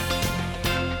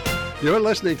You're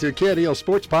listening to KNEL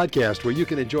Sports Podcast, where you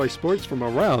can enjoy sports from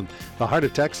around the heart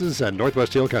of Texas and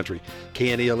Northwest Hill Country.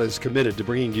 KNEL is committed to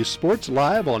bringing you sports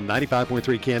live on 95.3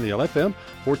 KNEL FM,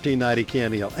 1490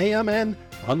 KNEL AM, and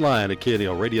online at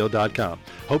KNELradio.com.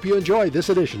 Hope you enjoy this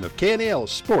edition of KNEL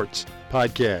Sports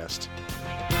Podcast.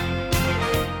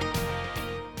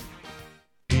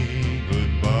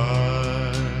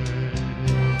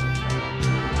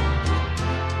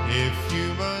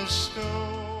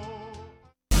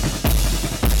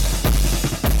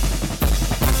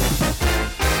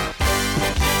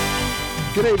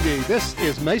 Good evening. This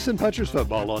is Mason Punchers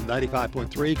Football on 95.3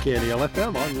 KNEL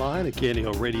FM, online at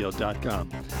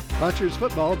KNELradio.com. Punchers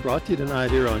Football brought to you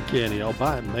tonight here on KNEL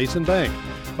by Mason Bank,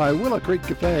 by Willow Creek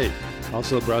Cafe.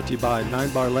 Also brought to you by 9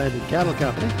 Bar Land and Cattle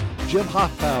Company, Jim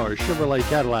Hoffpower, Chevrolet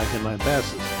Cadillac in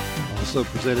Lampasas. Also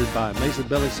presented by Mason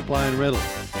Belly Supply and Rental,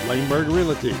 Laneburg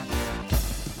Realty.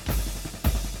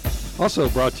 Also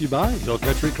brought to you by Hill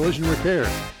Country Collision Repair,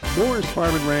 Moore's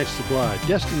Farm and Ranch Supply,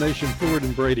 Destination Ford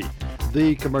and Brady,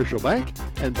 The Commercial Bank,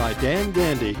 and by Dan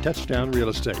Gandy, Touchdown Real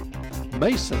Estate.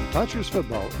 Mason Punchers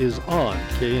Football is on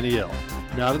KNEL.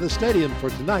 Now to the stadium for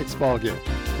tonight's ball game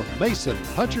for Mason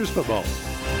Punchers Football.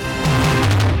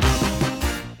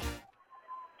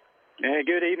 And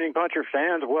good evening, Puncher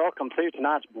fans. Welcome to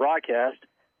tonight's broadcast.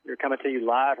 We're coming to you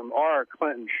live from our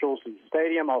Clinton Schulze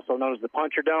Stadium, also known as the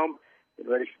Puncher Dome.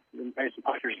 Getting ready for the Mason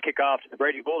Punchers to kick off to the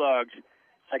Brady Bulldogs,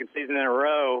 second season in a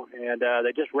row, and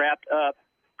they just wrapped up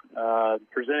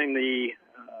presenting the,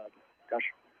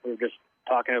 we were just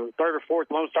talking, third or fourth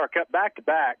Lone Star Cup,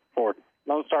 back-to-back for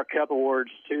Lone Star Cup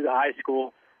awards to the high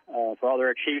school for all their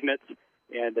achievements.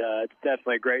 And it's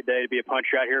definitely a great day to be a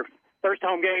Puncher out here. First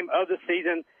home game of the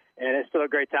season, and it's still a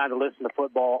great time to listen to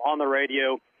football on the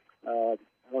radio.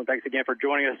 Thanks again for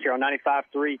joining us here on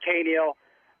 95.3 KNEL.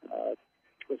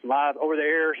 Listen live over the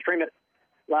air, stream it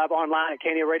live online at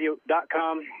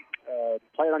KNELradio.com.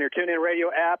 Play it on your TuneIn Radio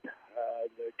app,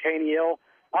 the KNEL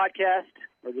podcast,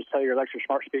 or just tell your Alexa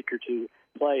smart speaker to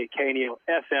play KNEL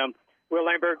FM. Will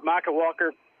Langberg, Micah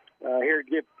Walker, here to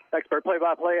give expert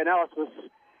play-by-play analysis,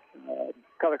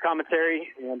 color commentary,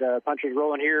 and Punchers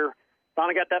rolling here.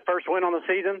 Finally got that first win on the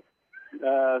season.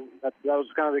 That was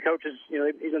kind of the coach's,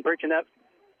 he's been preaching that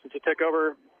since he took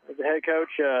over as the head coach.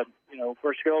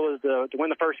 First goal is to win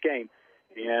the first game.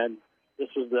 And this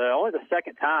was only the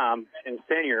second time in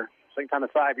tenure, second time in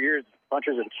 5 years,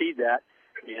 Punchers have achieved that.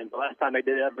 And the last time they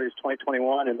did that was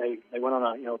 2021, and they went on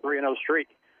a 3-0 streak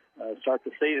to start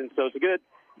the season. So it's a good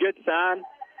sign,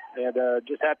 and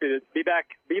just happy to be back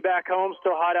home.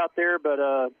 Still hot out there, but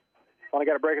finally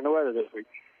got a break in the weather this week.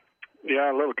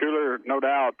 Yeah, a little cooler, no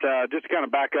doubt. Just to kind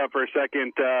of back up for a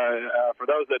second, for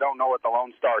those that don't know what the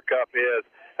Lone Star Cup is,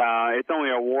 it's only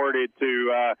awarded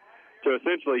to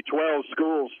essentially 12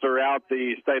 schools throughout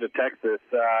the state of Texas.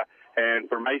 And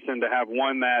for Mason to have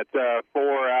won that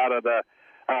four out of the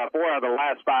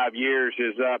last 5 years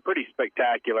is pretty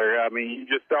spectacular. I mean, you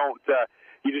just don't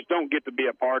get to be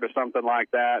a part of something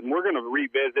like that. And we're going to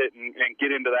revisit and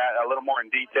get into that a little more in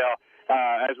detail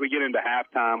as we get into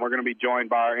halftime. We're going to be joined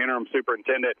by our interim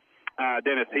superintendent,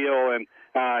 Dennis Hill, and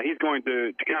he's going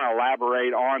to kind of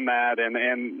elaborate on that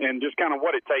and just kind of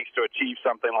what it takes to achieve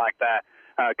something like that.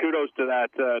 Kudos to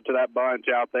that bunch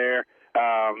out there.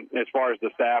 As far as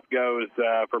the staff goes,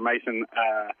 for Mason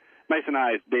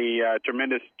ISD,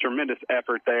 tremendous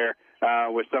effort there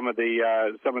with some of the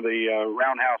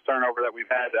roundhouse turnover that we've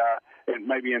had, and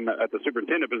maybe at the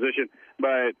superintendent position.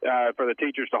 But for the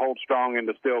teachers to hold strong and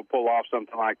to still pull off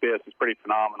something like this is pretty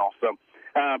phenomenal. So,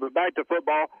 but back to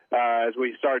football, as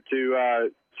we start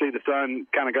to see the sun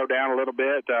kind of go down a little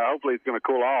bit. Hopefully, it's going to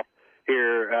cool off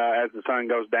here as the sun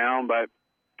goes down, but.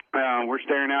 We're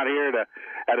staring out here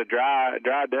at a dry,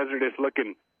 desertous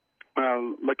looking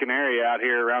area out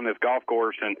here around this golf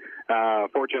course, and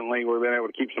fortunately, we've been able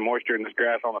to keep some moisture in this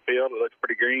grass on the field. It looks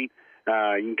pretty green.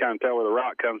 You can kind of tell where the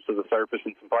rock comes to the surface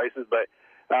in some places, but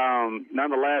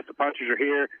nonetheless, the Punchers are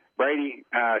here. Brady,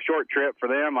 short trip for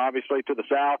them, obviously to the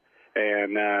south,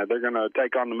 and they're going to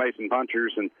take on the Mason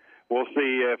Punchers, and we'll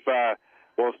see if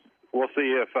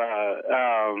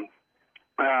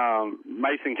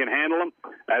Mason can handle them.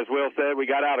 As Will said, we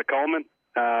got out of Coleman.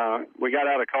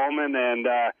 And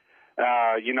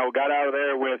got out of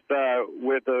there with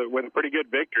a pretty good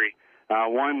victory.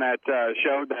 One that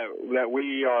showed that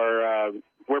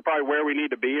we're probably where we need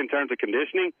to be in terms of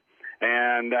conditioning,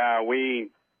 and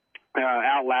we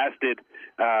outlasted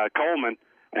Coleman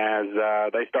as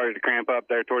they started to cramp up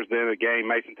there towards the end of the game.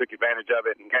 Mason took advantage of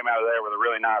it and came out of there with a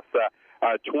really nice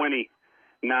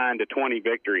 29-20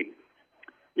 victory.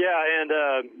 Yeah, and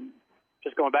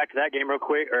just going back to that game real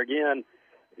quick, or again,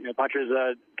 Punchers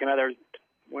came out there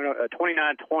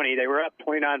 29-20. They were up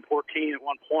 29-14 at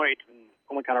one point and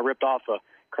only kind of ripped off a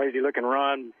crazy-looking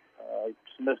run.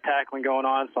 Some missed tackling going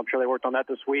on, so I'm sure they worked on that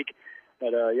this week.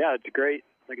 But, it's great.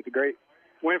 I think it's a great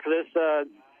win for this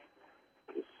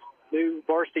new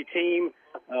varsity team.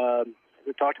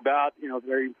 We talked about,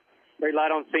 very, very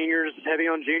light on seniors, heavy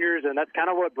on juniors, and that's kind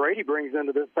of what Brady brings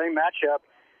into this same matchup.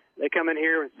 They come in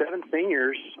here with 7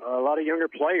 seniors, a lot of younger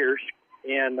players,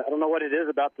 and I don't know what it is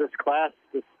about this class,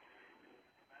 this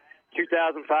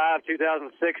 2005,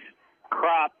 2006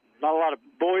 crop. Not a lot of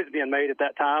boys being made at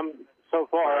that time so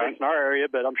far, at least in our area,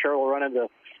 but I'm sure we'll run into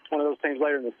one of those teams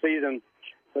later in the season,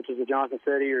 such as the Johnson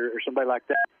City or somebody like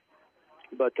that.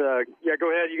 But, go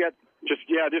ahead. You got just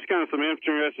kind of some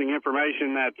interesting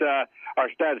information that our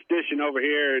statistician over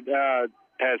here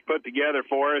has put together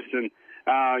for us. And,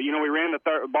 we ran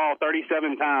the ball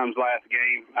 37 times last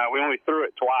game. We only threw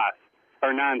it twice,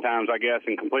 or 9 times, I guess,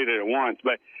 and completed it once.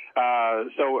 But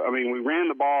we ran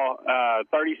the ball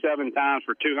 37 times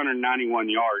for 291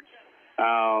 yards.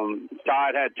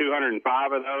 Todd had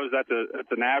 205 of those. That's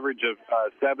an average of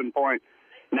 7.9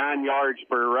 yards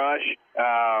per rush,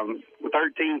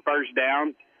 13 first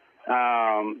downs.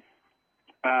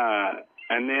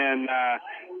 And then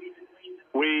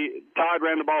Todd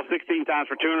ran the ball 16 times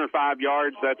for 205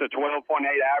 yards. That's a 12.8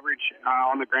 average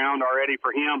on the ground already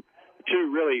for him.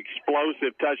 2 really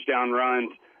explosive touchdown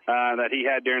runs that he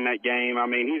had during that game. I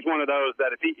mean, he's one of those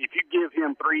that if you give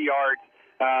him 3 yards,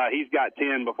 he's got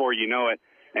 10 before you know it.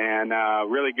 And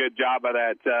really good job by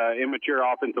that immature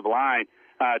offensive line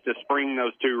to spring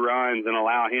those 2 runs and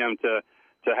allow him to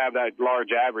have that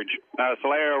large average.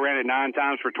 Solero ran it 9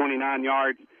 times for 29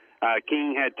 yards.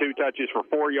 King had 2 touches for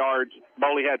 4 yards.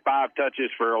 Boley had 5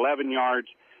 touches for 11 yards.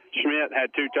 Schmidt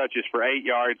had 2 touches for 8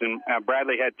 yards, and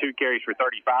Bradley had 2 carries for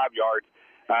 35 yards.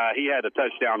 He had a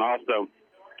touchdown also.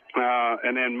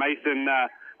 And then Mason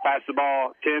passed the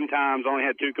ball 10 times, only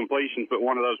had 2 completions, but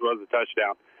one of those was a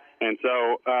touchdown. And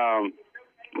so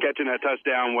catching that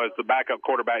touchdown was the backup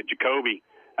quarterback, Jacoby,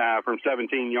 from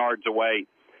 17 yards away.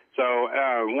 So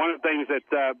one of the things that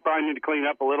probably need to clean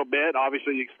up a little bit,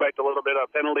 obviously you expect a little bit of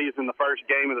penalties in the first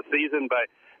game of the season, but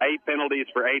 8 penalties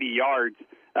for 80 yards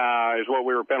is what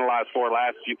we were penalized for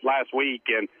last week.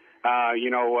 And,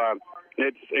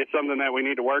 it's something that we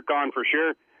need to work on for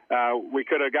sure. We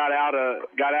could have got out of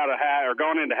half or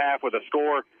gone into half with a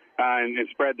score and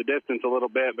spread the distance a little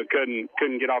bit, but couldn't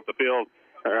get off the field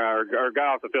or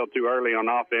got off the field too early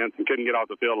on offense and couldn't get off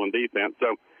the field on defense.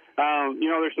 So,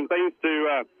 there's some things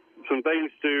to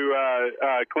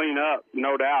clean up,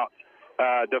 no doubt.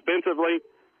 Defensively,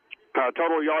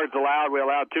 total yards allowed, we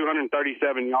allowed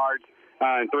 237 yards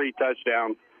and 3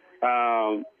 touchdowns.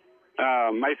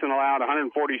 Mason allowed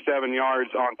 147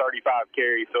 yards on 35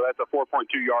 carries, so that's a 4.2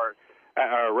 yard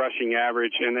rushing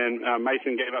average. And then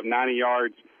Mason gave up 90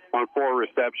 yards on 4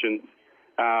 receptions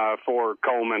for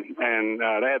Coleman, and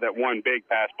they had that one big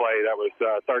pass play that was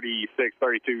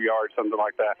 32 yards, something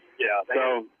like that. Yeah,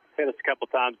 they hit us a couple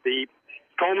times deep.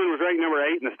 Coleman was ranked number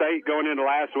 8 in the state going into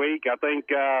last week. I think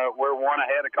we're 1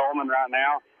 ahead of Coleman right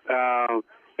now.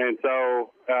 And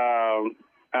so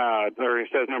or it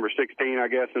says number 16, I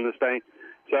guess, in the state.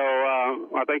 So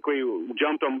I think we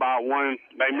jumped them by 1.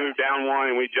 They moved down 1,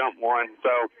 and we jumped 1.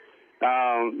 So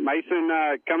Mason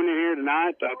coming in here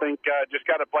tonight, I think just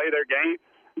got to play their game,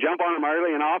 jump on them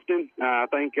early and often. I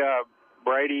think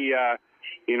Brady,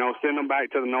 send them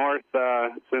back to the north,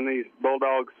 send these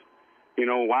Bulldogs,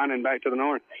 whining back to the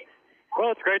north.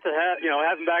 Well, it's great to have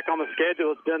them back on the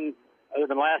schedule. It's been, other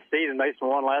than last season, Mason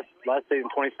won last season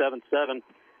 27-7.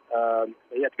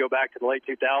 You have to go back to the late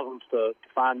 2000s to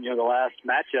find, the last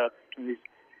matchup,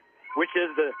 which is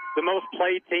the most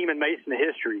played team in Mason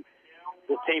history.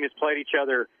 This team has played each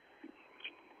other,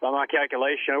 by my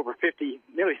calculation, over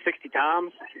nearly 60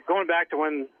 times. Going back to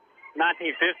when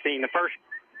 1915, it's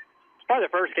probably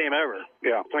the first game ever.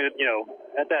 Yeah. Between,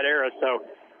 at that era. So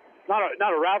not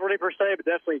a rivalry per se, but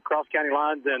definitely cross county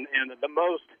lines and the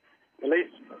most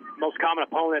common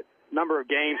opponent number of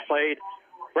games played.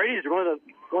 Brady's one of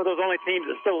those only teams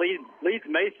that still leads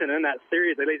Mason in that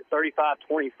series. They lead at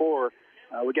 35-24.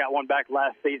 We got one back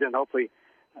last season. Hopefully,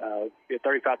 be at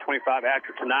 35-25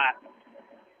 after tonight.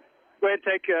 Go ahead and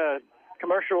take a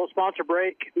commercial sponsor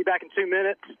break. Be back in 2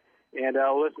 minutes, and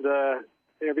we'll listen to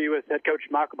the interview with head coach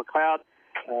Michael McLeod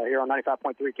here on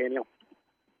 95.3 KNEL.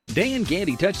 Dan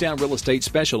Gandy Touchdown Real Estate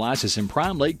specializes in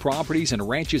prime lake properties and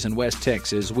ranches in West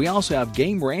Texas. We also have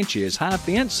game ranches, high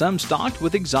fence, some stocked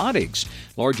with exotics,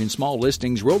 large and small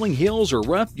listings, rolling hills, or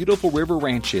rough, beautiful river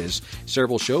ranches,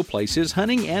 several show places,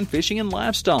 hunting and fishing and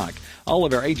livestock. All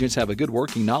of our agents have a good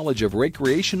working knowledge of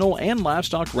recreational and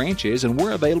livestock ranches, and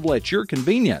we're available at your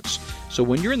convenience. So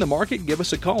when you're in the market, give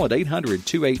us a call at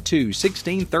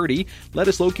 800-282-1630. Let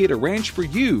us locate a ranch for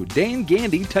you. Dan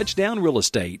Gandy Touchdown Real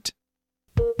Estate.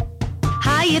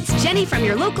 Hi, it's Jenny from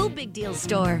your local Big Deal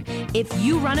store. If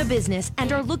you run a business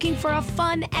and are looking for a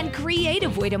fun and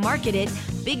creative way to market it,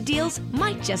 Big Deals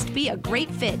might just be a great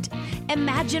fit.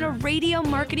 Imagine a radio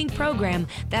marketing program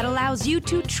that allows you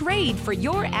to trade for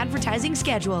your advertising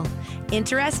schedule.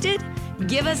 Interested?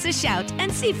 Give us a shout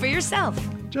and see for yourself.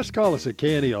 Just call us at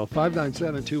KNEL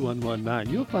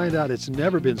 597-2119. You'll find out it's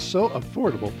never been so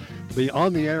affordable to be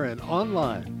on the air and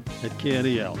online at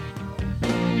KNEL.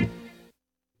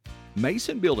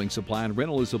 Mason Building Supply and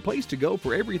Rental is the place to go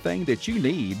for everything that you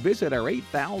need. Visit our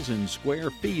 8,000 square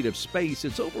feet of space.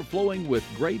 It's overflowing with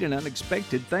great and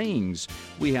unexpected things.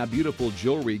 We have beautiful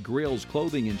jewelry, grills,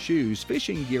 clothing and shoes,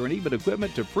 fishing gear, and even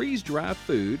equipment to freeze-dry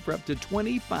food for up to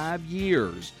 25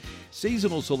 years.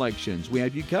 Seasonal selections, we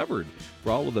have you covered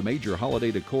for all of the major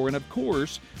holiday decor, and of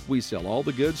course, we sell all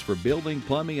the goods for building,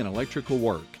 plumbing, and electrical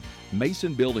work.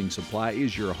 Mason Building Supply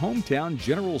is your hometown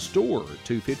general store,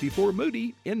 254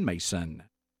 Moody in Mason.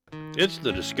 It's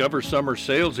the Discover Summer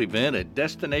Sales Event at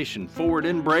Destination Ford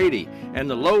in Brady, and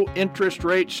the low interest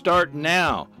rates start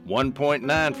now.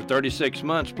 1.9 for 36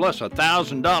 months plus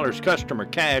 $1,000 customer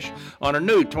cash on a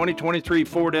new 2023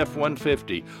 Ford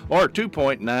F-150, or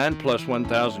 2.9 plus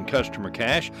 $1,000 customer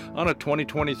cash on a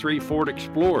 2023 Ford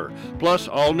Explorer. Plus,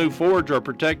 all new Fords are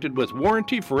protected with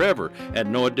warranty forever at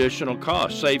no additional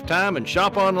cost. Save time and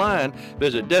shop online.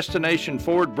 Visit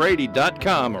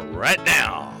DestinationFordBrady.com right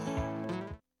now.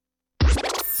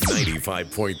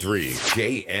 95.3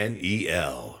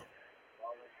 KNEL.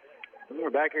 We're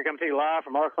back here coming to you live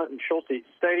from our Clinton Schulte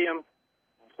Stadium,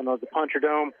 also known as the Puncher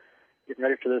Dome, getting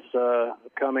ready for this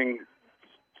upcoming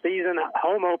season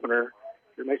home opener.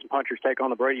 The Mason Punchers take on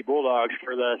the Brady Bulldogs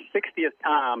for the 60th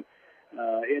time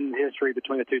in history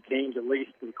between the two teams, at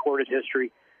least in recorded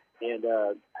history. And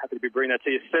happy to be bringing that to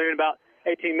you soon. About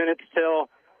 18 minutes till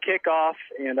kickoff,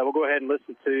 and we'll go ahead and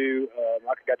listen to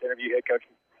Michael got to interview head coach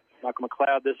Michael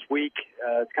McLeod this week.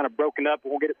 It's kind of broken up. We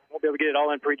won't be able to get it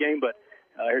all in pregame, but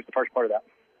here's the first part of that.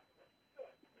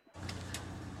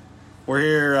 We're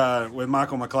here with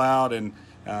Michael McLeod and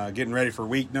getting ready for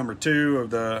week number 2 of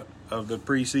the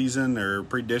preseason or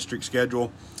pre-district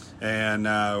schedule, and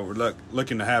we're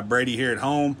looking to have Brady here at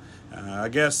home. I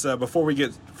guess before we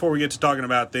get to talking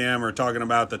about them or talking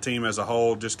about the team as a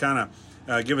whole, just kind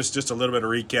of give us just a little bit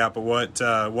of recap of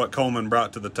what Coleman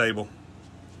brought to the table.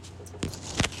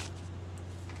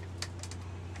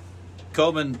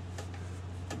 Coleman,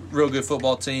 real good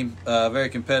football team, very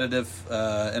competitive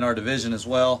in our division as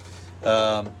well.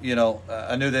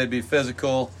 I knew they'd be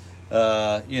physical.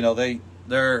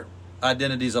 Their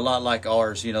identity's a lot like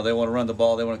ours. They want to run the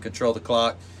ball, they want to control the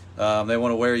clock, they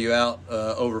want to wear you out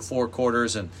over 4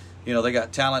 quarters, and they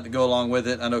got talent to go along with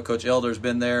it. I know Coach Elder's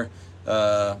been there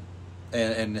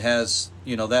and has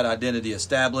that identity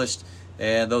established,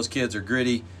 and those kids are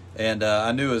gritty. And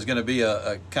I knew it was going to be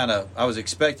a kind of, I was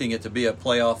expecting it to be a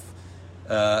playoff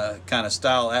kind of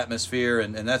style atmosphere,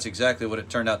 and that's exactly what it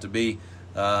turned out to be.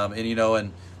 I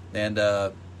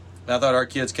thought our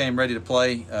kids came ready to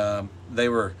play. They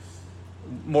were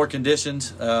more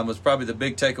conditioned, was probably the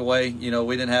big takeaway.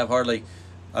 We didn't have hardly,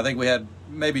 I think we had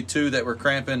maybe 2 that were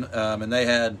cramping, and they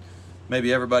had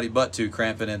maybe everybody but 2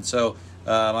 cramping. And so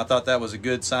I thought that was a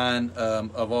good sign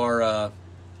of our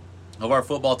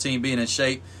football team being in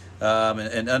shape.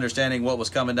 And understanding what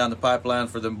was coming down the pipeline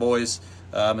for them boys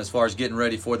as far as getting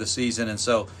ready for the season. And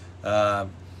so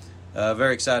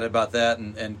very excited about that.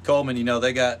 And Coleman,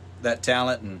 they got that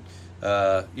talent. And,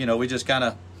 we just kind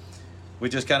of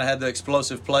had the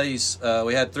explosive plays.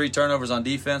 We had 3 turnovers on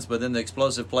defense, but then the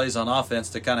explosive plays on offense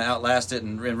to kind of outlast it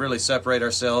and really separate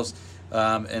ourselves.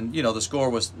 The score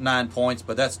was 9 points,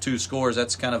 but that's 2 scores.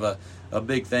 That's kind of a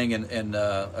big thing in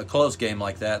a close game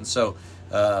like that. And so,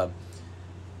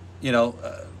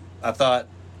 I thought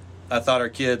our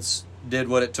kids did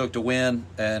what it took to win,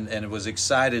 and was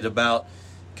excited about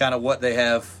kind of what they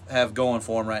have going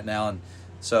for them right now. And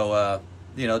so,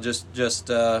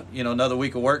 another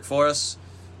week of work for us.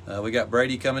 We got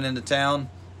Brady coming into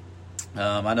town.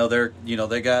 I know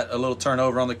they got a little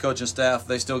turnover on the coaching staff.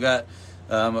 They still got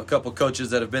a couple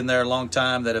coaches that have been there a long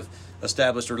time that have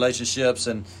established relationships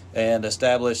and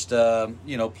established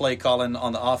play calling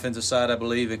on the offensive side, I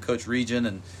believe, and Coach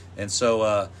Region, and so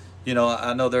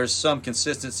I know there's some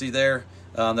consistency there.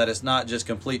 That it's not just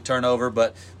complete turnover,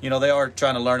 but they are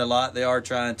trying to learn a lot. They are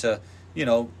trying to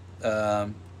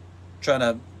trying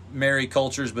to marry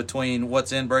cultures between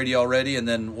what's in Brady already and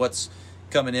then what's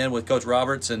coming in with Coach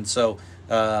Roberts. And so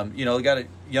they got a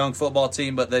young football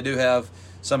team, but they do have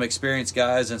some experienced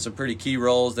guys and some pretty key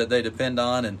roles that they depend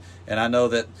on. And I know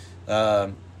that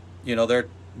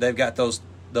they've got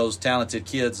those talented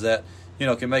kids that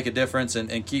can make a difference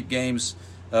and keep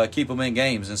them in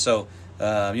games. And so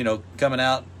coming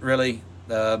out really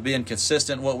being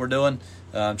consistent in what we're doing,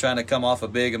 trying to come off a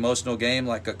big emotional game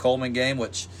like a Coleman game,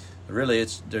 which really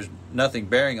there's nothing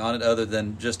bearing on it other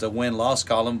than just a win-loss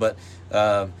column. But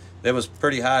there was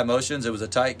pretty high emotions. It was a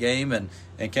tight game and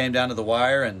came down to the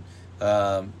wire. And,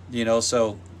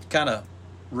 so kind of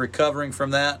recovering from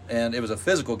that. And it was a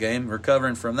physical game,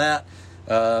 recovering from that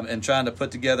and trying to put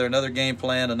together another game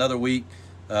plan, another week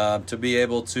to be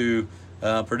able to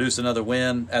produce another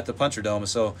win at the Puncher Dome.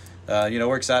 So,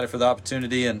 we're excited for the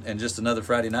opportunity and just another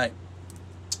Friday night.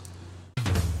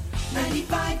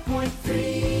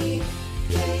 95.3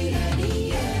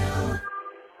 KNEL.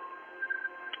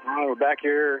 All right, we're back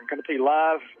here coming to you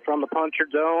live from the Puncher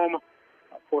Dome.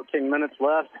 14 minutes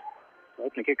left. So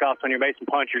opening kickoffs on your Mason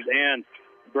Punchers and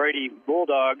Brady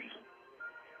Bulldogs.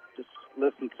 Just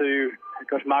listen to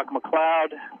Coach Michael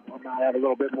McLeod. We might have a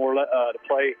little bit more to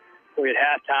play for you at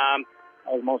halftime.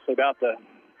 That was mostly about the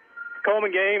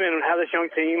Coleman game and how this young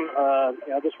team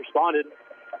just responded.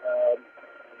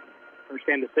 First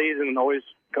game of the season, and always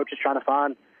coaches trying to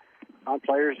find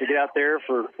players to get out there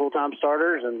for full-time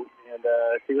starters and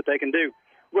see what they can do.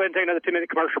 We'll go ahead and take another 2-minute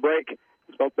commercial break.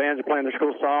 Both bands are playing their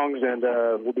school songs, and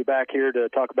we'll be back here to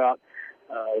talk about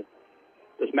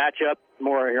this matchup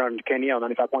more here on KNEL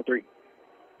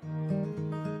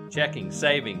 95.3. Checking,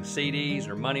 savings, CDs,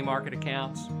 or money market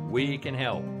accounts, we can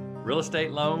help. Real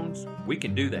estate loans, we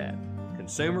can do that.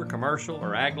 Consumer, commercial,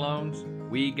 or ag loans,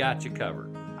 we got you covered.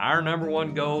 Our number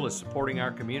one goal is supporting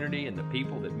our community and the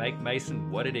people that make Mason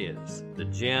what it is, the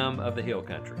gem of the Hill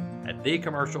Country. At The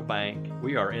Commercial Bank,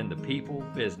 we are in the people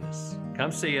business.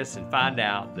 Come see us and find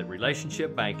out that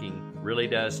relationship banking really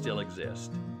does still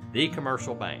exist. The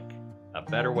Commercial Bank, a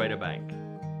better way to bank.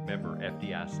 Member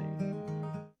FDIC.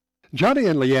 Johnny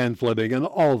and Leanne Fleming and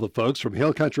all the folks from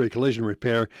Hill Country Collision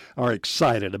Repair are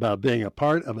excited about being a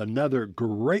part of another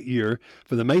great year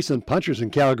for the Mason Punchers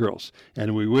and Cowgirls,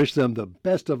 and we wish them the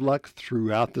best of luck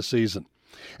throughout the season.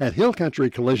 At Hill Country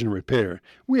Collision Repair,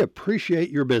 we appreciate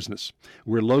your business.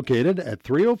 We're located at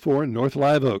 304 North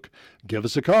Live Oak. Give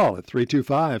us a call at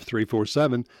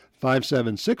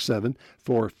 325-347-5767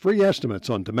 for free estimates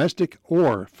on domestic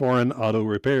or foreign auto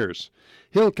repairs.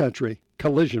 Hill Country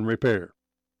Collision Repair.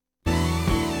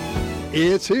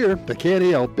 It's here. The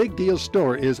KNEL Big Deals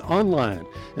store is online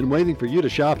and waiting for you to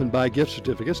shop and buy gift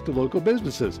certificates to local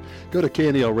businesses. Go to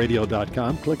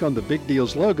KNELradio.com, click on the Big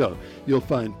Deals logo. You'll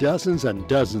find dozens and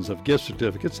dozens of gift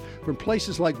certificates from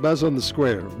places like Buzz on the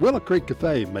Square, Willow Creek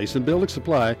Cafe, Mason Building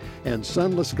Supply, and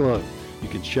Sunless Glow. You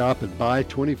can shop and buy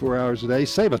 24 hours a day,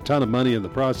 save a ton of money in the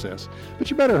process. But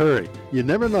you better hurry. You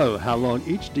never know how long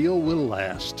each deal will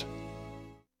last.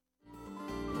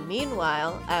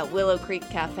 Meanwhile, at Willow Creek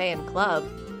Cafe and Club,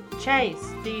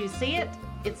 Chase, do you see it?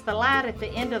 It's the light at the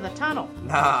end of the tunnel.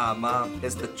 Nah, Mom,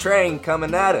 it's the train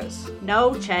coming at us.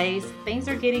 No, Chase, things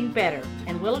are getting better,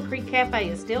 and Willow Creek Cafe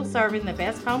is still serving the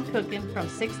best home cooking from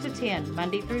 6 to 10,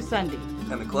 Monday through Sunday.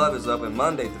 And the club is open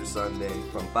Monday through Sunday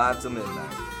from 5 to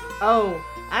midnight. Oh,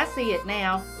 I see it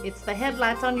now. It's the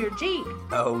headlights on your Jeep.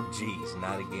 Oh, geez,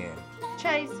 not again.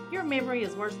 Chase, your memory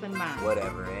is worse than mine.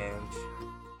 Whatever, Ange.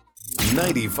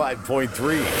 95.3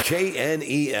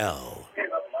 KNEL.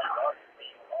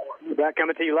 We're back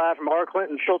coming to you live from R.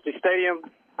 Clinton Schulte Stadium,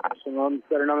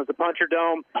 better known as the Puncher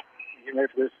Dome. Getting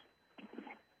ready for this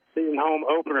season home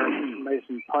opener.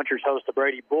 Mason Punchers host the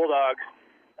Brady Bulldogs.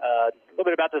 A little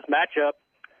bit about this matchup.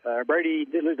 Brady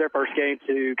did lose their first game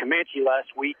to Comanche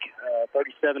last week,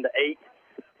 37-8,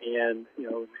 and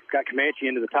got Comanche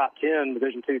into the top 10,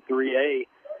 Division II 3A.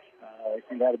 They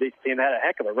seem to have a decent team. They had a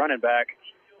heck of a running back.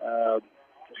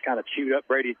 Just kind of chewed up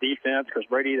Brady's defense because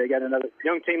Brady, they got another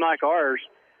young team like ours,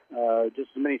 just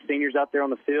as many seniors out there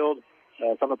on the field.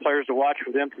 Some of the players to watch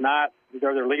for them tonight. These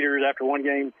are their leaders after one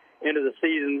game into the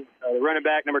season. The running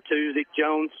back, number 2, Zeke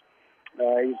Jones.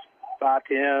 He's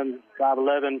 5'10",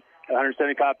 5'11",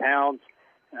 175 pounds.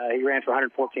 He ran for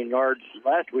 114 yards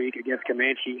last week against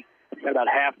Comanche. Got about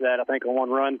half of that, I think, on one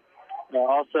run.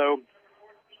 Also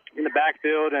in the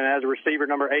backfield and as a receiver,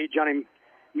 number 8, Johnny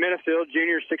Minifield,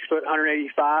 junior, 6 foot,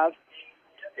 185.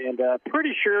 And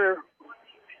pretty sure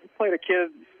we played a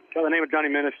kid by the name of Johnny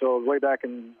Minifield way back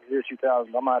in the year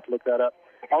 2000. I might have to look that up.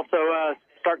 Also,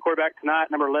 starting quarterback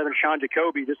tonight, number 11, Sean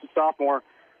Jacoby, just a sophomore,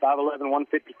 5'11",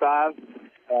 155.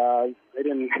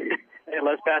 They had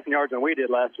less passing yards than we did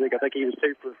last week. I think he was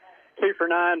 2 for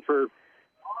 9 for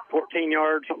 14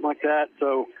 yards, something like that.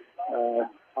 So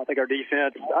I think our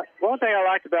defense. One thing I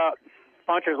liked about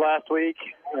Punchers last week,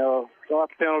 a lot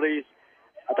of penalties.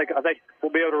 I think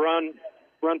we'll be able to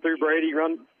run through Brady,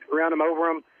 run around him, over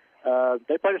him.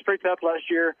 They played us pretty tough last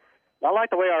year. I like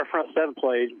the way our front seven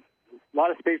played. A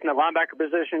lot of speed from the linebacker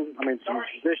position. I mean, some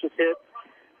vicious hits.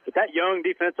 But that young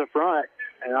defensive front,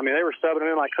 and I mean, they were subbing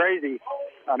them in like crazy.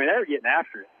 I mean, they were getting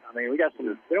after it. I mean, we don't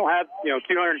have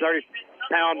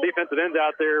 230-pound defensive ends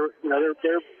out there.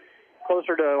 They're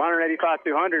closer to 185,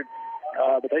 200.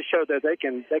 But they showed that they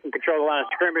can control the line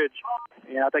of scrimmage,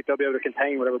 and I think they'll be able to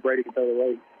contain whatever Brady can throw their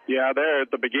way. Yeah, there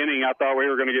at the beginning, I thought we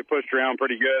were going to get pushed around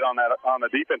pretty good on the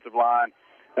defensive line,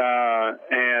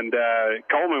 and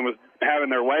Coleman was having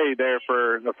their way there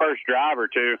for the first drive or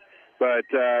two. But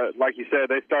like you said,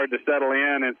 they started to settle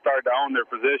in and started to own their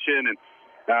position and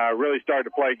really started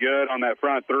to play good on that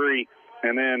front three.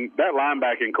 And then that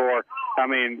linebacking core, I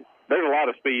mean, there's a lot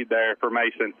of speed there for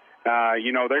Mason.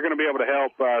 They're going to be able to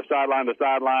help sideline to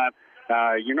sideline.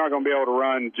 You're not going to be able to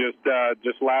run just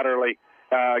laterally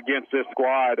against this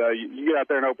squad. You get out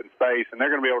there in open space, and they're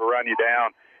going to be able to run you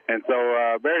down. And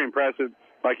so very impressive.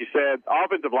 Like you said,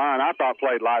 offensive line, I thought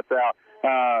played lights out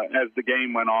as the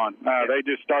game went on. They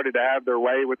just started to have their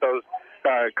way with those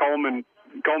Coleman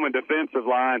defensive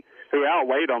line, who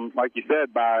outweighed them, like you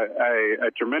said, by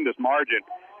a tremendous margin.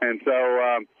 And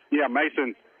so,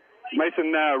 Mason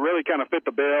really kind of fit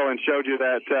the bill and showed you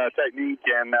that technique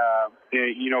and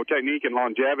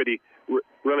longevity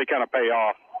really kind of pay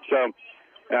off. So,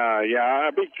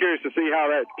 I'd be curious to see how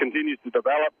that continues to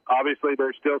develop. Obviously,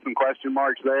 there's still some question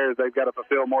marks there. They've got to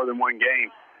fulfill more than one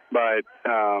game, but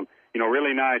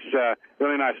really nice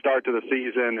start to the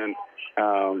season. And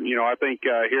I think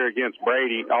here against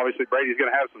Brady, obviously Brady's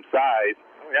going to have some size.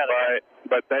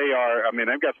 But they are. I mean,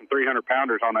 they've got some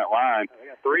 300-pounders on that line. They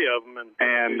got 3 of them,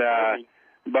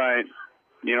 but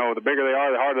the bigger they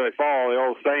are, the harder they fall. The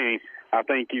old saying. I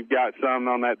think you've got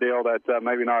some on that deal that's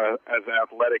maybe not as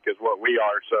athletic as what we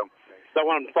are. So don't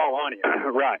want them to fall on you.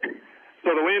 Right.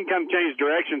 So the wind kind of changed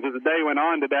directions as the day went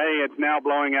on today. It's now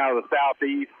blowing out of the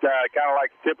southeast, kind of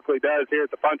like it typically does here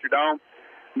at the Puncher Dome.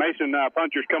 Mason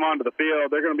Punchers come onto the field.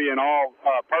 They're going to be in all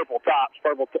purple tops,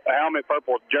 purple helmet,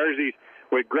 purple jerseys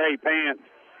with gray pants.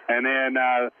 And then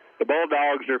the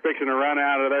Bulldogs are fixing to run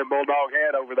out of their Bulldog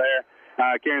head over there,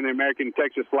 carrying the American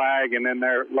Texas flag and then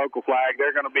their local flag.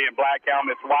 They're going to be in black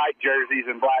helmets, white jerseys,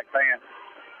 and black pants.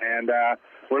 And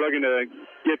we're looking to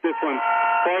get this one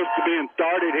close to being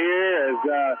started here as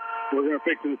we're going to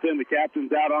fix to send the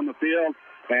captains out on the field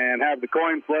and have the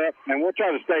coin flip. And we'll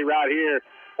try to stay right here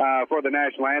for the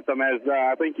national anthem, as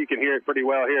I think you can hear it pretty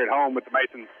well here at home with the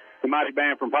Mighty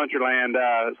Band from Puncherland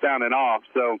sounding off.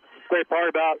 So great part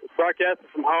about broadcasting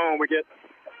from home, we get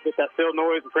that field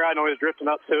noise and crowd noise drifting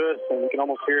up to us, and we can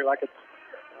almost hear it like it's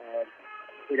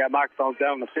we got microphones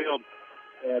down in the field.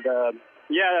 And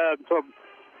so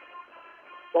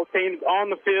both teams on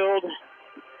the field.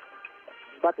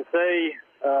 About to say,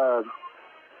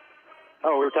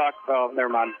 never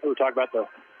mind. We were talking about the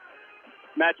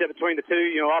matchup between the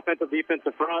two, offensive,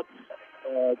 defensive fronts.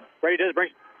 Brady does bring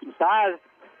some size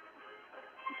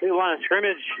to the line of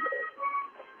scrimmage.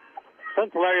 Sun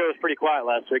Solario was pretty quiet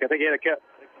last week. I think he had a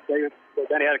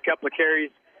couple of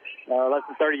carries, less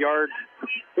than 30 yards.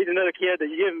 He's another kid that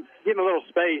you give him a little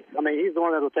space. I mean, he's the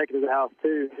one that will take it to the house,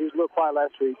 too. He was a little quiet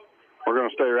last week. We're going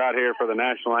to stay right here for the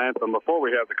national anthem before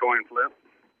we have the coin flip.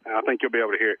 And I think you'll be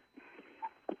able to hear it.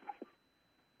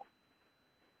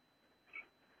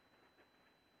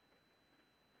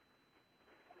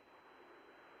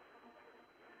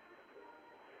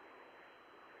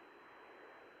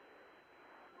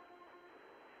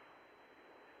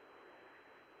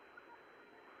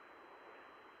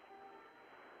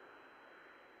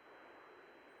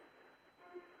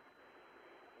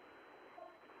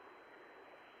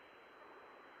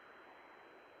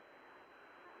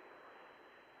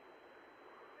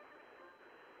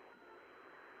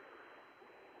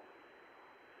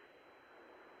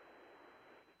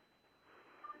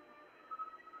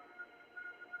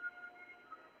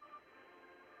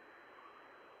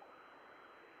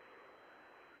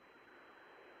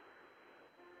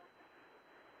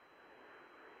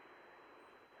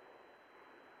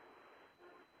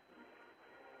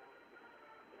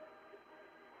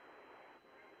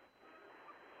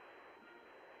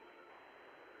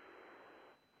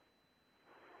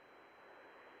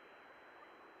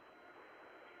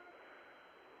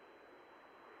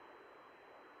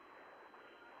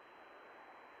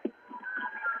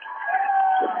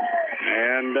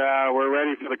 And we're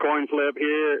ready for the coin flip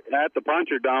here at the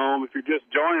Puncher Dome. If you're just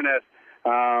joining us,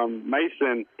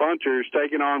 Mason Punchers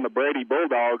taking on the Brady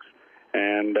Bulldogs,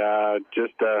 and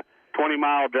just a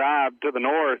 20-mile drive to the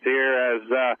north here as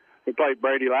we played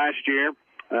Brady last year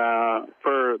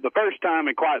for the first time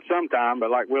in quite some time.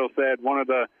 But like Will said,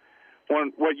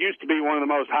 what used to be one of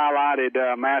the most highlighted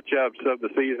matchups of the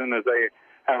season, as they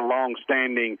had a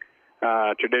long-standing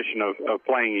tradition of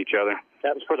playing each other.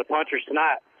 That was for the Punchers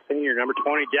tonight. Senior number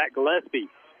 20, Jack Gillespie.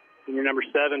 Senior number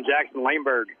 7, Jackson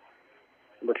Laneberg.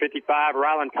 Number 55,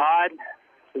 Rylan Todd.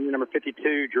 Senior number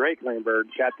 52, Drake Laneberg,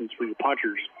 captains for the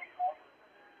Punchers.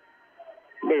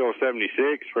 Big old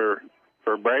 76 for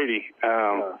Brady.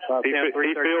 He feels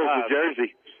the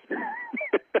jersey.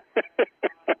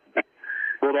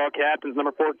 Bulldog captains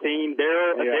number 14,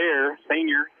 Daryl Adair,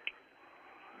 senior.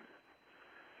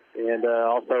 And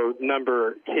also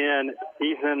number 10,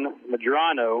 Ethan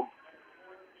Madrano,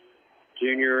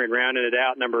 junior. And rounding it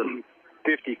out, number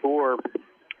 54,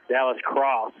 Dallas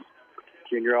Cross,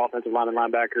 junior offensive lineman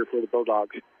linebacker for the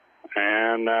Bulldogs.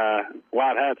 And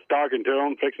White Hat's talking to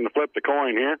him, fixing to flip the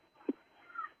coin here.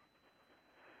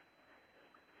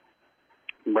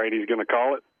 Brady's going to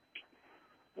call it.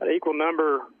 An equal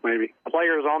number, maybe,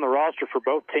 players on the roster for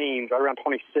both teams, right around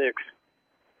 26.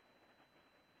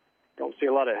 Don't see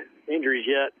a lot of injuries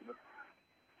yet.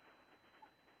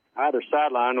 Either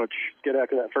sideline, which is good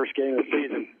after that first game of the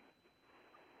season.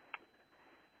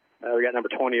 We got number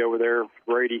 20 over there,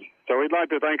 Brady. So we'd like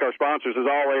to thank our sponsors, as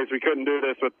always. We couldn't do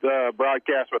this with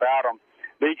broadcast without them.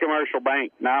 The Commercial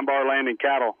Bank, 9 Bar Land and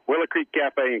Cattle, Willow Creek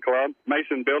Cafe and Club,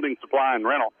 Mason Building Supply and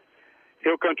Rental,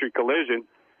 Hill Country Collision,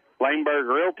 Laneberg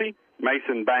Realty,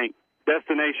 Mason Bank,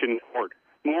 Destination Ford,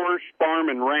 Moore's Farm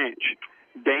and Ranch,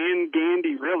 Dan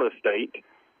Gandy Real Estate,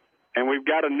 and we've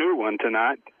got a new one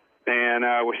tonight. And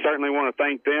we certainly want to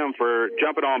thank them for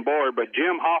jumping on board. But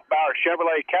Jim Hoffbauer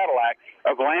Chevrolet Cadillac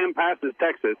of Lamb Passes,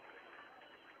 Texas.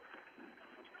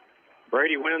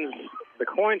 Brady wins the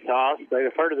coin toss. They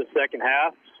defer to the second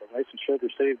half, so Mason should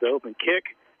receive the open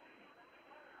kick.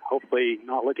 Hopefully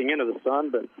not looking into the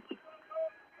sun, but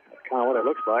that's kind of what it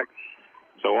looks like.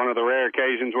 So one of the rare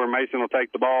occasions where Mason will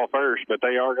take the ball first, but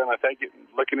they are going to take it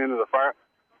looking into the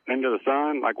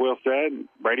sun, like Will said.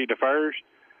 Brady defers.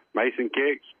 Mason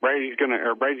kicks. Brady's gonna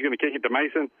kick it to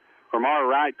Mason from our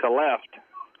right to left.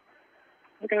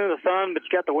 Looking into the sun, but you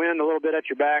got the wind a little bit at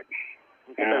your back.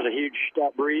 There's a huge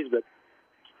stop breeze, but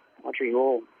Archie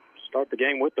will start the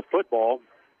game with the football.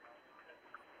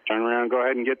 Turn around and go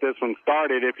ahead and get this one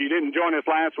started. If you didn't join us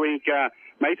last week,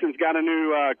 Mason's got a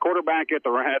new quarterback at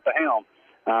the helm,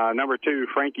 number 2,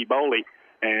 Frankie Boley.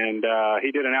 And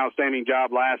he did an outstanding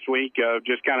job last week of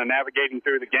just kind of navigating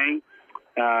through the game.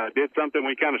 Did something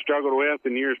we kind of struggled with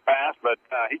in years past, but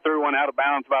he threw one out of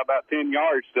bounds by about 10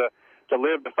 yards to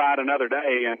live to fight another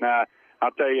day. And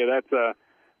I'll tell you, that's a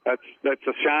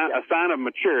sign of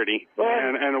maturity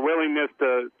and a willingness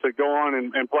to go on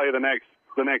and play the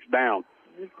next down.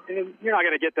 You're not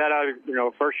going to get that out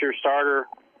of first-year starter.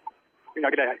 You're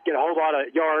not going to get a whole lot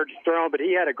of yards thrown, but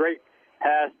he had a great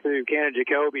pass to Cannon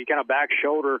Jacoby, kind of back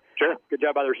shoulder. Sure. Good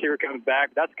job by the receiver coming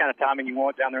back. That's the kind of timing you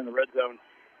want down there in the red zone.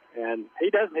 And he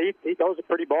throws a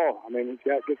pretty ball. I mean, he's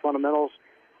got good fundamentals.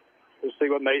 We'll see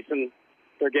what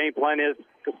their game plan is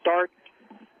to start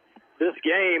this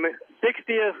game.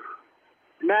 60th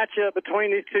matchup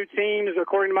between these two teams,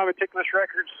 according to my meticulous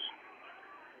records.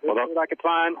 That's what I could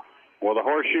find. Well, the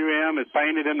horseshoe M is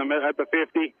painted at the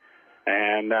 50,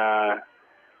 and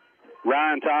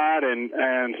Ryan Todd and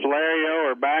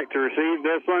Solario are back to receive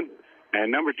this one,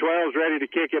 and number 12 is ready to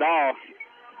kick it off.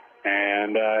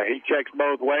 And he checks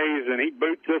both ways, and he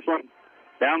boots this one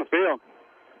down the field.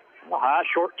 A high,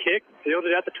 short kick,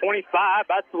 fielded at the 25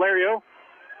 by Solario.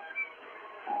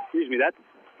 Excuse me, that's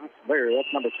Solario.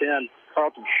 That's number 10.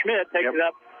 Carlton Schmidt takes it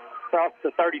up across the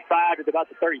 35 to about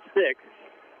the 36.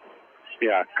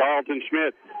 Yeah, Carlton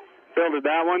Schmidt fielded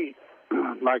that one.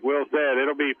 Like Will said,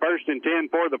 it'll be 1st and 10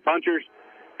 for the Punchers,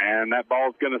 and that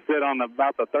ball's going to sit on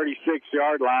about the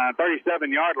 37-yard line,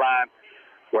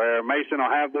 where Mason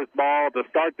will have this ball to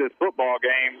start this football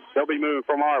game. They'll be moving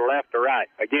from our left to right.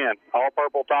 Again, all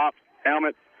purple tops,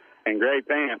 helmets, and gray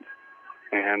pants.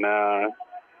 And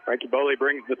Frankie Boley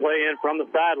brings the play in from the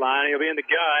sideline. He'll be in the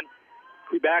gun.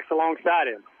 2 backs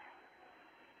alongside him.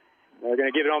 They're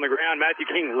going to give it on the ground. Matthew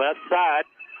King, left side,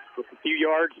 with a few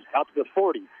yards out to the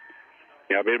 40.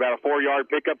 Yeah, it'll be about a 4-yard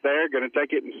pickup there. Going to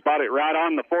take it and spot it right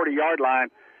on the 40-yard line.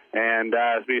 And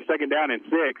it'll be a 2nd down and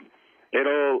 6.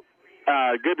 It'll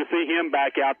good to see him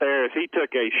back out there as he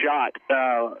took a shot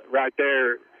right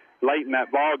there late in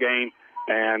that ball game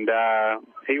and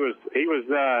he was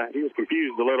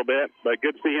confused a little bit, but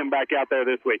good to see him back out there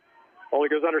this week. Foley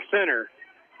goes under center.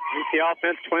 UC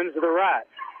offense twins to the right.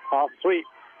 Off sweep.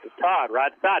 It's Todd,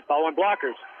 right side, following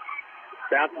blockers.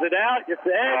 Bounces it out, gets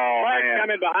the edge. Flag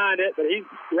coming behind it, but he's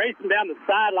racing down the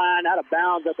sideline out of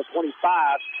bounds at the 25.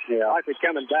 Yeah. Likely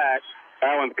coming back.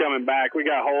 That one's coming back. We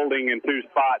got holding in 2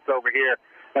 spots over here.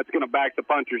 That's going to back the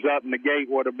punchers up, and the gate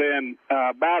would have been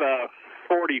about a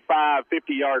 45,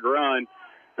 50-yard run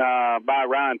by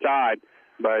Ryan Todd.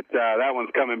 But that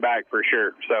one's coming back for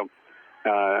sure. So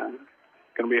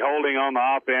going to be holding on the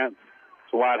offense.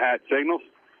 It's white hat signals.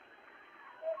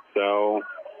 So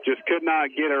just could not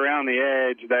get around the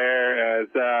edge there as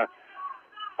I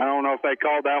don't know if they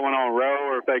called that one on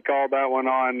Rowe or if they called that one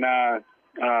on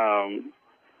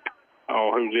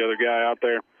who's the other guy out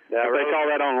there? Yeah, they call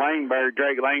that on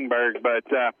Drake Langberg, but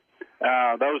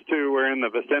those two were in the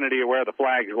vicinity of where the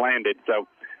flags landed. So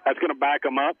that's going to back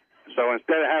them up. So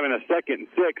instead of having a 2nd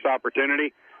and 6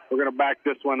 opportunity, we're going to back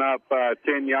this one up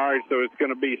 10 yards. So it's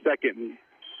going to be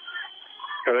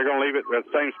they're going to leave it at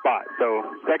the same spot. So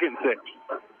 2nd and 6.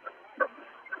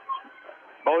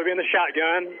 Foley in the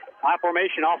shotgun. High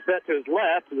formation offset to his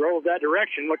left. He rolls that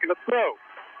direction, looking to throw.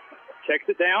 Checks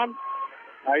it down.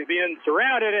 He's being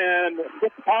surrounded and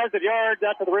gets positive yards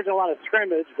out to the original line of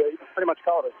scrimmage, but you can pretty much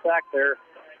call it a sack there.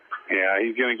 Yeah,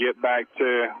 he's going to get back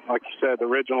to, like you said, the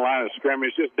original line of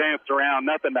scrimmage. Just danced around,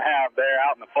 nothing to have there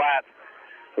out in the flats.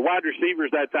 The wide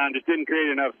receivers that time just didn't create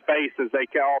enough space as they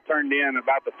all turned in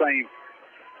about the same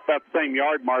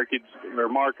yard marker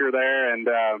there, and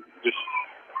just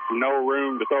no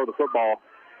room to throw the football.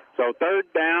 So 3rd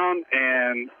down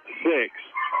and 6.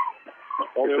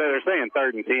 They're saying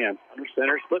 3rd and 10. Under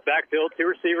center, split backfield, 2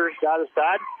 receivers, either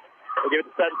side. They give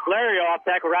it to Sutton Flario off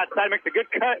tackle right side, makes a good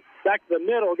cut back to the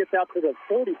middle, gets out to the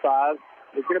 45.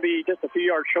 It's going to be just a few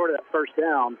yards short of that 1st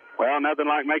down. Well, nothing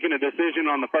like making a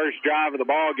decision on the first drive of the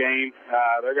ball game.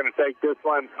 They're going to take this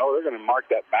one. Oh, they're going to mark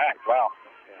that back. Wow.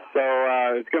 So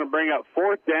it's going to bring up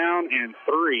 4th down and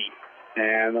 3.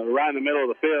 And right in the middle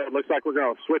of the field, looks like we're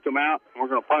going to switch them out, and we're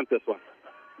going to punt this one.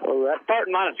 Well, that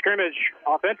starting line of scrimmage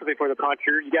offensively for the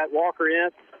puncher. You got Walker in,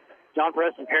 John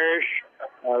Preston Parrish,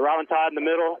 Rylan Todd in the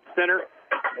middle, center,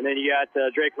 and then you got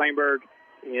Drake Langberg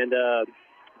and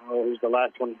who's the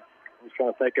last one I was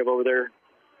trying to think of over there.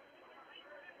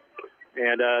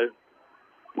 And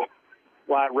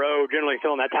Wyatt Rowe generally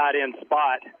filling that tight end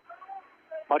spot.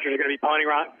 Punchers are going to be punting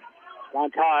right.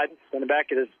 Ryan Todd sending back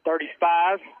at his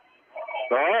 35.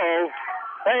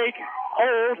 Fake,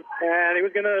 hold, and he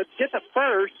was going to get the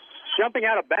first, jumping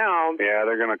out of bounds. Yeah,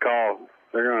 they're going to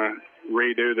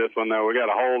redo this one, though. We got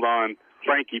a hold on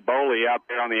Frankie Boley out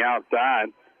there on the outside.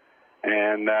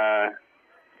 And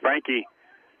Frankie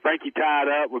tied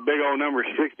up with big old number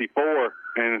 64,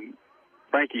 and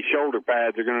Frankie's shoulder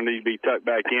pads are going to need to be tucked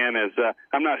back in. As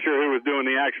I'm not sure who was doing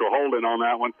the actual holding on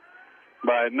that one.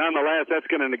 But nonetheless, that's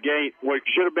going to negate what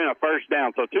should have been a 1st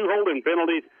down. So 2 holding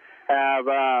penalties have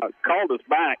called us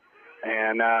back,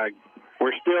 and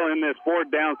we're still in this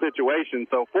 4th down situation.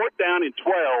 So 4th down and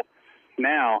 12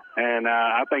 now, and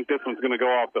I think this one's going to go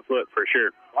off the foot for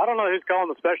sure. I don't know who's calling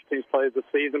the special teams plays this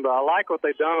season, but I like what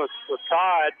they've done with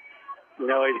Todd. You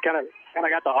know, he's kind of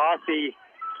got the Aussie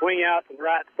swing out to the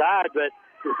right side, but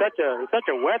he's such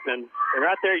a weapon. And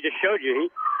right there, he just showed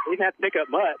you he didn't have to pick up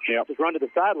much. Yep. Just run to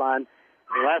the sideline.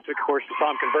 And last week, of course, you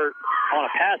saw him convert on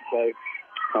a pass play.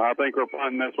 I think we're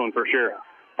punting this one for sure.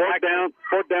 4th down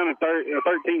and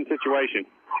 13 situation.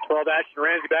 12 action.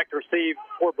 Ramsey back to receive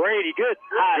for Brady. Good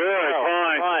punt.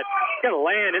 He's going to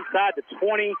land inside the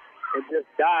 20 and just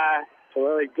die.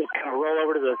 So they just kind of roll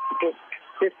over to the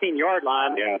 15-yard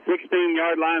line. Yeah,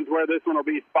 16-yard line's where this one will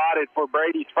be spotted for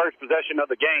Brady's first possession of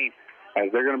the game,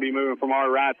 as they're going to be moving from our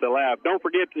right to left. Don't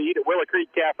forget to eat at Willow Creek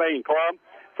Cafe and Club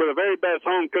for the very best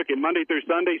home cooking Monday through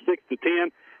Sunday, 6 to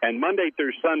 10, and Monday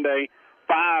through Sunday,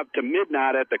 5 to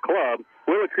midnight at the club.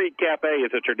 Willow Creek Cafe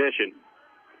is a tradition.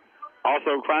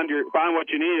 Also, find what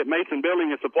you need at Mason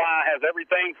Building and Supply. Has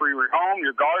everything for your home,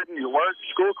 your garden, your work,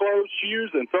 school clothes,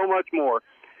 shoes, and so much more.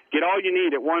 Get all you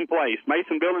need at one place.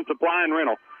 Mason Building Supply and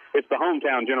Rental. It's the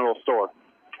hometown general store.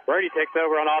 Brady takes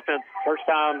over on offense. First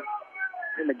time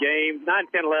in the game.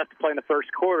 9-10 left to play in the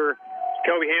first quarter.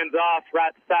 Jacoby hands off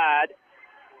right side.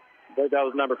 I believe that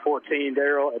was number 14,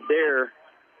 Darrell Adair.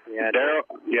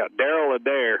 Darrell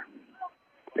Adair.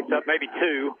 Picked up maybe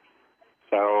 2.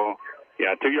 So,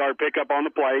 2-yard pickup on the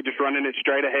play, just running it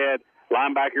straight ahead.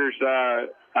 Linebackers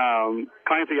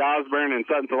Clancy Osborne and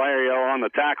Sutton Solario on the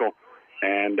tackle.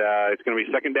 And it's going to be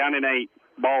 2nd down and 8.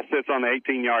 Ball sits on the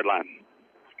 18-yard line.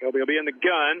 Jacoby will be in the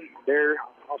gun. They're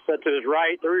all set to his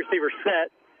right. The receiver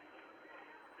set.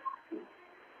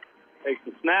 Takes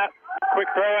the snap. Quick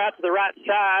throw out to the right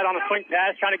side on a swing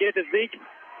pass, trying to get it to Zeke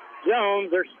Jones.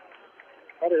 There's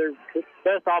probably their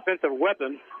best offensive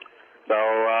weapon. So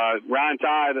Ryan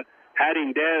Todd had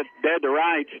him dead to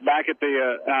rights back at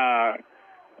the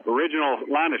original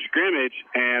line of scrimmage,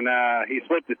 and he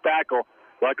slipped his tackle.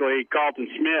 Luckily, Carlton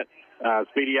Schmidt,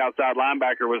 speedy outside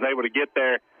linebacker, was able to get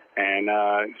there and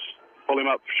pull him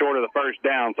up short of the first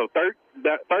down. So third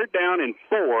down and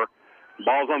 4.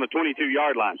 Ball's on the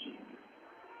 22-yard line.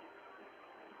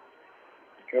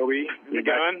 Kobe in the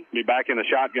gun. Be back in the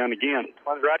shotgun again.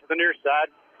 Runs right to the near side.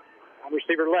 On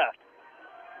receiver left.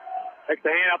 Takes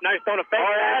the hand up. Nice throw to fake.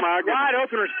 Wide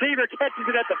open receiver. Catches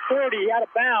it at the 40 out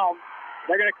of bounds.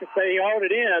 They're going to say he hauled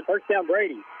it in. First down,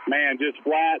 Brady. Man, just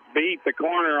flat beat the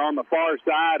corner on the far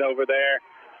side over there.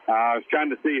 I was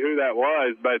trying to see who that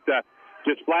was, but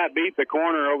just flat beat the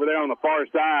corner over there on the far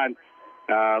side.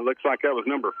 Looks like that was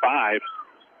number 5.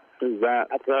 Who's that?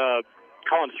 That's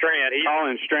Colin Strand.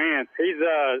 Colin Strand. He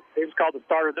was called the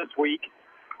starter this week.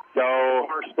 So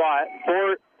first spot,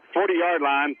 40-yard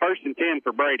line, 1st and 10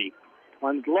 for Brady.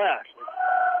 One's left.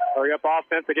 Hurry up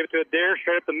offense. They give it to Adair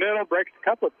straight up the middle. Breaks a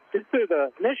couple of just through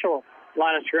the initial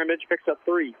line of scrimmage. Picks up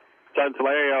 3. Todd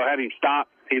Solario had him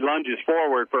stop. He lunges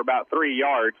forward for about 3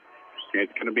 yards.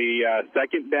 It's going to be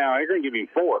second down. They're going to give him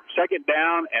 4. Second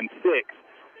down and 6.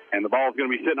 And the ball's going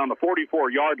to be sitting on the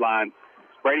 44-yard line.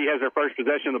 Brady has their first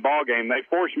possession of the ball game. They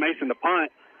forced Mason to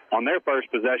punt on their first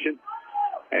possession,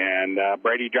 and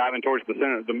Brady driving towards the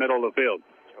middle of the field.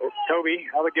 Toby,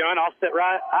 out of the gun, offset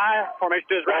right, high formation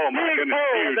to his right. Oh my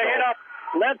goodness! They hit up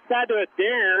left side to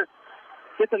Adair.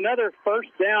 Gets another first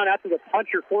down after the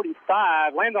puncher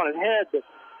 45. Lands on his head, but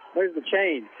there's the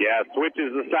change. Yeah,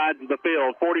 switches the sides of the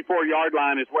field. 44-yard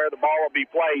line is where the ball will be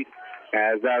placed,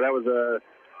 as that was a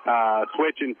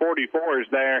switch in 44s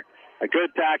there. A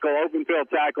good tackle, open field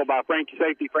tackle by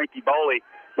safety Frankie Boley,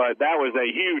 but that was a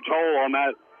huge hole on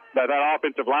that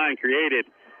offensive line created.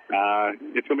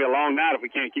 It's going to be a long night if we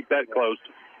can't keep that closed.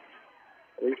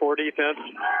 3-4 defense.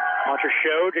 Puncher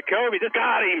show. Jacoby just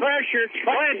got him. Pressure.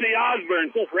 Clancy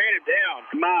Osborne just ran him down.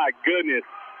 My goodness.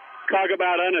 Talk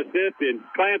about unassisted.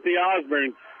 Clancy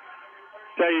Osborne.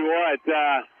 Tell you what,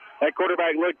 that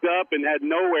quarterback looked up and had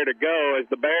nowhere to go as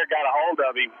the Bear got a hold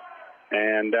of him.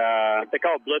 And they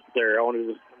call it blitz there.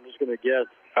 I'm just going to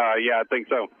guess. Yeah, I think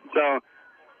so. So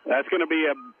that's going to be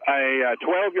a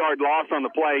 12-yard loss on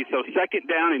the play. So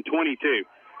second down and 22.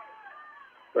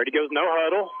 Brady goes no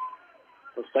huddle.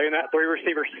 So stay in that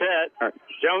 3-receiver set. Right.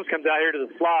 Jones comes out here to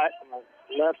the slot on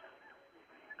the left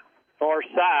far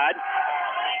side.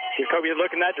 Jacoby is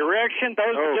looking that direction.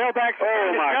 Throws the tailback.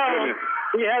 Oh my goodness!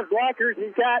 He has blockers.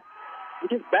 He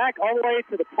gets back all the way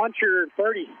to the puncher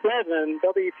 37.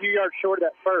 They'll be a few yards short of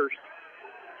that first.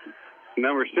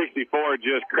 Number 64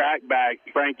 just cracked back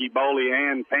Frankie Boley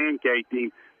and pancaked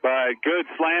him. But good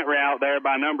slant route there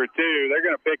by number 2. They're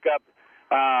going to pick up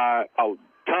a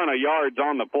ton of yards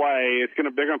on the play.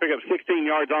 They're going to pick up 16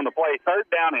 yards on the play. Third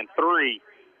down and 3.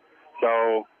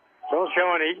 So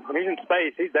showing when he's in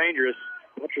space, he's dangerous.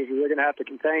 Which is they're going to have to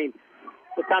contain.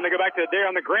 It's time to go back to Adair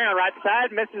on the ground. Right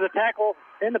side, misses a tackle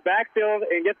in the backfield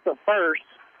and gets the first.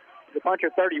 The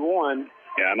puncher 31.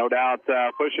 Yeah, no doubt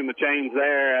pushing the chains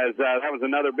there as that was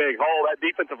another big hole. That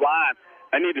defensive line,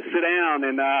 they need to sit down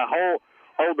and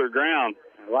hold their ground.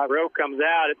 White Rowe comes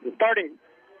out. It's the starting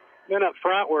men up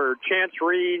front were Chance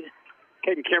Reed,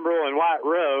 Caden Kimbrell, and White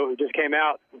Rowe, who just came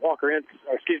out.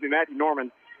 Matthew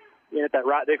Norman in at that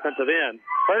right defensive end.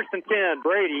 First and 10,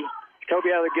 Brady.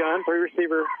 Kobe out of the gun,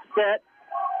 3-receiver set.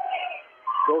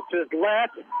 Goes to his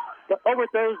left, but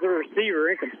overthrows the receiver,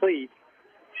 incomplete.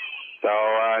 So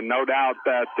no doubt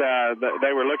that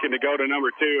they were looking to go to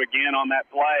number 2 again on that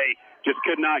play. Just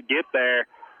could not get there.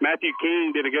 Matthew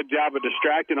King did a good job of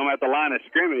distracting them at the line of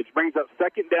scrimmage. Brings up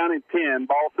second down and 10.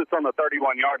 Ball sits on the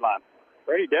 31-yard line.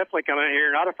 Brady definitely coming in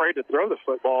here, not afraid to throw the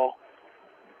football.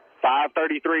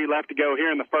 5:33 left to go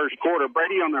here in the first quarter.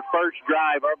 Brady on their first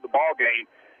drive of the ball game,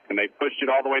 and they pushed it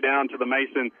all the way down to the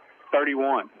Mason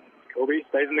 31. Kobe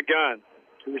stays in the gun.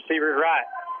 2 receivers right.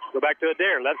 Go back to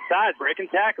Adair. Left side, breaking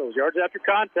tackles. Yards after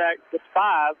contact. Gets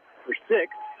 5 or 6.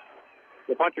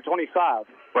 The puncher 25.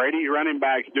 Brady running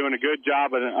backs doing a good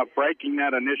job of breaking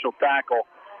that initial tackle,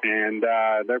 and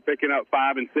they're picking up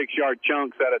 5 and 6 yard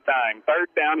chunks at a time. Third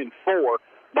down and 4.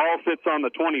 Ball sits on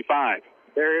the 25.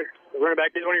 There, the running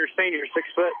back is one of your seniors, 6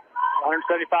 foot,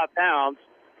 175 pounds.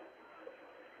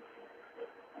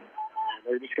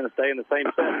 They're just going to stay in the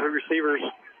same set. 3 receivers.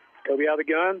 Kobe out of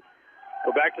the gun.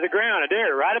 Go back to the ground.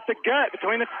 Adair right up the gut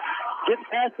between gets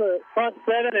past the front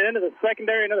 7 and into the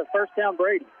secondary, another first down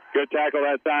Brady. Good tackle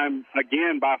that time,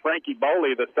 again, by Frankie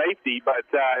Boley, the safety, but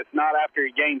it's not after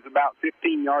he gains about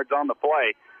 15 yards on the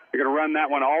play. They're going to run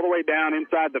that one all the way down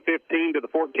inside the 15 to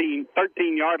the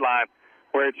 13-yard line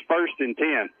where it's 1st and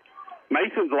 10.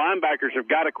 Mason's linebackers have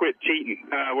got to quit cheating.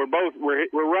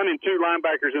 We're running two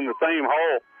linebackers in the same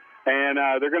hole, and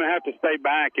they're going to have to stay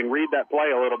back and read that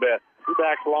play a little bit. Two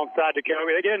backs alongside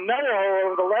Jacoby. They get another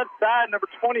hole over the left side, number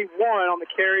 21 on the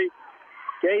carry,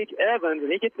 Gage Evans,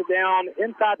 and he gets it down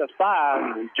inside the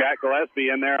 5. Jack Gillespie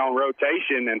in there on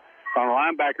rotation and on the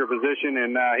linebacker position,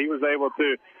 and he was able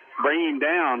to bring him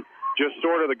down just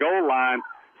short of the goal line.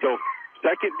 So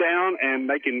 2nd down, and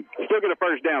they can still get a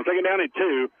 1st down. 2nd down and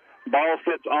 2. Ball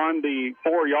sits on the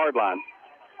 4-yard line.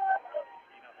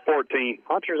 14.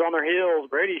 Hunters on their heels.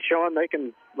 Brady's showing they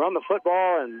can run the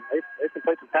football, and they can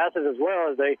play some passes as well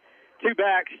as they two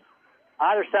backs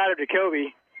either side of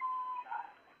Jacoby.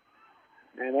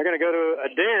 And they're going to go to a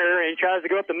dare, and he tries to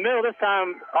go up the middle. This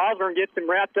time, Osborne gets him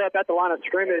wrapped up at the line of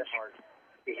scrimmage.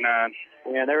 9.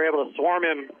 And they were able to swarm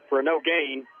him for no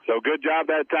gain. So good job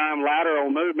that time. Lateral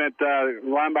movement.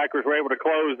 Linebackers were able to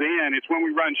close in. It's when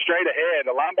we run straight ahead.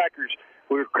 The linebackers,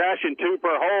 we're crashing 2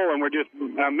 per hole, and we're just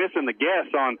missing the guess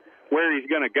on where he's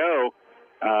going to go.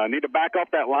 Need to back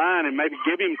off that line and maybe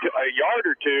give him a yard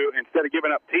or 2 instead of giving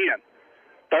up 10.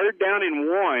 3rd down and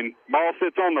 1. Ball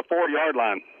sits on the 4-yard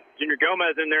line. Junior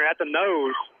Gomez in there at the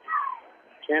nose.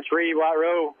 Chance Reed, White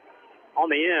Row on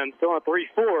the end. Still on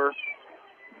 3-4.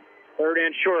 3rd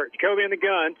and short. Jacoby in the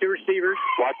gun. 2 receivers.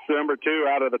 Watch the number 2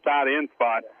 out of the tight end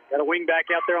spot. Got a wing back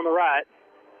out there on the right.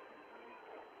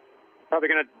 Probably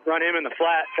going to run him in the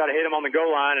flat, try to hit him on the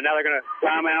goal line, and now they're going to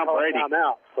timeout Brady.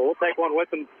 Timeout. So we'll take one with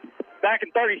them. Back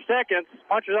in 30 seconds.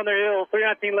 Punchers on their heels.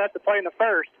 3:19 left to play in the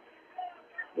first.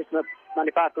 It's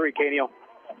 95-3 KNEL.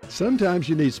 Sometimes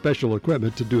you need special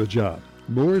equipment to do a job.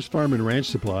 Moore's Farm and Ranch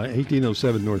Supply,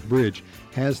 1807 North Bridge,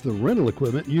 has the rental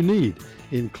equipment you need,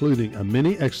 including a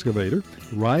mini excavator,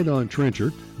 ride-on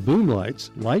trencher, boom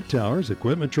lights, light towers,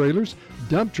 equipment trailers,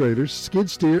 dump trailers, skid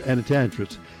steer, and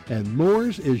attachments. And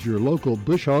Moore's is your local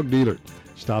bush hog dealer.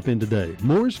 Stop in today.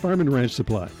 Moore's Farm and Ranch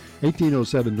Supply,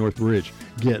 1807 North Bridge.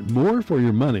 Get more for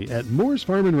your money at Moore's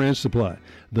Farm and Ranch Supply,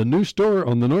 the new store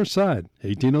on the north side,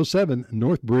 1807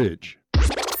 North Bridge.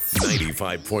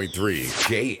 95.3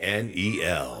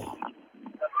 KNEL.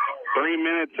 3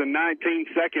 minutes and 19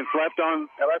 seconds left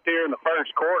here in the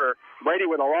first quarter. Brady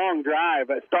with a long drive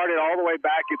that started all the way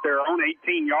back at their own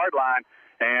 18-yard line,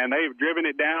 and they've driven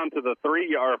it down to the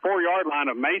 3 or 4-yard line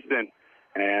of Mason,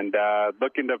 and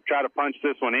looking to try to punch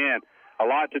this one in. A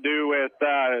lot to do with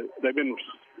they've been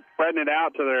spreading it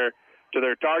out to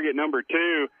their target number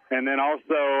 2, and then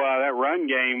also that run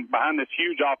game behind this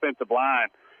huge offensive line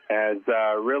has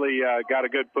really got a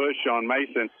good push on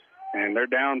Mason, and they're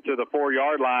down to the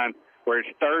 4-yard line where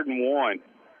it's 3rd and 1.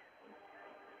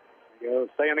 Go,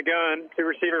 stay in the gun. 2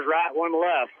 receivers right, 1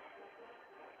 left.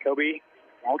 Kobe,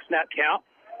 long snap count.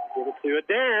 Give it to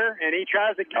Adair, and he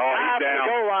tries to get out to the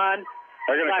goal line.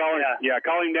 They're going to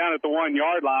call him down at the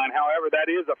 1-yard line. However, that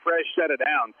is a fresh set of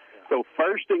downs. So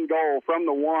 1st and goal from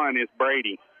the 1 is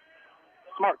Brady.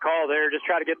 Smart call there. Just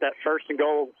try to get that 1st and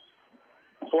goal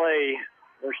play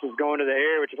versus going to the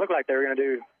air, which it looked like they were going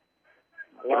to do.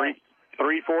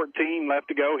 3:14 left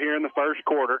to go here in the first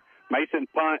quarter. Mason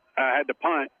had to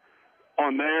punt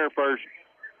on their first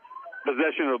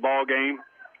possession of the ball game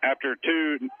after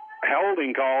 2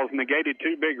 holding calls negated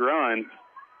 2 big runs,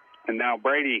 and now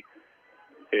Brady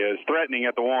is threatening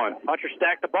at the 1. Puncher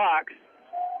stacked the box.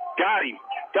 Got him.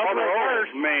 Double reverse.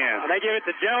 Man. And they give it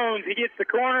to Jones. He gets the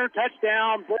corner.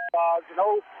 Touchdown. Bulldogs.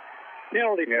 No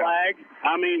penalty flag.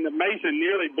 I mean, Mason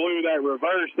nearly blew that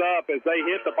reverse up as they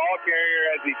hit the ball carrier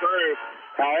as he threw.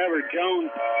 However,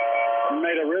 Jones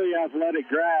made a really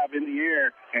athletic grab in the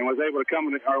air and was able to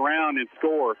come around and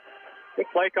score.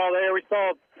 Good play call there. We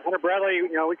saw Hunter Bradley,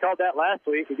 we called that last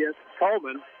week against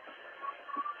Coleman.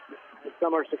 With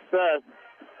similar success.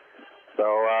 So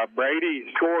Brady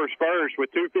scores first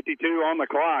with 2:52 on the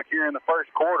clock here in the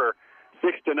first quarter.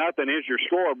 6-0 is your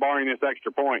score, barring this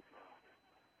extra point.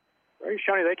 Brady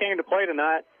Shawnee, they came to play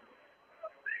tonight.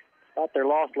 Thought they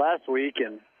lost last week,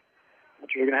 and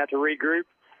we're going to have to regroup.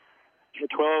 The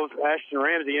 12, Ashton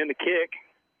Ramsey in the kick.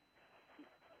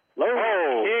 Low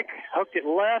kick, hooked it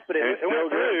left, but it went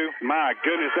through. My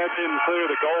goodness, that didn't clear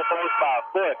the goalpost by a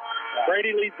foot.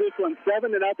 Brady leads this one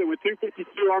 7-0 with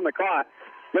 2:52 on the clock.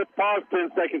 Let's pause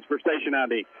 10 seconds for station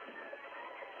ID.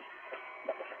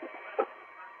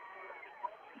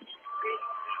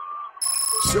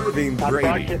 Serving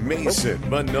Brady, Mason,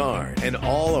 Menard, and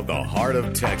all of the heart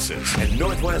of Texas and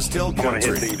Northwest Hill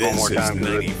Country. This is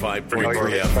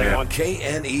 95.3 FM,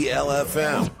 KNEL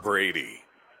FM, Brady.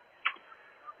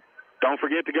 Don't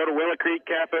forget to go to Willow Creek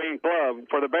Cafe and Club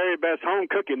for the very best home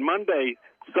cooking Monday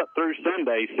through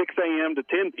Sunday, 6 a.m. to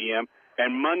 10 p.m.,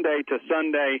 and Monday to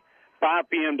Sunday, 5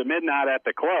 p.m. to midnight at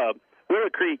the club. Willow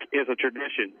Creek is a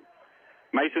tradition.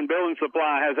 Mason Building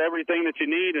Supply has everything that you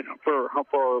need for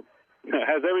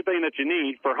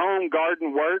home,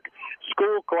 garden work,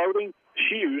 school clothing,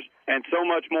 shoes, and so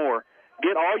much more.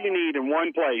 Get all you need in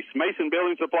one place. Mason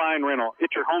Building Supply and Rental.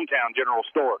 It's your hometown general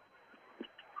store.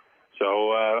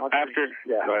 So go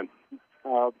ahead.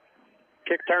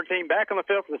 Kick return team back on the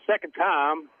field for the second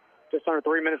time. Just under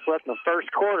 3 minutes left in the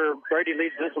first quarter. Brady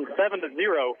leads this one 7-0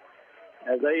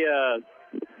 as they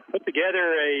put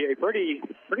together a pretty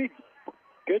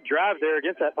good drive there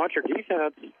against that puncher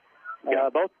defense.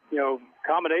 Both,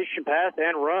 combination pass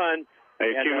and run.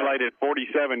 They accumulated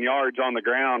 47 yards on the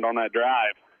ground on that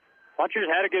drive. Punchers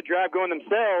had a good drive going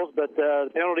themselves, but the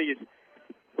penalties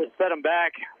just set them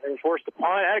back. They were forced to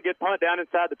punt. Had a good punt down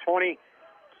inside the 20.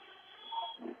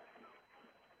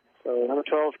 So number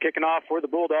 12 kicking off for the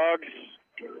Bulldogs.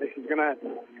 This is going to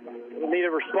need a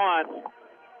response.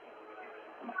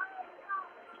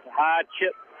 High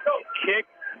chip kick.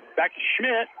 Back to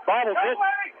Schmidt. Bobbles it.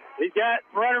 He's got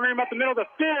running room up the middle of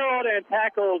the field and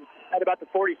tackled at about the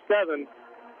 47.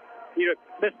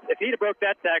 If he'd have broke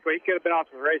that tackle, he could have been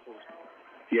off to the races.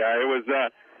 Yeah, it was.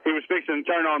 He was fixing to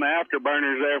turn on the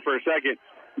afterburners there for a second,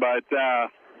 but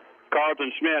Carlton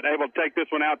Schmidt able to take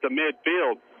this one out to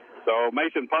midfield. So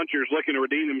Mason Punchers looking to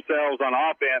redeem themselves on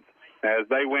offense as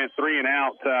they went 3 and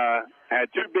out. Had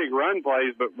 2 big run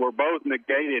plays, but were both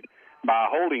negated by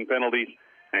holding penalties.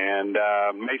 And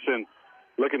Mason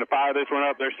looking to fire this one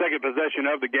up. Their second possession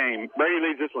of the game. Brady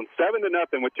leads this one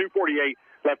 7-0 with 2:48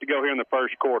 left to go here in the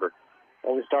first quarter.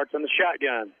 Well, he starts on the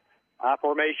shotgun. I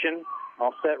formation,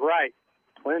 offset right,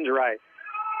 twins right.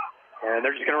 And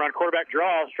they're just going to run quarterback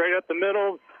draw straight up the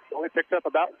middle. Only picks up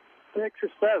about 6 or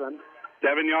 7.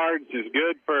 7 yards is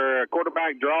good for a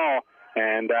quarterback draw,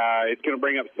 and it's going to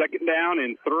bring up second down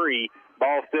and 3.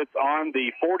 Ball sits on the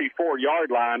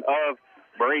 44-yard line of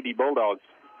Brady Bulldogs.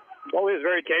 Well, he is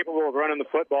very capable of running the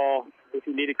football if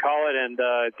you need to call it, and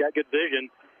he's got good vision.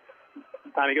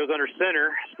 Time he goes under center,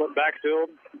 split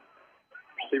backfield,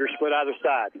 receiver split either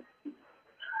side.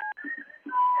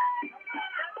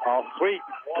 Oh, sweet.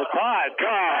 The Todd.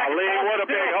 Golly, what a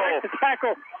big hole.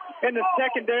 Tackle in the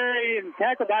secondary and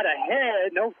tackled by the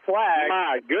head. No flag.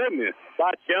 My goodness.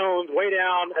 By Jones way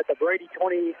down at the Brady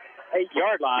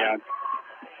 28-yard line. Yeah.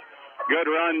 Good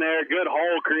run there. Good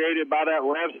hole created by that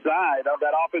left side of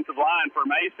that offensive line for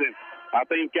Mason. I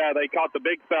think they caught the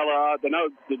big fella, the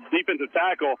defensive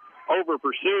tackle, over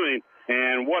pursuing,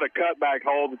 and what a cutback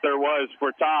hole that there was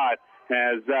for Todd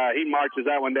as he marches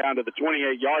that one down to the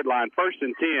 28-yard line. 1st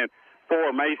and 10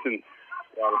 for Mason.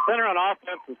 Yeah, the center on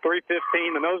offense is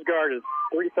 315. The nose guard is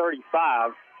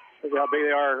 335. Look how big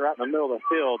they are right in the middle of the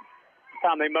field. This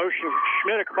time they motion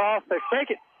Schmidt across. They fake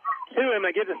it to him.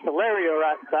 They give it to Solario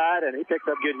right side, and he picks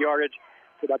up good yardage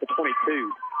to about the 22.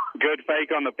 Good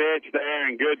fake on the pitch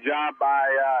there, and good job by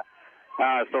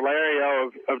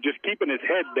Solario of just keeping his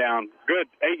head down. Good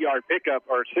 6-yard pickup,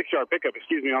 on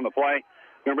the play.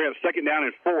 Going to bring up second down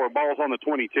and 4. Ball's on the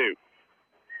 22.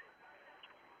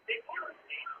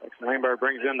 Langberg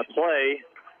brings in the play.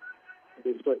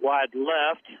 They split wide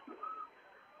left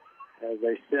as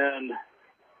they send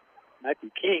Matthew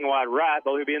King wide right.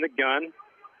 Both will be in the gun.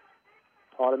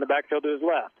 Todd in the backfield to his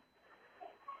left.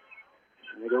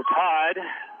 And they go Todd,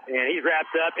 and he's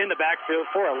wrapped up in the backfield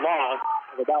for a loss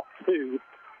of about 2.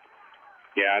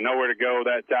 Yeah, nowhere to go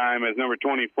that time as number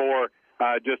 24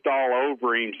 just all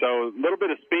over him. So a little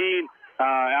bit of speed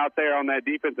out there on that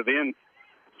defensive end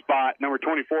spot. Number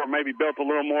 24 maybe built a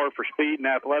little more for speed and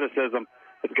athleticism.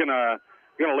 It's gonna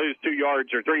lose 2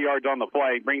 yards or 3 yards on the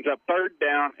play. Brings up third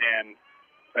down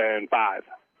and 5.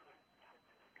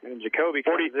 And Jacoby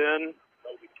comes in.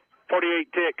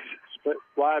 48 ticks. Split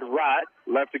wide right.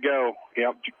 Left to go.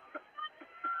 Yep.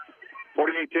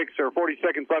 48 ticks or 40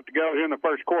 seconds left to go here in the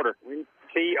first quarter.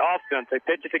 See offense. They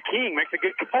pitch it to King. Makes a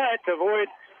good cut to avoid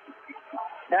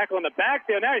tackle in the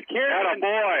backfield. Now he's carrying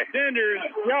Sanders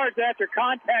yards after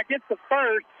contact. Gets the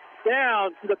first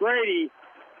down to the Brady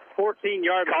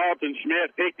 14-yard line. Carlton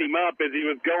Schmidt picked him up as he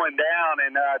was going down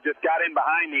and just got in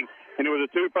behind him. And it was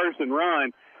a 2-person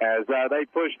run as they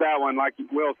pushed that one, like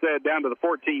Will said, down to the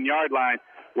 14-yard line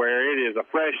where it is a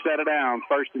fresh set of downs,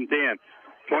 1st and 10.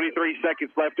 23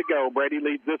 seconds left to go. Brady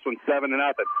leads this one 7-0.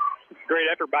 Great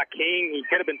effort by King. He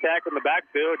could have been tackled in the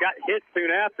backfield. Got hit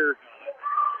soon after.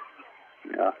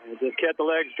 Yeah. And just kept the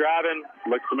legs driving.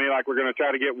 Looks to me like we're going to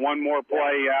try to get one more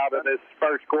play out of this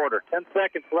first quarter. 10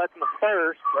 seconds left in the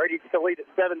first. Brady still lead at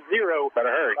 7-0.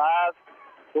 Better hurry. 5,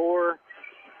 4,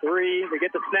 3. They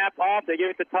get the snap off. They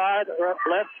give it to Todd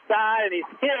left side, and he's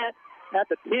hit at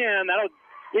the 10. That'll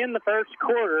end the first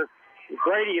quarter.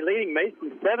 Brady leading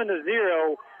Mason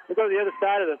 7-0. We'll go to the other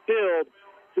side of the field.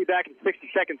 See you back in 60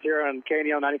 seconds here on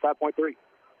KNEL 95.3.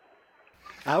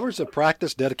 Hours of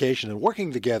practice, dedication, and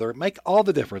working together make all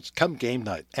the difference come game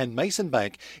night. And Mason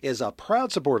Bank is a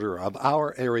proud supporter of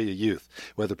our area youth.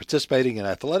 Whether participating in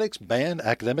athletics, band,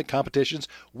 academic competitions,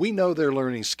 we know they're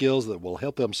learning skills that will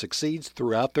help them succeed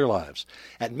throughout their lives.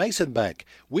 At Mason Bank,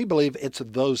 we believe it's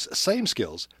those same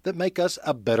skills that make us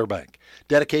a better bank.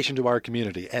 Dedication to our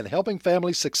community and helping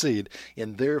families succeed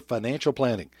in their financial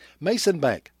planning. Mason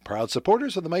Bank, proud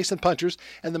supporters of the Mason Punchers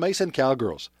and the Mason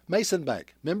Cowgirls. Mason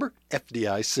Bank, member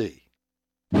FDIC.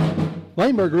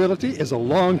 Laneburg Realty is a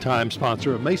longtime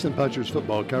sponsor of Mason Punchers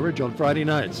football coverage on Friday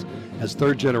nights. As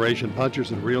third-generation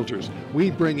punchers and realtors,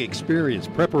 we bring experience,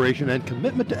 preparation, and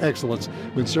commitment to excellence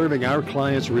when serving our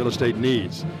clients' real estate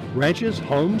needs. Ranches,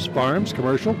 homes, farms,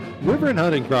 commercial, river and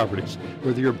hunting properties.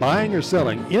 Whether you're buying or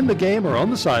selling, in the game or on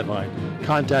the sideline,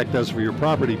 contact us for your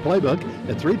property playbook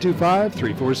at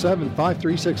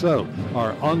 325-347-5360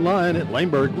 or online at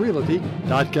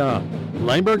laneburgrealty.com.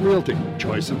 Laneburg Realty,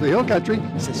 choice of the Hill Country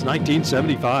since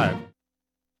 1975.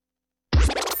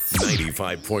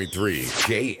 95.3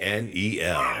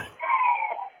 KNEL.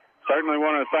 Certainly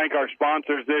want to thank our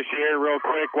sponsors this year real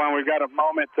quick while we've got a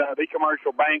moment. The Commercial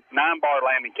Bank, 9-Bar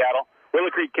Landing Cattle, Willow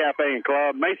Creek Cafe and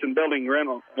Club, Mason Building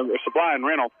Rental, Supply and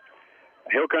Rental,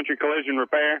 Hill Country Collision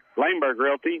Repair, Laneburg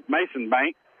Realty, Mason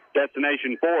Bank,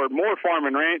 Destination Ford, Moore Farm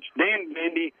and Ranch, Dan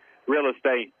Bendy Real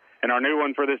Estate. And our new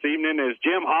one for this evening is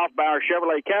Jim Hoffbauer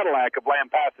Chevrolet Cadillac of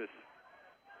Lampasas.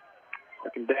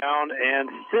 Looking down and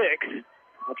 6.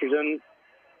 Punchers in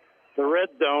the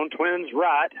red zone. Twins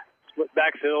right. Split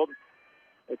backfield.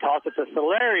 They toss it to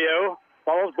Solario.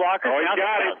 Follows blocker. Oh, he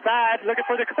got it. Outside. Looking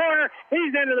for the corner.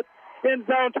 He's into the end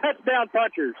zone. Touchdown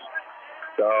Punchers.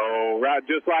 So, right,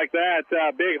 just like that,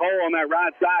 big hole on that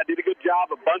right side. Did a good job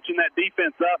of bunching that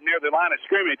defense up near the line of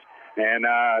scrimmage. And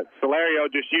Solario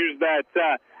just used that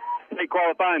state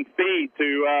qualifying speed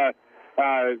to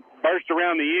burst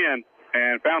around the end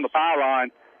and found the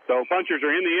pylon. So Punchers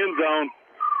are in the end zone,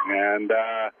 and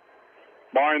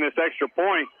barring this extra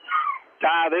point,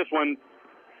 tie this one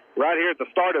right here at the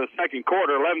start of the second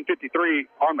quarter, 11:53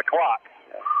 on the clock.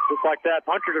 Just like that,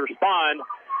 Punchers respond.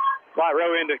 Flight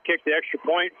row in to kick the extra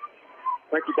point.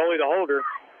 Frankie Boley, the holder.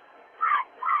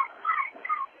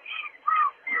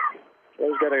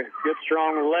 Joe's got a good,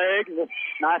 strong leg.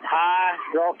 Nice high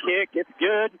draw kick. It's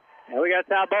good. And we got a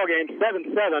tie ball game,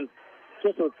 7-7.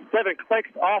 Just with 7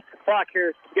 clicks off the clock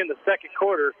here to begin the second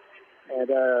quarter.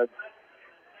 And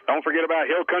don't forget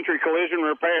about Hill Country Collision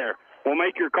Repair. We'll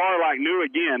make your car like new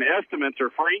again. Estimates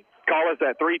are free. Call us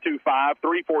at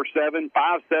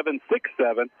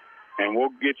 325-347-5767, and we'll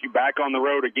get you back on the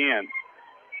road again.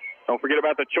 Don't forget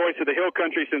about the choice of the Hill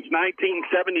Country since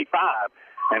 1975.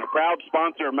 And a proud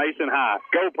sponsor of Mason High.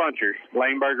 Go Punchers,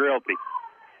 Laneburg Realty.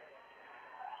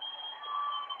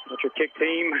 Puncher kick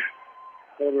team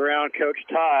over around Coach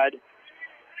Todd.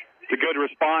 It's a good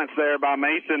response there by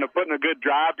Mason of putting a good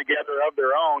drive together of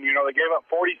their own. You know, they gave up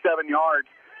 47 yards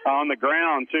on the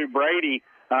ground to Brady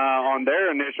on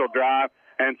their initial drive.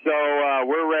 And so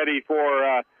we're ready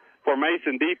for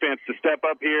Mason defense to step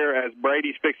up here as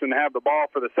Brady's fixing to have the ball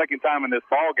for the second time in this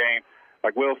ball game.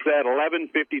 Like Will said,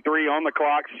 11:53 on the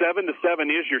clock.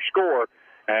 7-7 is your score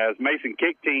as Mason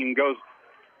kick team goes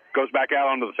back out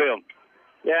onto the field.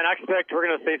 Yeah, and I expect we're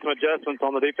going to see some adjustments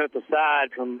on the defensive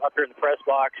side from up here in the press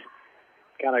box,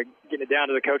 kind of getting it down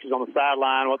to the coaches on the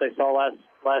sideline, what they saw last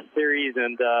series,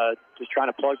 and just trying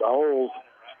to plug the holes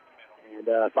and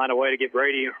find a way to get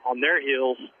Brady on their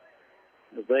heels.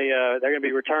 As they're going to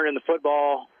be returning the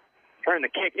football, turning the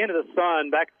kick into the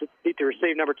sun, back to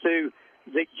receive number 2.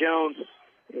 Zeke Jones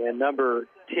and number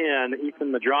 10,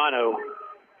 Ethan Madrano.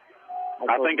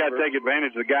 I think I'd take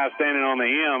advantage of the guy standing on the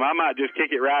M. I might just kick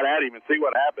it right at him and see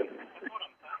what happens.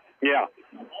 Yeah.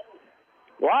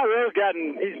 Well, he's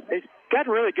gotten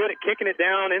really good at kicking it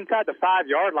down inside the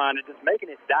 5-yard line and just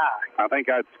making it die. I think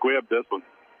I'd squib this one.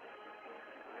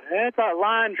 And it's a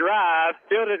line drive,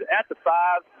 fielded at the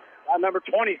 5, number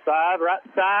 25, right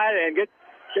side, and good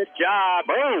job.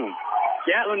 Boom.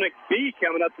 Gatlin McBee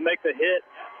coming up to make the hit.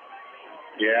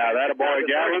 Yeah, that a boy,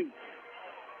 Gatlin.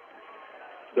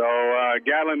 So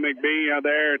Gatlin McBee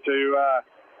there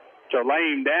to lay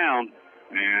him down.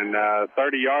 And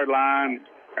 30-yard line,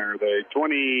 or the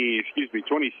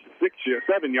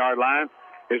 27-yard line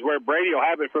is where Brady will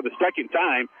have it for the second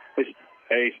time.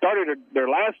 They started their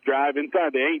last drive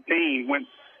inside the 18, went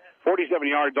 47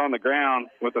 yards on the ground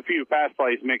with a few pass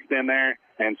plays mixed in there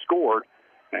and scored.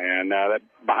 And that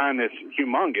behind this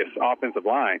humongous offensive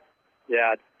line.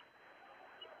 Yeah.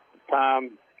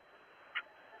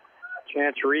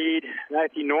 Chance Reed,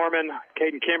 Matthew Norman,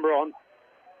 Caden Kimbrell,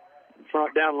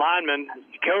 front down lineman.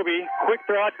 Jacoby, quick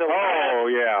throw out to the left. Oh,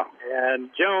 yeah. And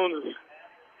Jones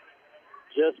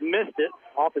just missed it.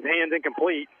 Off his hands,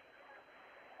 incomplete.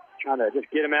 Trying to just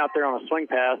get him out there on a swing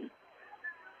pass.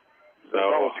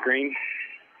 So, screen.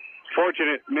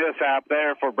 Fortunate mishap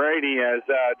there for Brady as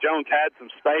Jones had some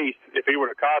space if he would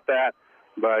have caught that,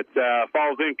 but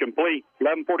falls incomplete.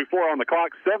 11:44 on the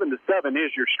clock. 7-7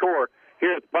 is your score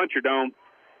here at the Puncher Dome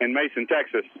in Mason,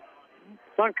 Texas.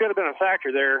 Sun could have been a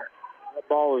factor there. That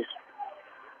ball was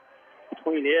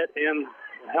between it and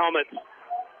the helmet.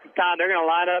 This time they're going to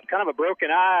line up kind of a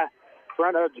broken eye in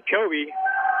front of Jacoby.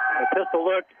 A pistol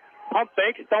look, pump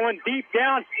fake, throwing deep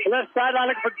down the left sideline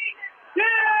looking for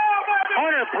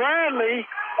Hunter Bradley.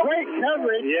 Great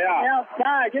coverage. Yeah.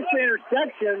 Outside, gets the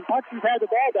interception. Punchers had the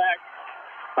ball back.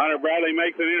 Hunter Bradley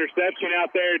makes an interception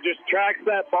out there, just tracks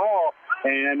that ball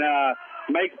and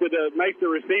makes the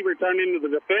receiver turn into the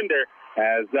defender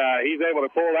as he's able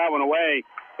to pull that one away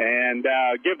and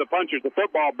give the Punchers the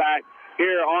football back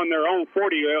here on their own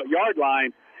 40-yard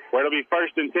line, where it'll be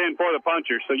 1st and 10 for the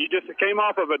Punchers. So you just came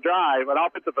off of a drive, an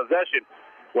offensive possession,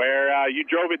 where you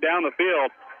drove it down the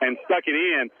field and stuck it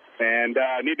in, and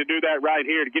need to do that right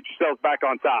here to get yourselves back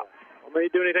on top. Don't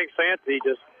need to do anything fancy,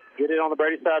 just get it on the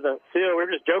Brady side of the field. We were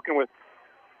just joking with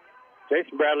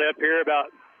Jason Bradley up here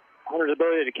about Hunter's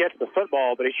ability to catch the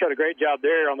football, but he showed a great job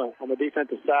there on the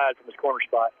defensive side from his corner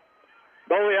spot.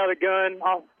 Boley out of the gun,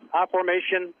 high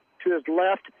formation to his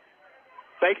left,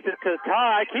 fakes it to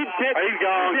Ty, keeps it. He's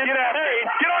gone. Get out. Hey,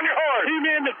 get on your horse.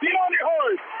 Get on your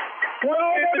horse.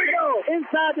 Well, there we go.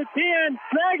 Inside the 10,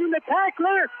 dragging the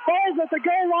tackler, falls at the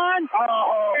goal line.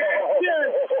 Oh,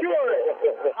 just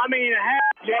sure. I mean,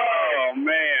 oh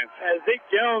man. As Zeke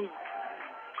Jones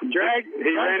He ran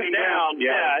him down.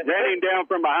 Yeah, ran him down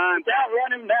from behind. Without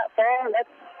running that far,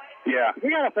 we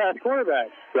got a fast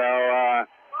quarterback. So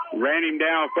ran him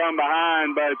down from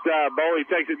behind, but Boley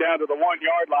takes it down to the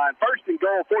 1-yard line. 1st and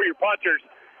goal for your Punchers.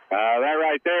 That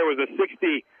right there was a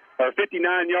 60 or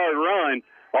 59-yard run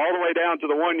all the way down to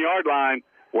the 1-yard line,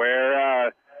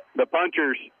 where the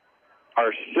Punchers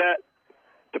are set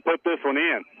to put this one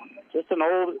in. Just an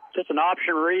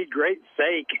option read, great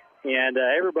fake, and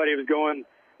everybody was going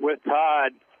with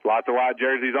Todd. Lots of white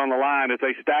jerseys on the line as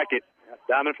they stack it.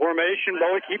 Diamond formation,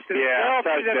 Boley keeps it himself.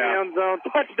 He's in the end zone.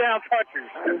 Touchdown,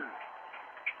 Punchers.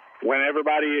 When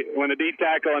the D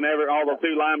tackle and all the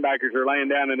 2 linebackers are laying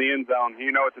down in the end zone,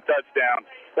 you know it's a touchdown.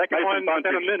 Second one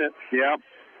in a minute. Yeah.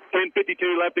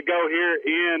 10:52 left to go here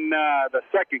in the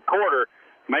second quarter.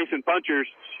 Mason Punchers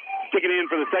sticking in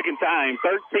for the second time.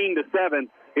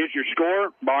 13-7 is your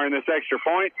score, barring this extra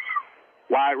point.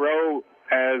 White Row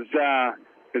is a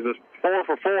 4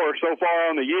 for 4 so far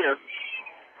on the year.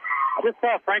 I just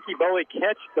saw Frankie Boley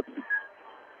catch the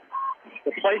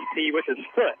place tee with his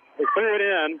foot. He threw it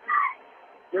in,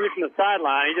 threw it from the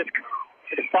sideline. He just,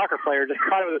 like a soccer player, just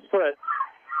caught it with his foot.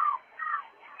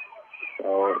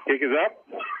 So kick is up,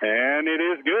 and it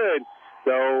is good.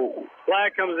 So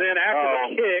flag comes in after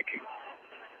the kick.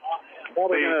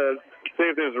 Probably going to see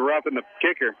if there's a rough in the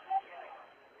kicker.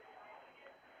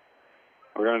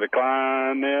 We're going to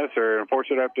decline this or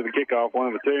force it after the kickoff, one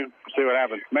of the two. See what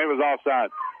happens. Maybe it was offside.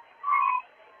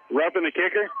 Rough in the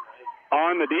kicker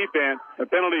on the defense. The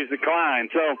penalty is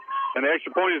declined. So, and the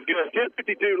extra point is good.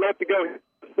 10:52 left to go.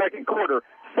 Second quarter.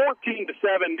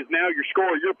 14-7 is now your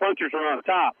score. Your Punchers are on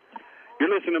top.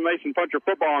 You're listening to Mason Puncher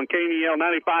Football on KNEL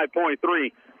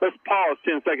 95.3. Let's pause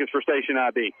 10 seconds for station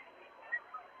ID.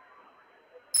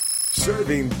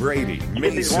 Serving Brady,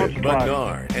 Mason,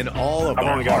 Menard, and all of the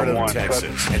heart of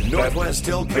Texas and Northwest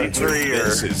Hill Country.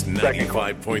 This is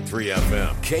 95.3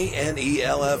 FM,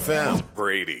 KNEL FM,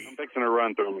 Brady. I'm fixing to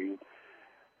run through them.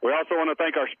 We also want to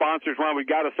thank our sponsors while we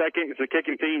got a second. It's the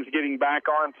kicking teams getting back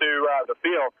onto the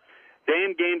field.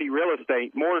 Dan Gandy Real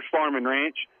Estate, Moore's Farm and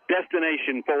Ranch,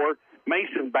 Destination Ford,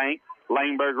 Mason Bank,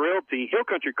 Laneburg Realty, Hill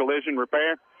Country Collision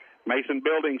Repair, Mason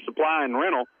Building Supply and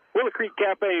Rental, Willow Creek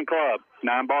Cafe and Club,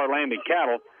 9 Bar Landing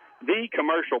Cattle, The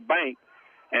Commercial Bank,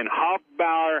 and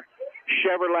Hoffbauer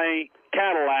Chevrolet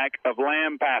Cadillac of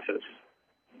Lamb Passes.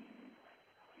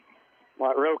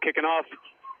 White Row kicking off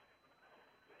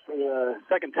for the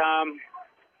second time.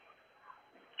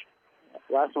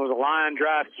 Last one was a line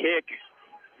drive kick.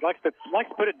 likes to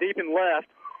put it deep and left.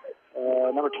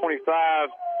 Number 25,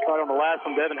 caught on the last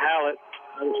one, Devin Hallett,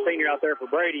 another senior out there for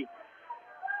Brady.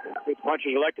 What the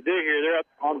Punchers would like to do here. They're up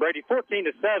on Brady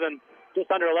 14-7, just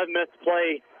under 11 minutes to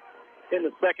play in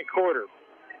the second quarter.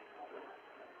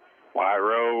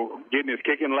 Wyroe getting his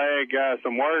kicking leg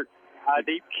some work. High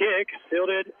deep kick,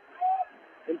 fielded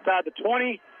inside the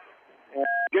 20. And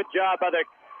good job by the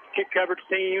kick coverage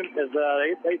team as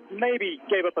they maybe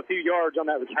gave up a few yards on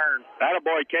that return.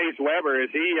 Attaboy Case Weber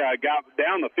as he got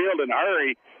down the field in a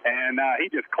hurry, and he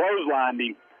just clotheslined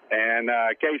him. And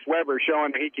Case Weber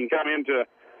showing that he can come in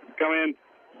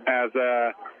as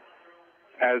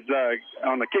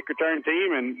on the kick return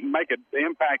team and make an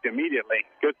impact immediately.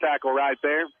 Good tackle right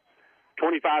there.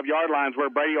 25-yard lines where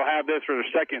Brady will have this for the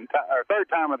third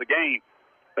time of the game.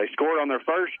 They scored on their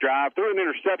first drive, threw an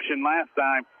interception last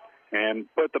time, and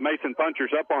put the Mason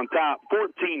Punchers up on top,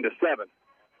 14-7.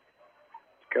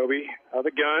 Kobe of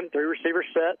the gun, 3-receiver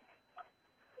set.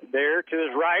 There to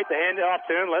his right, the hand off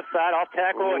to him, left side off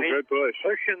tackle, and he's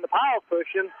pushing, the pile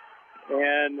pushing,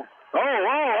 and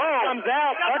comes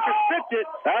out. Puncher stripped it.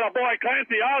 Attaboy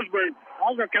Clancy Osborne.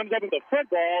 Osborne comes up with the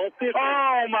football. Let's see if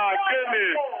my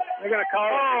goodness. They're going to call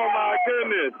it. Oh, my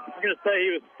goodness. I'm going to say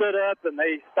he was stood up, and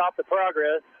they stopped the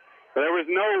progress. There was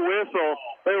no whistle.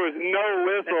 And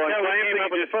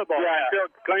Clancy football.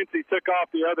 Clancy took off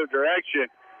the other direction.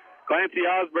 Clancy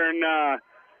Osborne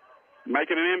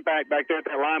making an impact back there at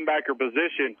that linebacker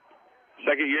position.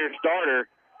 Second-year starter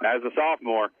as a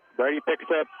sophomore. Brady picks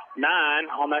up 9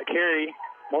 on that carry,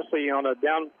 mostly on a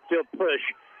downfield push.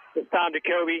 This time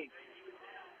Jacoby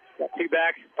got 2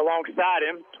 backs alongside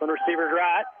him. Twin receivers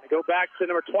right. They go back to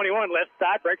number 21, left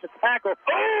side, breaks a tackle.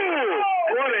 Oh,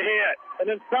 what a hit. And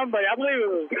then somebody, I believe it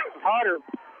was Hunter.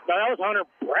 No, that was Hunter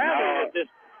Bradley that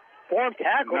just formed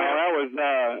tackle. No,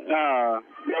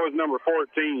 that was number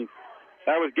 14.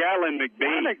 That was Gallon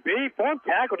McBee. Formed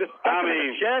tackle, just stuck him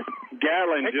in the chest.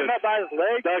 Gallon picked just him up by his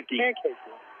leg. Stucky.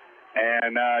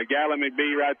 And Gallon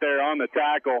McBee right there on the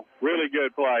tackle. Really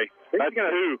good play. That's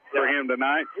 2 for him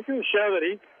tonight. He's going to show that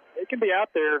he can be out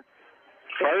there.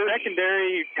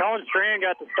 Secondary, Colin Strand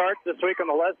got the start this week on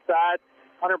the left side.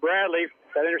 Hunter Bradley,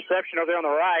 that interception over there on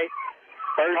the right.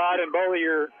 Todd and Boley,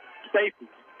 your safety.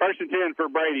 1st and 10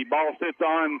 for Brady. Ball sits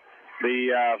on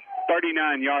the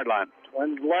 39-yard line.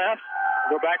 Twins left.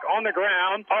 Go back on the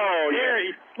ground. Oh, here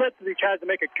he slips as he tries to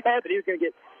make a cut, but he was going to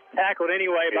get tackled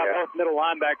anyway by both middle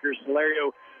linebackers,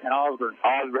 Solario and Osborne.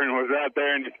 Osborne was right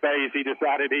there in his face. He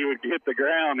decided he would hit the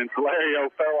ground, and Solario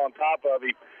fell on top of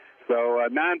him. So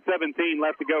 9:17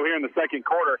 left to go here in the second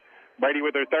quarter. Brady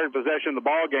with their third possession of the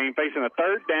ball game, facing a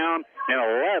 3rd down and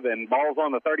 11. Ball's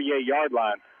on the 38-yard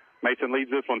line. Mason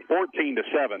leads this one 14-7.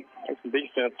 Mason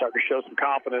defense starting to show some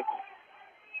confidence.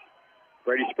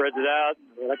 Brady spreads it out.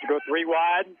 They like to go 3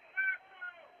 wide.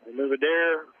 They move it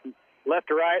there,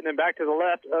 left to right, and then back to the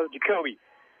left of Jacoby.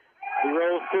 He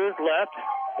rolls to his left,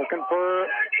 looking for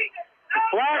a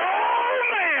flag. Oh,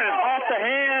 man! Off the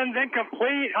hands,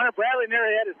 incomplete. Hunter Bradley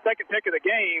nearly had his second pick of the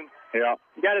game. Yeah.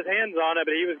 He got his hands on it,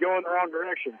 but he was going the wrong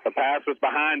direction. The pass was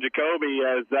behind Jacoby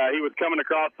as he was coming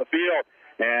across the field.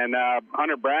 And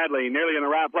Hunter Bradley nearly in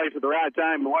the right place at the right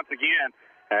time. And once again,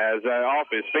 as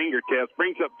off his fingertips,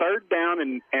 brings up 3rd down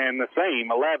and the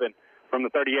same, 11 from the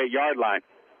 38-yard line.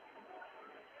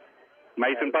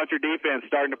 Mason Puncher defense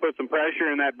starting to put some pressure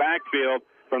in that backfield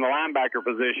from the linebacker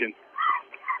position.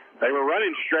 They were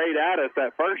running straight at us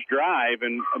that first drive,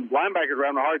 and linebackers were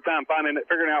having a hard time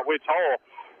figuring out which hole.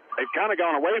 They've kind of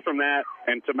gone away from that,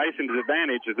 and to Mason's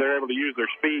advantage as they're able to use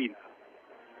their speed.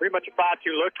 Pretty much a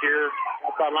 5-2 look here.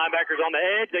 Outside linebackers on the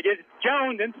edge. They get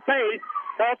Jones in space.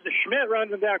 Carlton Schmidt runs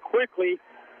them down quickly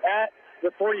at the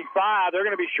 45. They're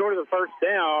going to be short of the first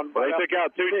down. Well, they took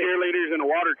out 2 cheerleaders and a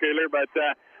water cooler, but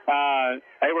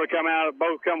able to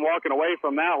come walking away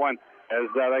from that one as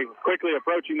they quickly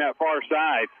approaching that far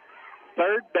side.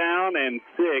 3rd down and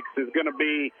 6 is going to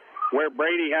be where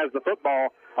Brady has the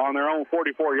football on their own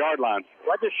 44-yard line.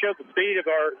 Well, that just showed the speed of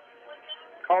our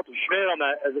Carlton Schmidt on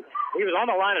that. He was on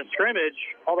the line of scrimmage,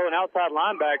 although an outside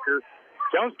linebacker.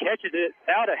 Jones catches it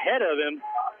out ahead of him,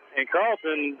 and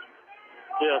Carlton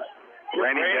just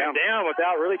ran him down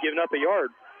without really giving up a yard.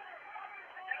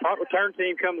 Punt return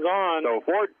team comes on. So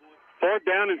 4th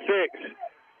down and 6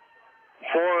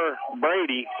 for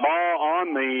Brady. Ball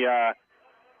on the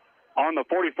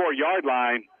 44-yard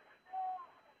line.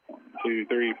 1, 2,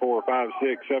 3, 4, 5,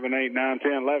 6, 7, 8, 9,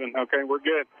 10, 11. Okay, we're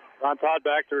good. Ron Todd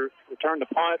back to return the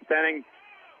punt, standing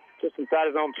just inside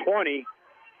his own 20.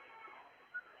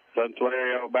 Sutton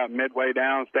Solario about midway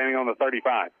down, standing on the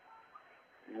 35.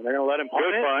 And they're going to let him punt.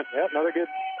 Good punt. Yep, another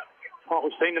good What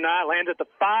we've seen tonight lands at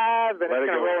the 5, and it's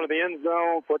going to roll into the end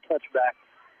zone for a touchback.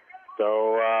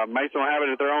 So Mason will have it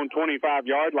at their own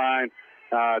 25-yard line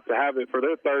to have it for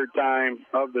their third time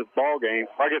of this ball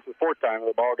game. I guess it's fourth time of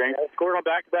the ball game. They scored on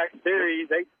back-to-back series.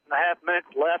 8.5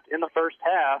 minutes left in the first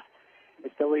half.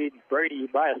 They still lead Brady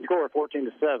by a score of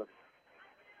 14-7.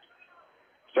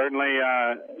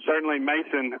 Certainly,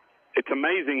 Mason. It's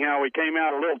amazing how we came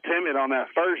out a little timid on that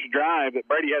first drive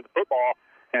that Brady had the football,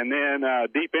 and then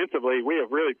defensively we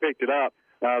have really picked it up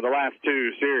the last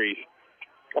two series.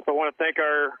 Also want to thank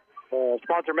our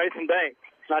sponsor, Mason Bank.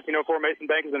 1904 Mason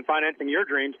Bank has been financing your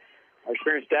dreams. Our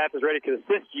experienced staff is ready to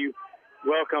assist you.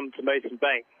 Welcome to Mason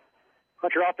Bank.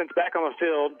 Puncher offense back on the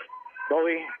field.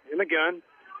 Boley in the gun.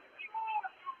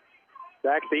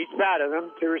 Back to each side of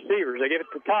them, two receivers. They give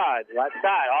it to Todd, right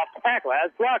side, off tackle, has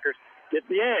blockers, gets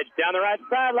the edge, down the right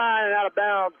sideline and out of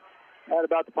bounds at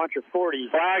about the puncher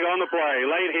 40. Flag on the play,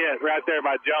 late hit right there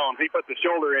by Jones. He put the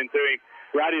shoulder into him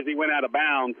right as he went out of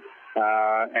bounds,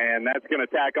 and that's going to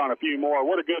tack on a few more.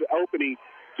 What a good opening,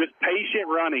 just patient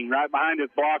running right behind his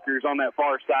blockers on that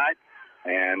far side.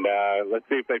 And let's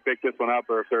see if they pick this one up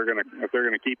or if they're going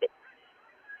to keep it.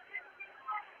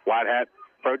 White Hat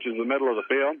approaches the middle of the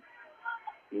field.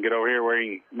 And get over here where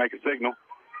he can make a signal.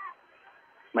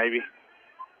 Maybe.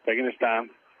 Taking his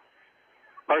time.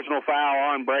 Personal foul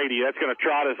on Brady. That's going to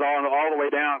trot us all the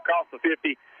way down, across the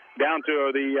 50, down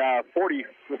to the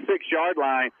 46-yard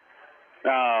line.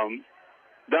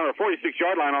 Down to the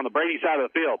 46-yard line on the Brady side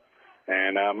of the field.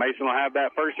 And Mason will have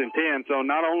that 1st and 10. So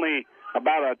not only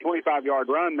about a 25-yard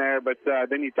run there, but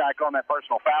then you tack on that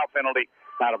personal foul penalty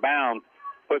out of bounds.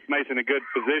 Puts Mason in a good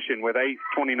position with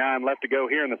 8:29 left to go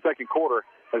here in the second quarter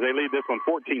as they lead this one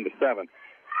 14-7.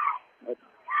 8.5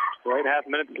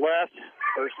 minutes left.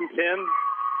 1st and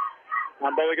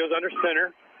 10. Boley goes under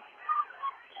center.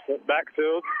 Split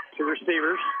backfield, two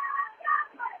receivers.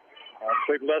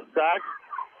 Sweep left side.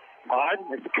 Todd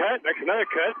makes a cut, makes another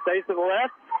cut, stays to the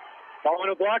left. Following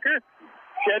a blocker.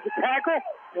 Sheds a tackle.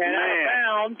 And out of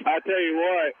bounds. I tell you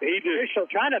what, he just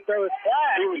trying to throw his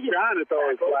flag. He was trying to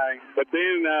throw his flag, but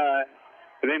then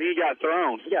he got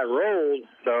thrown. He got rolled.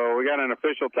 So we got an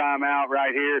official timeout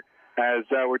right here as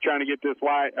we're trying to get this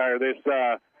not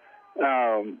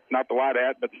the White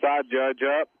Hat, but the side judge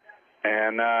up,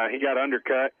 and he got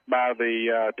undercut by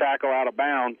the tackle out of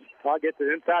bounds. Todd gets it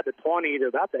inside the 20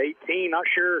 to about the 18. Not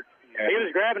sure. Yeah. He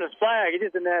was grabbing his flag. He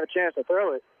just didn't have a chance to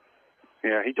throw it.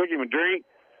 Yeah, he took him a drink,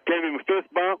 gave him a fist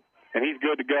bump, and he's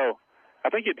good to go. I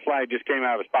think his flag just came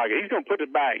out of his pocket. He's going to put it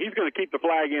back. He's going to keep the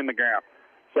flag in the ground.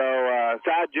 So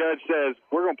side judge says,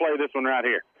 we're going to play this one right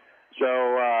here. So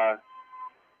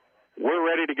we're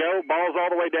ready to go. Ball's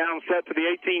all the way down, set to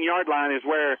the 18-yard line is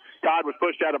where Todd was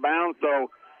pushed out of bounds.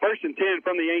 So 1st and 10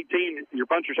 from the 18. Your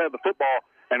punchers have the football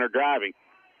and are driving.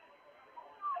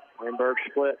 Weinberg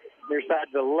split near side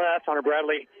to the left. Hunter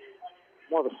Bradley,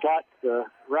 more of a slot to the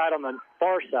right on the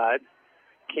far side.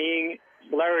 King,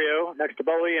 Valerio next to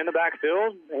Boley in the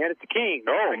backfield. They hand it to King.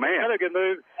 Oh, man. Another good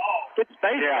move. Gets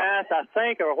face mask, I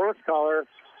think, or a horse collar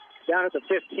down at the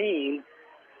 15.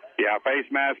 Yeah,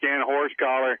 face mask and a horse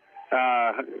collar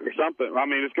or something. I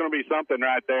mean, it's going to be something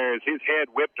right there as his head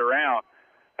whipped around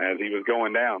as he was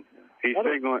going down. He's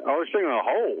signaling a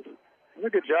hold. What a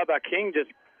good job by King just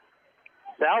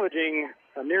salvaging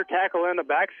a near tackle in the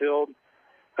backfield.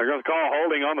 They're going to call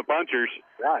holding on the punchers.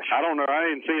 Gosh. I don't know. I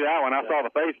didn't see that one. I saw the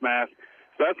face mask.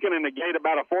 So that's going to negate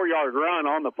about a 4-yard run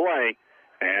on the play,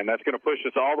 and that's going to push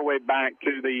us all the way back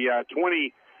to the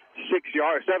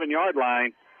 27-yard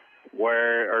line,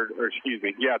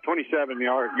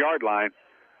 27-yard line,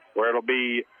 where it'll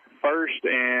be 1st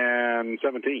and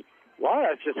 17. Well,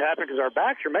 that's just happened because our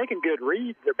backs are making good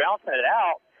reads. They're bouncing it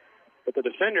out, but the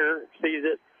defender sees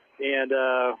it, and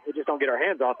we just don't get our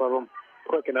hands off of them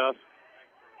quick enough.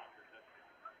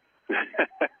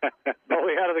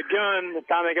 Boley out of the gun. This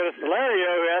time they go to Valerio,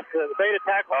 who has to beta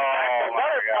tackle.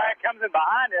 Another flag comes in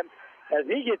behind him as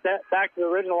he gets that back to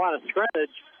the original line of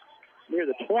scrimmage near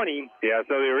the 20. Yeah,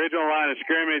 so the original line of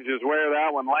scrimmage is where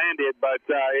that one landed, but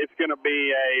it's going to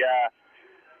be a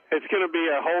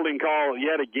holding call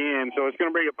yet again. So it's going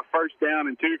to bring up a 1st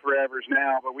down and 2 forevers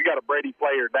now, but we got a Brady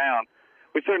player down.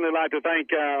 We'd certainly like to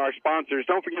thank our sponsors.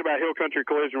 Don't forget about Hill Country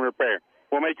Collision Repair.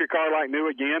 We'll make your car like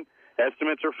new again.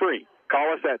 Estimates are free.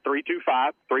 Call us at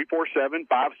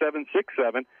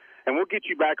 325-347-5767, and we'll get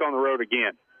you back on the road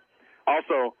again.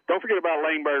 Also, don't forget about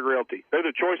Laneburg Realty. They're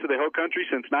the choice of the Hill Country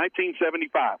since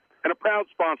 1975 and a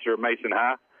proud sponsor of Mason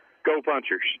High. Go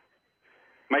Punchers.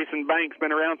 Mason Bank's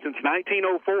been around since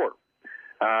 1904,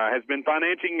 has been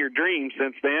financing your dreams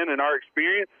since then, and our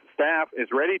experienced staff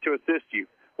is ready to assist you.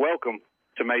 Welcome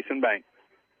to Mason Bank.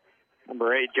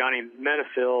 Number 8, Johnny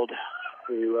Menafield,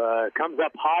 who comes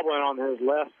up hobbling on his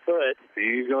left foot.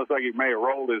 He looks like he may have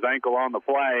rolled his ankle on the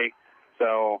play.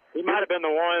 So he might have been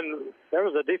the one. There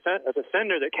was a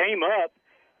defender that came up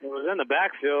and was in the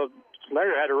backfield.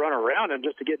 Slater had to run around him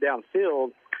just to get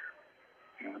downfield.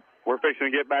 We're fixing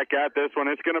to get back at this one.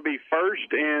 It's going to be first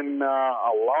in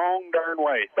a long darn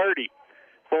way. 30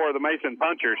 for the Mason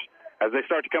Punchers as they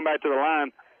start to come back to the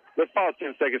line. Let's pause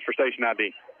 10 seconds for station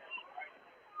ID.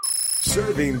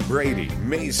 Serving Brady,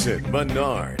 Mason,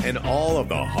 Menard, and all of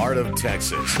the heart of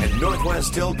Texas and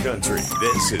Northwest Hill Country.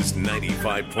 This is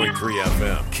 95.3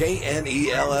 FM,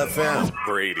 KNEL FM,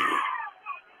 Brady.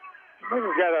 We've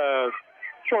got a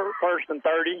short first and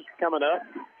 30 coming up.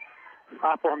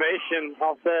 High formation,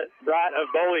 all set right of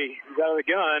Boley. He's out of the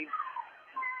gun.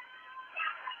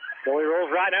 Boley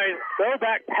rolls right now. He's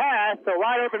throwback pass, so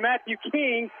wide open Matthew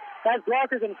King has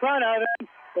blockers in front of him.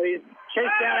 So he's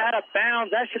chased down out of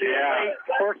bounds. That should be a late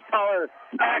horse collar.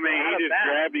 I mean, he just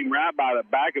grabbed him right by the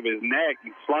back of his neck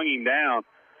and slung him down.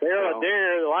 Daryl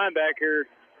Adair, the linebacker,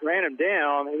 ran him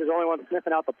down. He was the only one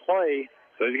sniffing out the play.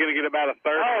 So he's going to get about a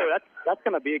third. Oh, that's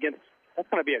going to be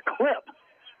a clip.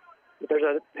 If there's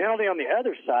a penalty on the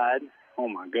other side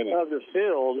of the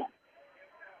field.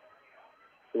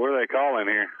 What are they calling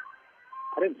here?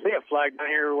 I didn't see a flag down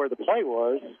here where the play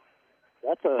was.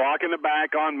 That's a block in the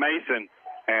back on Mason,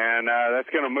 and that's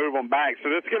going to move them back.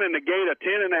 So that's going to negate a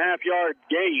 10.5-yard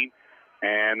gain,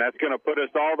 and that's going to put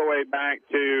us all the way back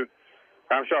to,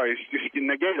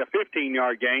 negate a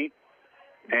 15-yard gain.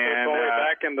 And all the way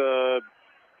back in the,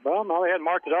 well, no, they hadn't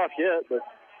marked it off yet, but.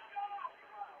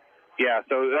 Yeah,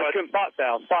 so that's a spot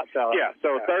foul. Yeah,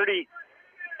 so 31,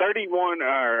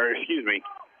 excuse me,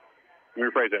 let me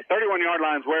rephrase that. 31-yard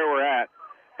line's where we're at,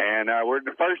 and we're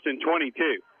first and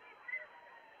 22.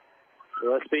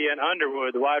 So let's be in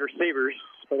Underwood, the wide receivers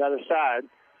for the other side.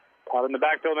 Out in the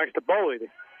backfield next to Boley.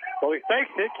 Boley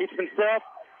fakes it, keeps himself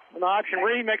on the option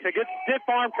read, makes a good stiff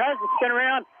arm, tries to spin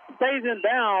around, stays in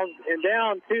bounds, and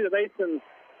down to the Mason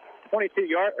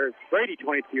 22-yard, or Brady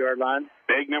 22-yard line.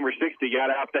 Big number 60 got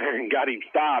out there and got him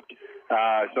stopped.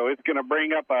 So it's going to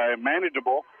bring up a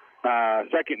manageable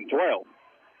second and 12.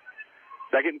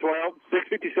 Second and 12,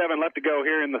 6:57 left to go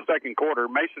here in the second quarter.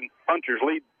 Mason Punchers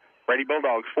lead Brady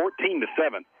Bulldogs 14-7.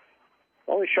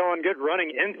 Always showing good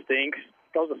running instincts.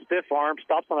 Goes a stiff arm,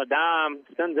 stops on a dime,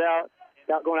 spins out,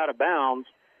 going out of bounds.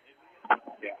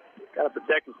 Yeah. Got to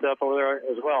protect himself over there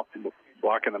as well.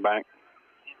 Block in the back.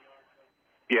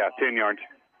 Yeah, 10 yards.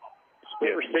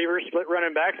 Split receivers, split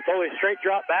running backs. Boley straight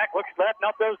drop back, looks left,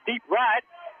 now throws deep right.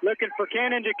 Looking for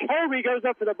Cannon. Jacoby goes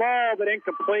up for the ball, but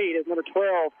incomplete as number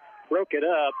 12 broke it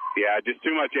up. Yeah, just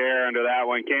too much air under that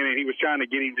one. Cannon, he was trying to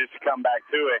get him just to come back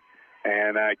to it,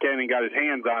 and Cannon got his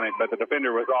hands on it, but the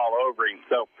defender was all over him.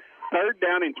 So third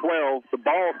down and 12. The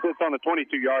ball sits on the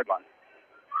 22-yard line.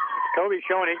 Jacoby's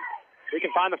showing he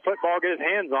can find the football, get his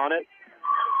hands on it,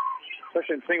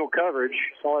 especially in single coverage.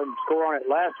 Saw him score on it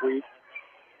last week.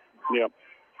 Yep.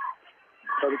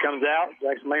 Cody comes out.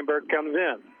 Jackson Laneberg comes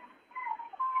in.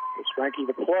 It's Frankie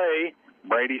the play.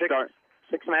 Brady starts.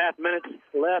 6.5 minutes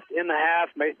left in the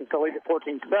half. Mason still leads at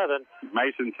 14-7.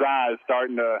 Mason's size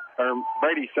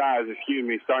Brady's size,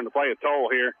 starting to play a toll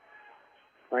here.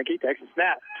 Frankie takes a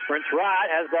snap. Sprints right,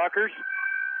 has blockers.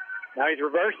 Now he's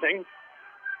reversing.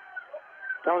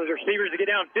 Telling his receivers to get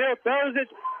downfield. Throws it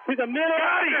to the middle.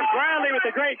 Bradley with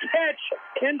a great catch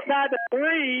inside the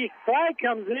 3. Flag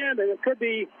comes in, but it could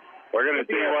be. We're going to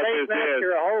see what this is.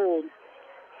 A hold.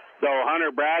 So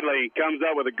Hunter Bradley comes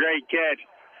up with a great catch.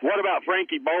 What about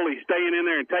Frankie Boley staying in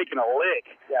there and taking a lick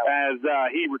as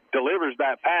he delivers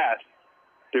that pass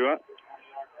to it?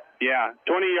 Yeah,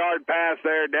 20-yard pass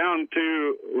there down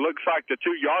to, looks like the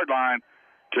 2-yard line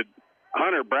to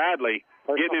Hunter Bradley.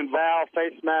 Getting involved,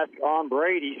 face mask on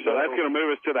Brady. So that's going to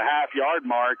move us to the half-yard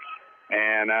mark,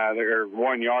 and they're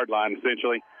 1-yard line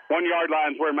essentially. 1-yard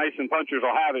line is where Mason Punchers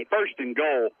will have it. First and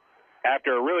goal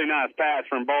after a really nice pass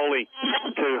from Boley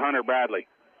to Hunter Bradley.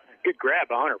 Good grab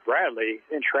by Hunter Bradley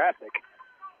in traffic.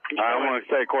 I don't want to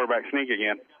say quarterback sneak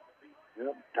again.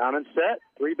 Yep. Time and set.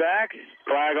 3 backs.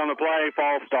 Flag on the play.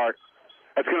 False start.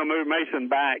 That's going to move Mason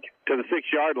back to the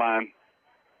 6-yard line.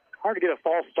 Hard to get a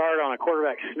false start on a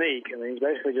quarterback sneak. I mean, he's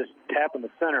basically just tapping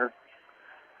the center.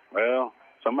 Well,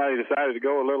 somebody decided to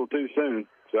go a little too soon.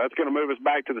 So that's going to move us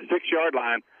back to the 6-yard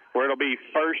line where it'll be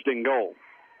first and goal.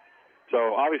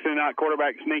 So obviously not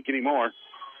quarterback sneak anymore.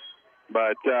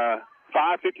 But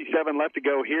 5:57 left to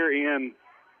go here in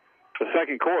the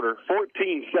second quarter.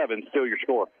 14-7 still your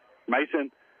score. Mason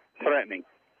threatening.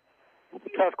 It's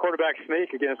a tough quarterback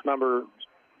sneak against number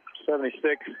 76,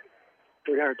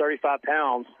 335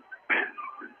 pounds.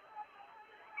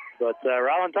 But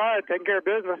Ryland Todd taking care of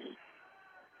business.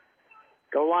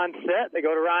 Goal line set. They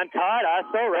go to Ryan Todd.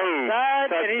 ISO right side,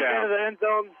 and he's into the end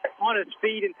zone on his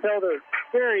feet until the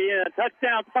very end.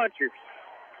 Touchdown Punchers.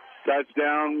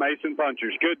 Touchdown Mason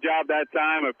Punchers. Good job that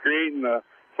time of creating the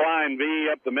flying V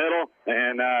up the middle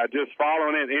and just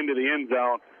following it into the end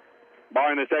zone.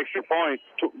 Barring this extra point,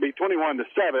 be 21-7.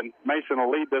 Mason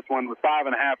will lead this one with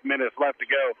 5.5 minutes left to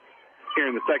go here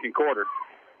in the second quarter.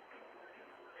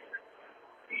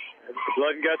 It's the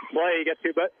blood and guts play. You got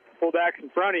two fullbacks in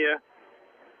front of you.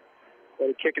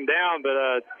 They're kicking down,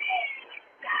 but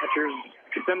Punchers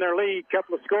extend their lead.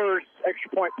 Couple of scores,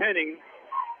 extra point pending.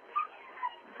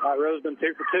 Roseman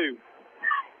 2 for 2.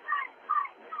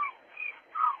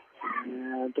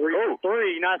 And 3 for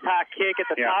 3. Nice high kick at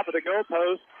the top of the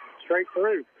goalpost. Straight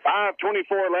through.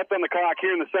 5:24 left on the clock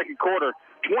here in the second quarter.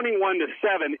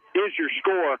 21-7 is your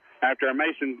score after a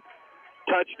Mason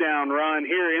touchdown run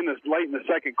here late in the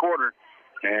second quarter.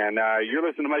 And you're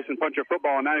listening to Mason Puncher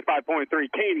Football on 95.3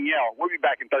 KNEL. We'll be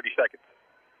back in 30 seconds.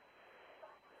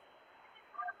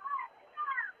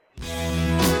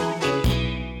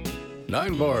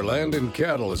 Nine Bar Land and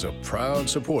Cattle is a proud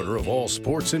supporter of all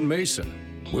sports in Mason.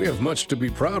 We have much to be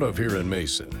proud of here in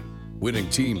Mason. Winning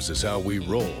teams is how we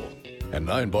roll. And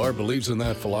Nine Bar believes in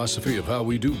that philosophy of how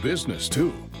we do business,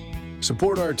 too.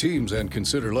 Support our teams and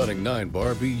consider letting Nine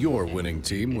Bar be your winning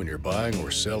team when you're buying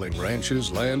or selling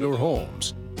ranches, land, or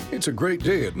homes. It's a great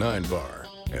day at Nine Bar.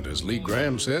 And as Lee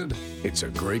Graham said, it's a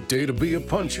great day to be a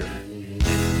puncher.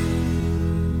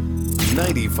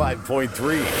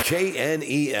 95.3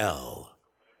 KNEL.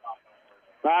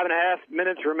 5.5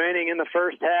 minutes remaining in the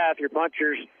first half. Your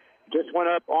Punchers just went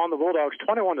up on the Bulldogs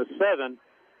 21-7.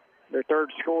 Their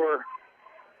third score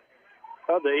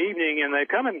of the evening, and they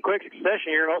come in quick succession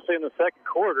here, mostly in the second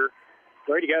quarter.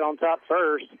 Brady got on top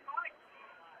first.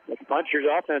 The Punchers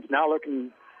offense now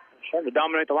starting to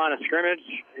dominate the line of scrimmage,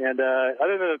 and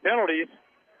other than the penalties,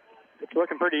 it's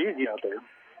looking pretty easy out there.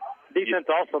 Defense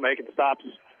also making stops.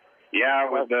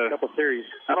 Yeah, with the couple series.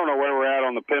 I don't know where we're at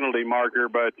on the penalty marker,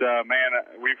 but man,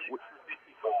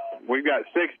 we've got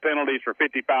 6 penalties for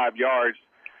 55 yards,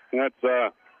 and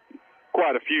that's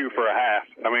quite a few for a half.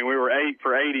 I mean, we were 8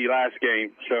 for 80 last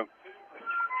game, so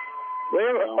they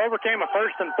overcame a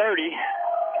 1st and 30.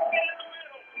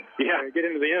 Yeah, get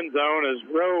into the end zone as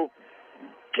Rowe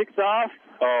kicks off.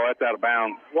 Oh, that's out of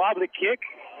bounds. Wobbly kick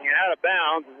and out of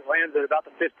bounds. It lands at about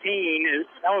the 15.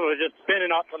 That was just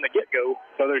spinning up from the get-go.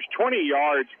 So there's 20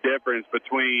 yards difference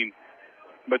between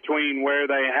where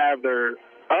they have their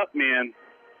up men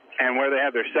and where they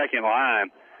have their second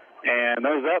line. And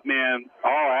those up men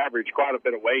all average quite a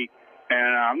bit of weight.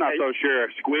 And I'm not so sure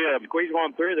if squeeze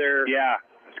one through there. Yeah,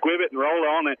 squib it and roll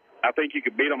on it. I think you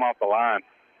could beat them off the line.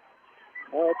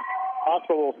 Well, it's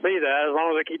possible we'll see that. As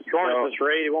long as they keep scoring at this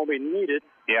rate, it won't be needed.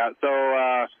 Yeah, so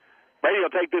Brady will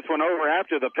take this one over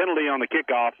after the penalty on the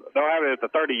kickoff. They'll have it at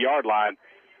the 30-yard line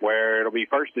where it'll be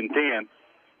 1st and 10.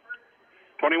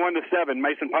 21-7,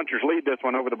 Mason Punchers lead this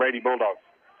one over the Brady Bulldogs.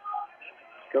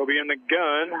 Kobe in the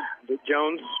gun. Dick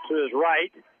Jones to his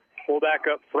right. Fullback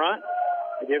up front.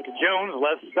 They give it to Jones,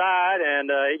 left side,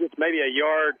 and he gets maybe a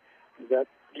yard. That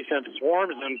defense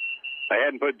swarms him. They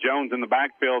hadn't put Jones in the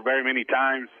backfield very many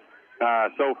times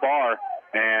so far,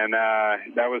 and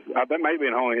that may have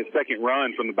been only his second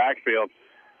run from the backfield.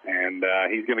 And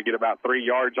he's going to get about 3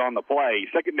 yards on the play.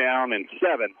 2nd down and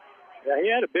 7. Yeah, he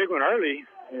had a big one early,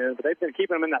 but they've been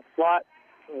keeping him in that slot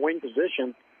wing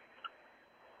position.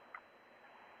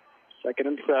 2nd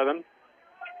and 7.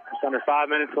 Just under 5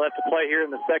 minutes left to play here in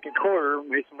the second quarter.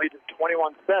 Mason leads at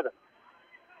 21-7.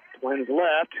 Twins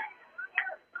left.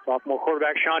 Sophomore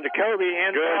quarterback Sean Jacoby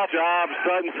hands off. Good job,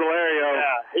 Sutton Solario.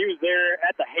 Yeah, he was there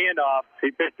at the handoff. He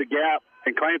picked the gap,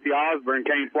 and Clancy Osborne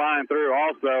came flying through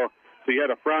also. So he had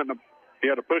a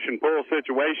push and pull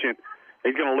situation.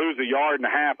 He's going to lose 1.5 yards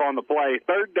on the play.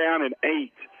 3rd down and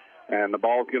 8, and the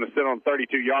ball's going to sit on the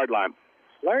 32-yard line.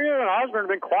 Solario and Osborne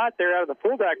have been quiet there out of the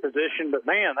fullback position, but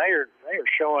man, they are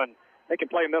showing they can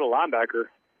play middle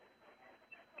linebacker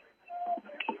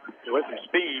with some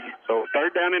speed. So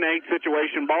 3rd down and 8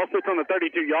 situation. Ball sits on the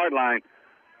 32-yard line.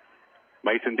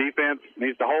 Mason defense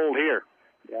needs to hold here.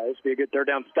 Yeah, this would be a good 3rd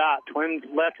down stop. Twins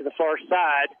left to the far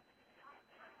side.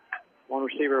 One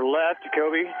receiver left.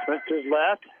 Jacoby Smith to his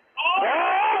left. Oh,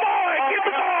 boy! Get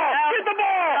the ball! Get the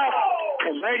ball!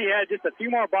 And Brady had just a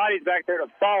few more bodies back there to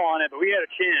fall on it, but we had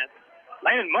a chance.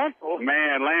 Landon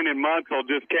Munsell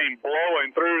just came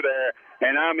blowing through there.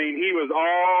 And, I mean, he was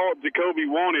all Jacoby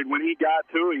wanted when he got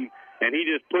to him, and he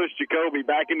just pushed Jacoby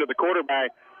back into the quarterback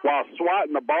while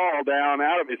swatting the ball down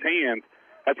out of his hands.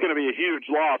 That's going to be a huge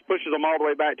loss. Pushes them all the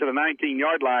way back to the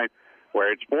 19-yard line.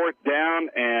 where it's 4th down,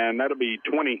 and that'll be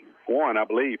 21, I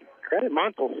believe. Credit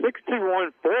Munsell, 6'2",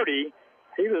 140.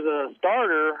 He was a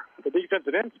starter at the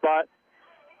defensive end spot,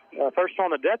 first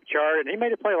on the depth chart, and he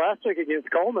made a play last week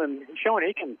against Coleman. He's showing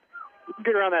he can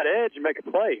get around that edge and make a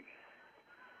play.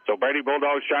 So Brady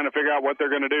Bulldogs trying to figure out what they're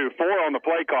going to do. 4 on the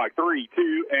play clock, 3,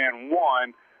 2, and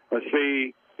 1. Let's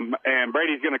see. And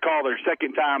Brady's going to call their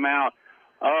second timeout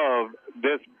of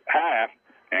this half,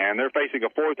 and they're facing a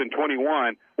 4th and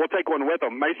 21. We'll take one with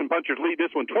them. Mason Punchers lead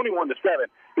this one 21-7.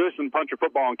 You listen to Puncher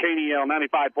Football on KNEL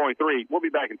 95.3. We'll be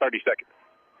back in 30 seconds.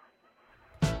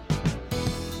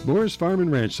 Moore's Farm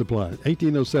and Ranch Supply,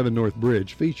 1807 North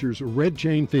Bridge, features Red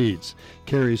Chain Feeds.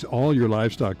 Carries all your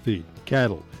livestock feed,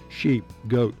 cattle, sheep,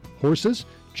 goat, horses,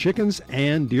 chickens,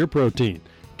 and deer protein.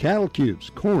 Cattle cubes,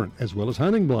 corn, as well as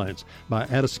hunting blinds by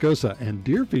Atascosa and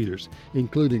deer feeders,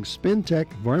 including Spintech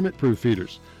varmint-proof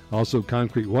feeders. Also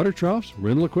concrete water troughs,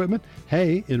 rental equipment,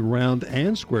 hay in round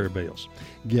and square bales.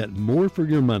 Get more for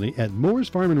your money at Moore's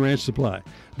Farm and Ranch Supply,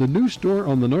 the new store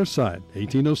on the north side,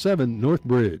 1807 North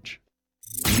Bridge.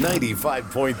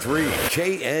 95.3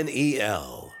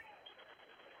 KNEL.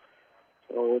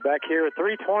 So we're back here with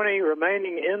 3:20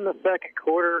 remaining in the second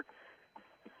quarter.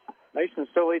 Mason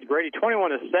still leads Brady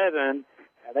 21-7, and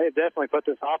they've definitely put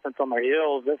this offense on their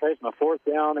heels. They're facing a 4th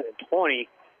down and 20.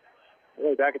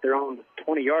 Really back at their own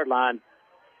 20-yard line.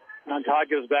 And Todd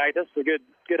goes back. This is a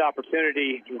good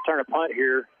opportunity to return a punt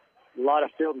here. A lot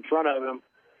of field in front of him.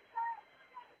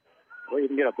 Or you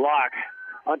can get a block.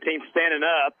 Punt team standing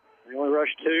up. They only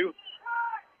rush 2.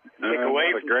 Kick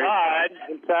away from Todd.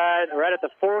 Inside, right at the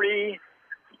 40.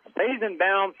 Stays in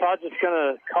bounds. Todd's just going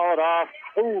to call it off.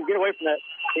 Ooh, get away from that,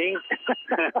 King.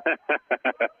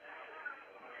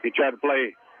 He tried to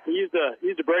play. He used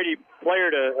a Brady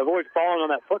player to avoid falling on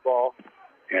that football.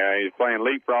 Yeah, he's playing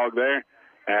leapfrog there.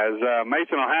 As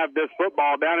Mason will have this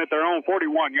football down at their own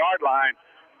 41-yard line,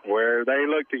 where they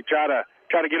look to try to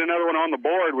get another one on the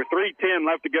board with 3:10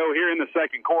 left to go here in the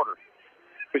second quarter.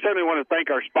 We certainly want to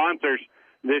thank our sponsors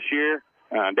this year: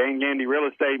 Dan Gandy Real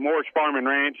Estate, Moore's Farm and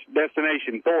Ranch,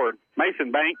 Destination Ford,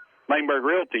 Mason Bank, Laneburg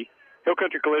Realty, Hill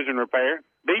Country Collision Repair,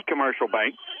 The Commercial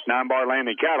Bank, 9 Bar Land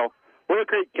and Cattle, Willow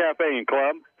Creek Cafe and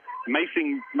Club,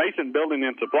 Mason Building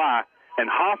and Supply, and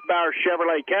Hoffbauer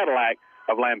Chevrolet Cadillac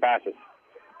of Lampasas.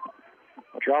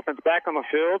 Your offense back on the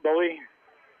field. Bully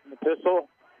in the pistol,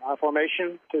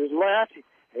 formation to his left.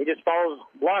 He just follows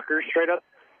blockers straight up.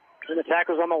 And the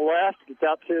tackle's on the left. Gets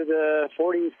out to the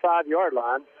 45-yard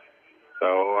line.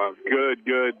 So good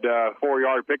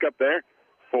 4-yard pickup there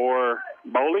for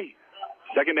Boley.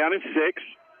 Second down and 6.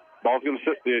 Ball's going to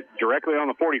sit directly on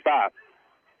the 45.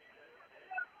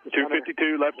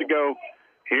 2:52 left to go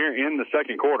here in the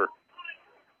second quarter.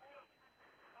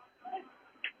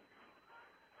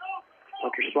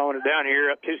 They're slowing it down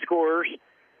here, up 2 scores.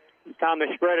 This time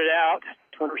they spread it out.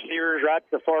 Twin receivers right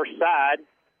to the far side.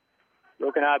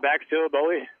 Broken eye backfield,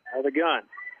 Boley out of the gun.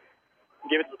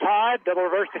 Give it to Todd, double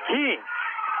reverse to King.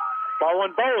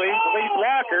 Following Boley, the lead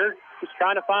blocker, just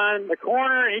trying to find the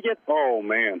corner, and he gets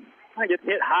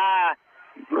hit high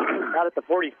out at the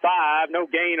 45. No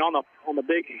gain on the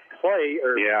big play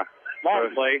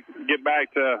long play. Get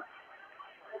back to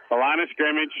the line of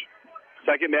scrimmage.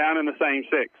 Second down in the same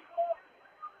 6.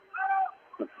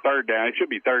 Third down. It should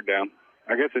be third down.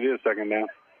 I guess it is second down.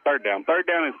 Third down. Third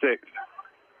down and 6.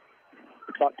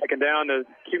 Clock taken down to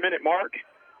 2-minute mark.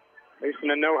 Mason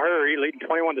in no hurry, leading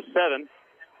 21-7.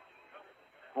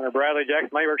 Hunter Bradley, Jackson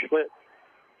Layberg split.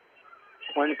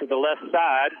 Twins to the left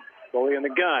side. Boley in the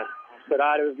gun. Offset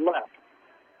eye to his left.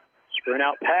 Sprint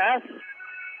out pass.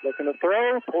 Looking to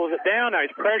throw. Pulls it down. Now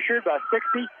he's pressured by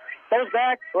 60. Goes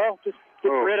back. Well, just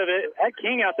gets rid of it. Had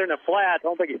King out there in the flat. I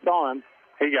don't think he saw him.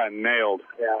 He got nailed.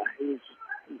 Yeah, he's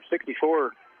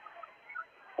 64.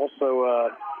 Also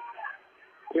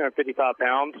 255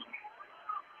 pounds.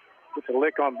 Gets a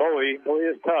lick on Boley.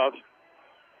 Boley is tough.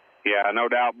 Yeah, no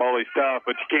doubt Boley's tough,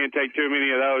 but you can't take too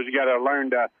many of those. You got to learn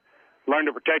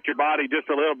to protect your body just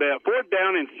a little bit. 4th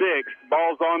down and 6.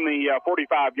 Ball's on the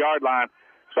 45-yard line.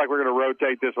 Looks like we're going to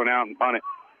rotate this one out and punt it.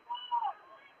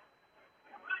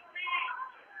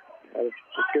 It's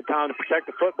a good time to protect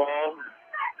the football.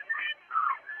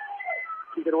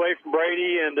 Keep it away from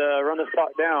Brady and run this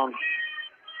clock down.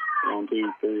 1,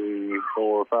 2, 3,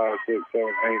 4, 5, 6, 7,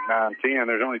 8, 9, 10.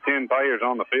 There's only 10 players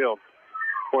on the field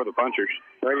for the Punchers.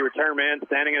 Brady return man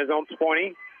standing at his own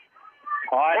 20.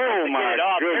 Oh, my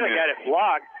goodness. Got it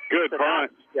blocked. Good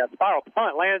punt. Spiral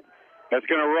punt lands. That's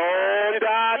going to roll. Oh,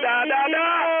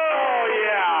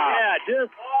 yeah. Yeah,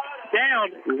 just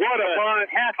down. What a punt.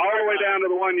 All the way down to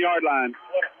the 1-yard line.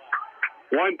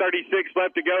 1:36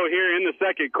 left to go here in the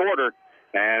second quarter.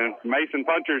 And Mason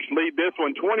Punchers lead this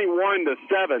one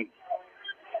 21-7.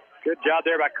 Good job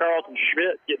there by Carlton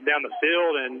Schmidt getting down the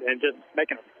field and just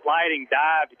making a sliding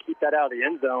dive to keep that out of the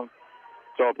end zone.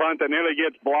 So a punt that nearly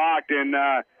gets blocked and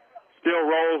still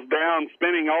rolls down,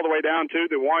 spinning all the way down to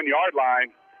the 1-yard line.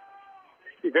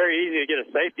 It'd be very easy to get a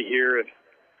safety here if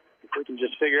we can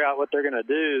just figure out what they're going to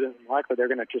do. Then likely they're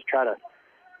going to just try to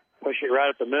push it right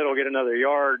up the middle, get another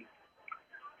yard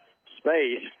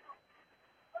space.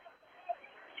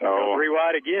 So 3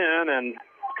 wide again, and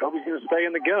Kobe's going to stay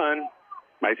in the gun.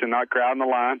 Mason not crowding the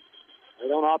line. They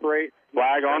don't operate.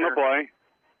 Flag on the play.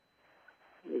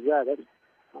 What is that? That's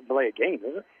not delay a game,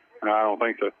 is it? No, I don't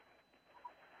think so.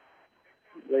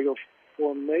 Legal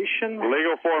formation.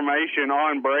 Legal formation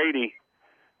on Brady.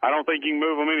 I don't think you can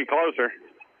move them any closer.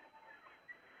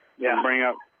 Yeah. Bring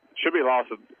up. Should be lost.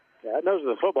 Yeah, that nose of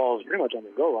the football is pretty much on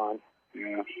the goal line.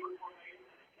 Yeah.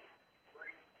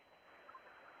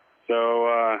 So,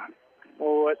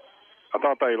 what? I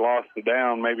thought they lost the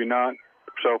down. Maybe not.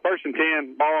 So, 1st and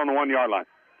 10, ball on the 1-yard line.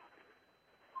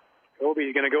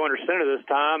 Kobe's going to go under center this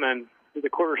time and do the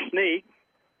quarter sneak.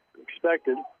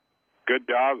 Expected. Good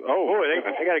job. Oh, they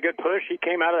got a good push. He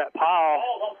came out of that pile.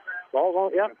 Ball's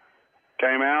on, yep.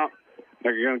 Came out.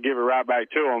 They're going to give it right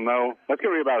back to him, though. That's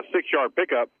going to be about a 6-yard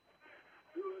pickup.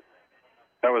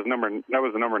 That was the number 9. That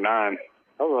was 11.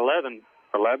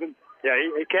 11? Yeah,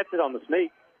 he kept it on the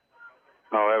sneak.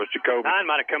 Oh, that was Jacoby. 9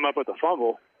 might have come up with a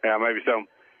fumble. Yeah, maybe so.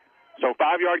 So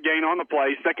 5-yard gain on the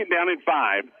play. 2nd down and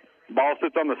 5. Ball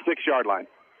sits on the 6-yard line.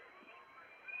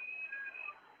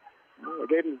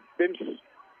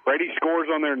 Brady scores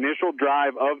on their initial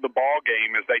drive of the ball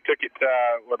game as they took it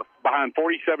behind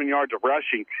 47 yards of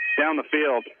rushing down the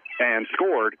field and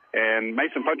scored. And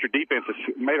Mason Puncher defense has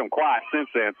made them quiet since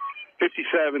then.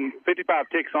 55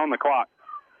 ticks on the clock.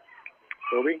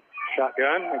 Kobe,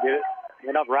 shotgun, I get it.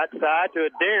 Went up right side to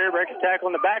Adair, breaks a tackle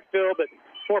in the backfield, but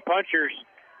 4 Punchers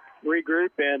regroup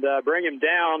and bring him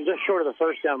down just short of the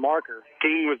 1st down marker.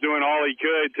 King was doing all he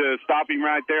could to stop him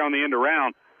right there on the end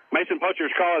around. Mason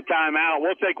Punchers call a timeout.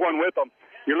 We'll take one with them.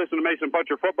 You're listening to Mason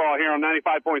Puncher football here on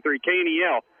 95.3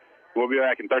 KNEL. We'll be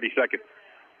back in 30 seconds.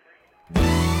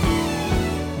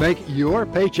 Make your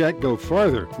paycheck go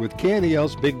farther with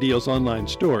KNEL's Big Deals online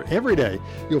store. Every day,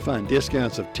 you'll find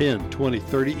discounts of 10, 20,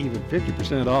 30, even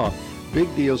 50% off.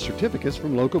 Big Deal certificates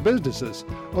from local businesses,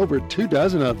 over 2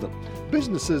 dozen of them.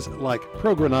 Businesses like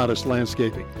Progranatus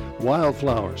Landscaping,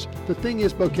 Wildflowers, The Thing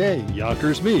Is Bouquet,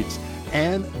 Yonkers Meats,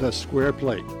 and The Square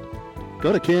Plate.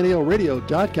 Go to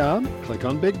KNELradio.com, click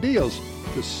on Big Deals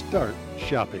to start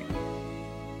shopping.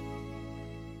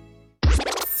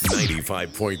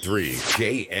 95.3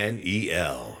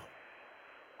 KNEL.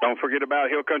 Don't forget about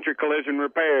Hill Country Collision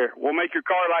Repair. We'll make your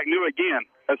car like new again.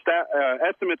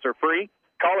 Estimates are free.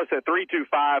 Call us at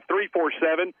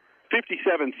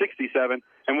 325-347-5767,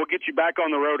 and we'll get you back on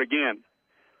the road again.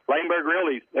 Laneburg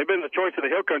Realties, they've been the choice of the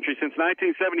Hill Country since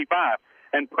 1975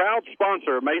 and proud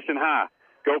sponsor of Mason High.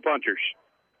 Go Punchers.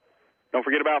 Don't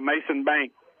forget about Mason Bank.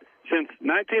 Since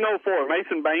 1904,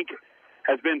 Mason Bank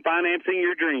has been financing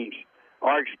your dreams.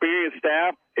 Our experienced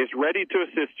staff is ready to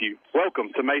assist you. Welcome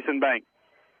to Mason Bank.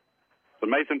 The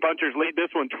Mason Punchers lead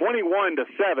this one 21-7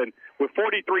 with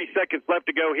 43 seconds left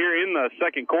to go here in the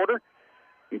second quarter.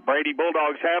 Brady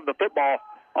Bulldogs have the football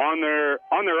on their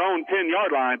own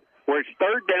 10-yard line where it's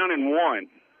 3rd down and 1.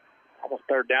 Almost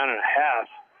 3rd down and a half.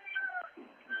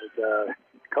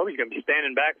 Kobe's going to be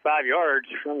standing back 5 yards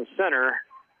from the center.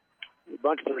 A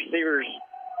bunch of the receivers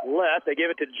left. They give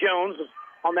it to Jones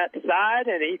on that side,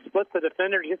 and he splits the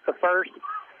defender, gets the first.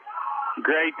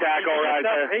 Great tackle right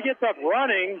there. He gets up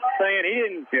running, saying he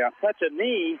didn't touch a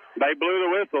knee. They blew the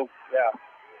whistle. Yeah.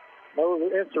 No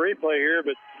instant replay here,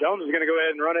 but Jones is going to go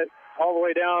ahead and run it all the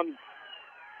way down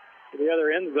to the other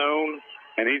end zone.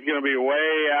 And he's going to be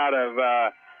way out of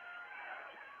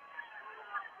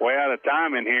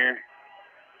timing here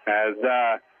as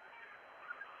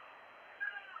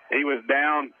he was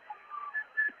down,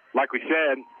 like we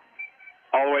said,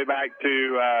 all the way back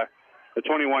to the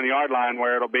 21-yard line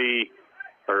where it'll be,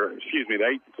 the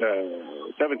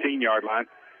 17-yard line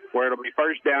where it'll be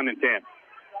 1st down and 10.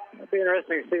 It'll be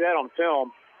interesting to see that on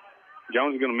film.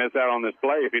 Jones is going to miss out on this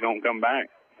play if he don't come back.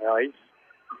 Well, he's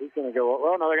going to go.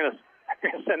 Well, no, they're going to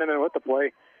send him in with the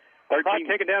play. Clock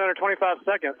taken down under 25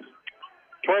 seconds.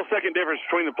 12-second difference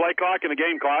between the play clock and the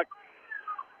game clock.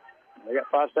 They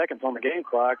got 5 seconds on the game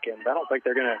clock, and I don't think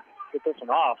they're going to get this one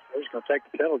off. They're just going to take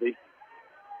the penalty.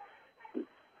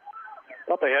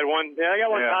 Thought they had one. Yeah, they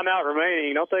got one timeout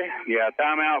remaining, don't they? Yeah,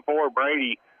 timeout for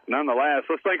Brady. Nonetheless,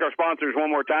 let's thank our sponsors one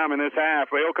more time in this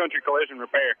half. Hill Country Collision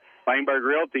Repair, Laneburg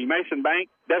Realty, Mason Bank,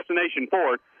 Destination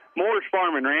Ford, Moore's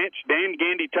Farm and Ranch, Dan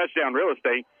Gandy Touchdown Real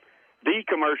Estate, The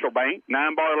Commercial Bank,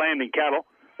 9 Bar Land and Cattle,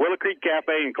 Willow Creek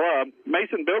Cafe and Club,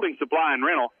 Mason Building Supply and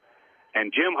Rental,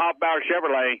 and Jim Hoffbauer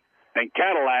Chevrolet and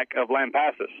Cadillac of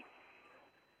Lampasas.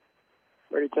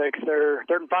 Brady takes their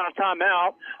third and final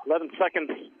timeout. 11 seconds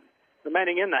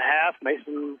remaining in the half.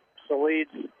 Mason still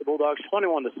leads the Bulldogs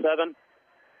 21-7.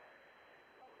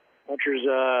 Punchers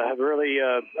have really,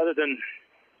 other than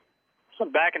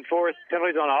some back and forth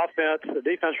penalties on offense, the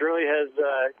defense really has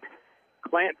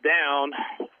clamped down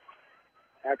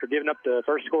after giving up the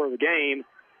first score of the game.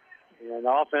 And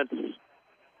the offense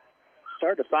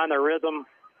started to find their rhythm.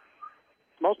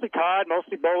 Mostly Todd,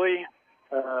 mostly Boley.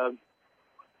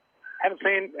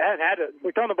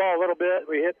 We've thrown the ball a little bit.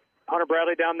 We hit Hunter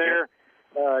Bradley down there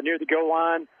near the goal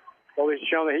line. Boley's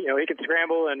shown that he can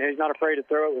scramble and he's not afraid to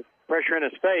throw it with pressure in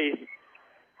his face.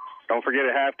 Don't forget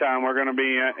at halftime we're going to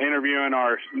be interviewing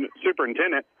our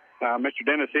superintendent, Mr.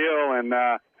 Dennis Hill, and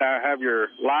have your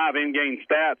live in-game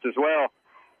stats as well,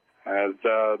 as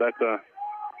that's a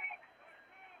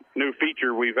new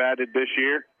feature we've added this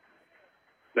year.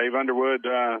 Dave Underwood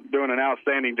doing an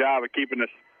outstanding job of keeping us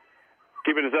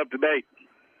up to date.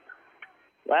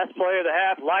 Last play of the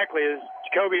half likely is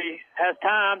Jacoby has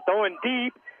time, throwing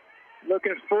deep,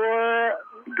 looking for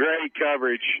great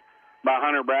coverage by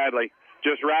Hunter Bradley,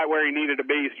 just right where he needed to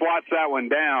be. Swats that one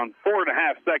down.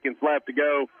 4.5 seconds left to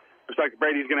go. Looks like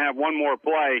Brady's going to have one more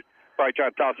play. Probably try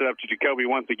to toss it up to Jacoby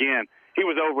once again. He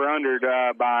was over-undered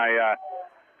by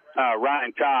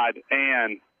Ryan Todd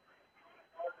and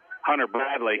Hunter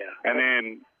Bradley, and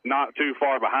then not too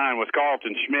far behind was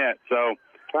Carlton Schmidt. So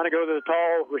trying to go to the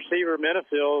tall receiver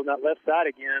Minifield, that left side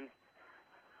again.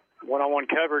 One-on-one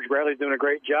coverage. Bradley's doing a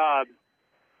great job.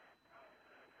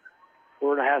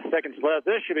 4.5 seconds left.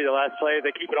 This should be the last play.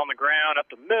 They keep it on the ground up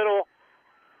the middle,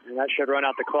 and that should run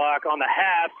out the clock. On the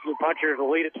half, the Punchers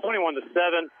will lead at 21-7.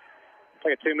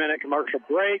 Take a 2-minute commercial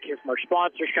break. Here's from our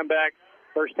sponsors. Come back.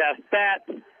 First half stats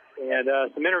and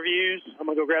some interviews. I'm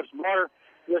going to go grab some water.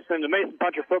 Listening to Mason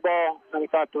Puncher Football,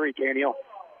 95.3 KNEL.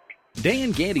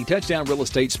 Dan Gandy Touchdown Real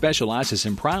Estate specializes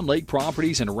in prime lake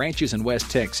properties and ranches in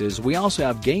West Texas. We also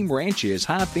have game ranches,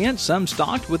 high fence, some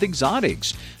stocked with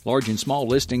exotics, large and small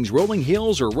listings, rolling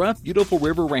hills, or rough, beautiful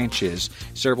river ranches,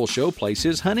 several show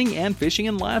places, hunting and fishing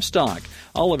and livestock.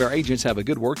 All of our agents have a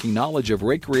good working knowledge of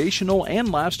recreational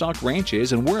and livestock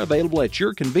ranches, and we're available at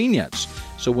your convenience.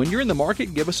 So when you're in the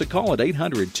market, give us a call at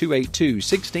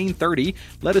 800-282-1630.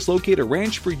 Let us locate a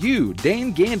ranch for you.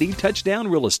 Dan Gandy Touchdown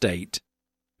Real Estate.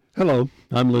 Hello,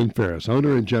 I'm Lynn Ferris,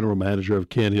 owner and general manager of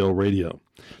KNEL Radio.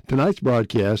 Tonight's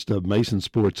broadcast of Mason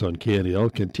Sports on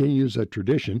KNEL continues a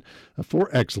tradition for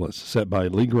excellence set by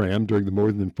Lee Graham during the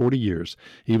more than 40 years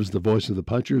he was the voice of the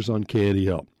Punchers on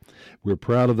KNEL. We're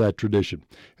proud of that tradition,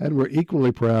 and we're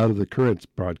equally proud of the current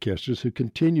broadcasters who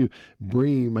continue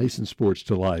bringing Mason Sports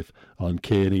to life on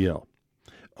KNEL.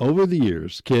 Over the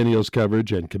years, KNEL's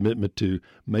coverage and commitment to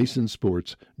Mason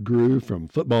Sports grew from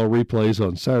football replays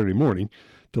on Saturday morning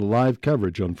to live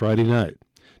coverage on Friday night,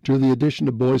 to the addition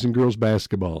of boys and girls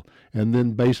basketball, and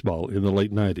then baseball in the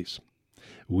late 90s.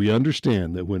 We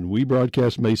understand that when we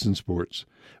broadcast Mason Sports,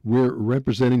 we're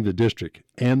representing the district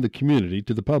and the community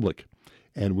to the public,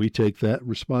 and we take that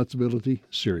responsibility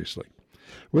seriously.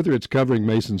 Whether it's covering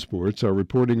Mason Sports or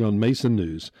reporting on Mason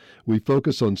News, we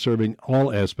focus on serving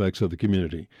all aspects of the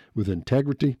community with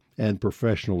integrity and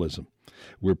professionalism.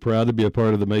 We're proud to be a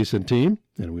part of the Mason team,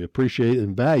 and we appreciate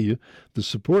and value the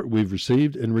support we've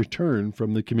received in return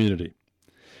from the community.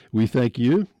 We thank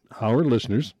you, our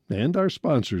listeners, and our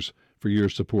sponsors for your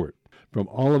support. From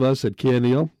all of us at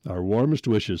KNEL, our warmest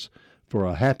wishes for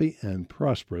a happy and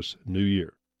prosperous new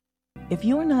year. If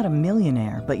you're not a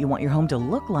millionaire, but you want your home to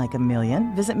look like a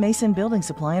million, visit Mason Building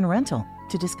Supply and Rental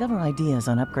to discover ideas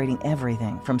on upgrading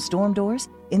everything from storm doors,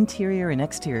 interior and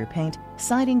exterior paint,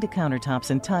 siding to countertops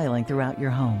and tiling throughout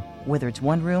your home. Whether it's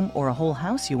one room or a whole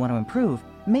house you want to improve,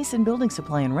 Mason Building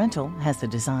Supply and Rental has the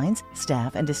designs,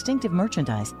 staff, and distinctive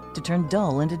merchandise to turn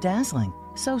dull into dazzling,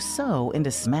 so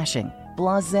into smashing,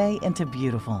 blasé into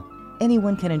beautiful.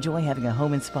 Anyone can enjoy having a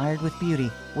home inspired with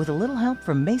beauty with a little help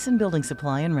from Mason Building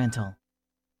Supply and Rental.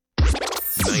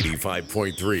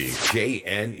 95.3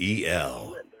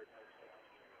 KNEL.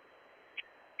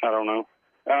 I don't know.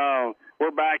 We're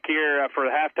back here for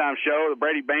the halftime show. The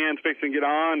Brady Band's fixing to get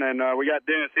on, and we got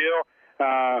Dennis Hill,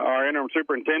 our interim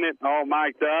superintendent, all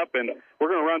mic'd up, and we're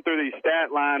going to run through the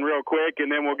stat line real quick,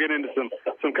 and then we'll get into some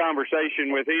conversation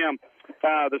with him.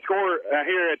 The score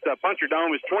here at Puncher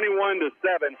Dome is 21-7.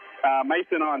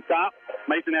 Mason on top.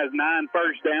 Mason has 9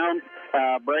 first downs.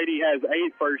 Brady has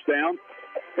 8 first downs.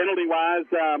 Penalty-wise,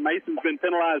 Mason's been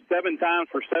penalized 7 times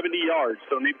for 70 yards,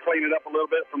 so need to clean it up a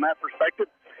little bit from that perspective.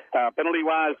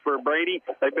 Penalty-wise for Brady,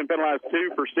 they've been penalized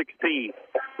 2 for 16.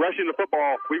 Rushing the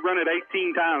football, we run it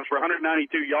 18 times for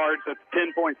 192 yards. That's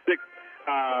 10.6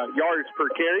 yards per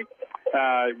carry.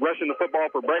 Rushing the football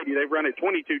for Brady, they've run it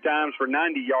 22 times for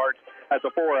 90 yards. That's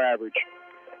a 4 average.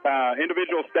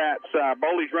 Individual stats,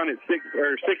 Boley's run it 6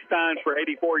 times for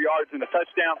 84 yards and a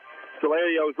touchdown.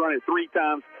 Salario's run it 3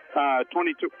 times,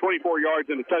 24 yards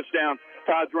and a touchdown.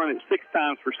 Todd's run it 6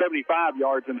 times for 75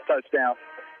 yards and a touchdown.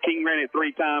 King ran it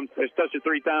 3 times, has touched it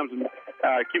 3 times and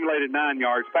accumulated 9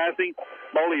 yards. Passing,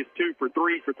 Boley is 2 for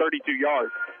 3 for 32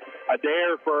 yards.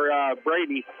 Adair for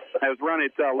Brady has run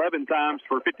it 11 times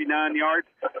for 59 yards.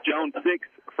 Jones 6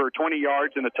 for 20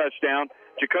 yards and a touchdown.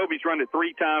 Jacoby's run it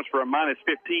 3 times for a minus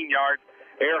 15 yards.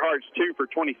 Earhart's 2 for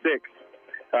 26.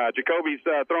 Jacoby's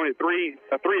thrown it 3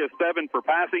 of 7 for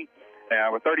passing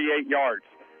with 38 yards.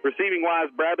 Receiving-wise,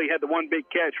 Bradley had the one big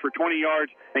catch for 20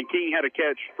 yards, and King had a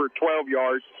catch for 12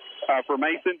 yards for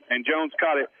Mason, and Jones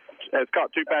has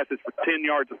caught 2 passes for 10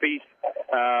 yards apiece.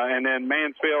 And then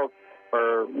Mayfield,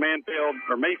 however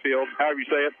you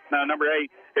say it, number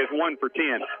 8, is 1 for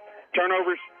 10.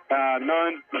 Turnovers,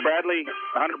 none.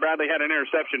 Hunter Bradley had an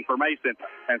interception for Mason,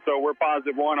 and so we're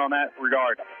 +1 on that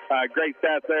regard. Great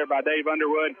stats there by Dave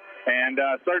Underwood, and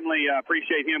certainly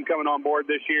appreciate him coming on board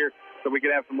this year so we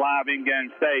could have some live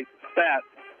in-game stats.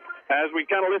 As we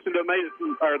kind of listen to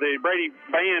the Brady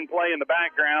band play in the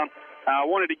background, I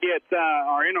wanted to get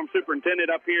our interim superintendent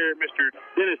up here, Mr.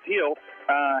 Dennis Hill.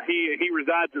 He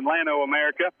resides in Llano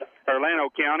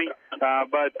County,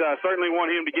 but certainly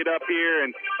want him to get up here.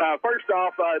 And first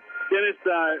off, Dennis,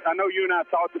 I know you and I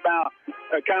talked about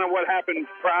kind of what happened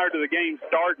prior to the game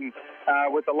starting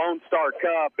with the Lone Star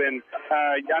Cup, and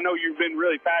I know you've been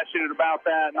really passionate about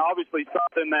that, and obviously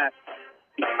something that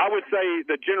I would say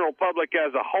the general public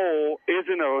as a whole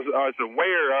isn't as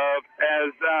aware of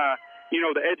as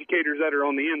the educators that are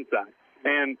on the inside.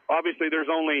 And obviously there's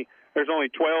only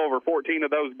 12 or 14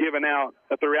 of those given out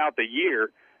throughout the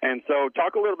year. And so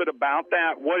talk a little bit about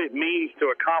that, what it means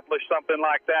to accomplish something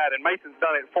like that. And Mason's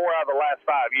done it 4 out of the last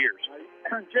 5 years.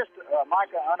 Just,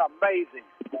 Micah, an amazing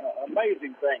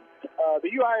thing.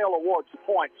 The UIL awards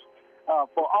points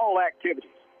for all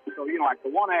activities. So, like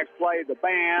the one-act play, the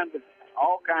band,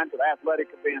 all kinds of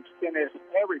athletic events, tennis,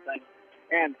 everything.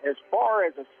 And as far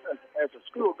as a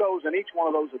school goes in each one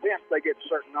of those events, they get a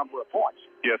certain number of points.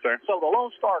 Yes, sir. So the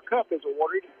Lone Star Cup is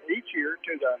awarded each year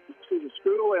to the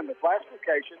school in the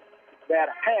classification that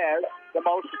has the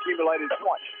most accumulated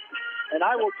points. And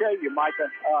I will tell you, Micah,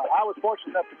 I was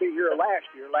fortunate enough to be here last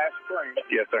spring.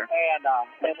 Yes, sir. And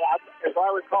as I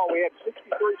recall, we had 63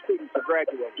 students that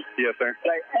graduated. Yes, sir.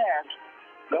 They asked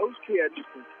those kids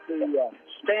to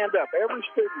stand up, every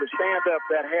student to stand up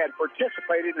that had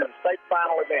participated in a state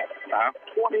final event.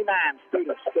 29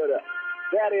 students stood up.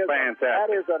 That is fantastic. That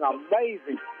is an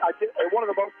amazing. One of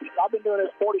the most. I've been doing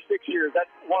this 46 years. That's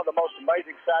one of the most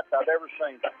amazing sights I've ever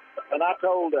seen. And I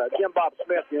told Jim Bob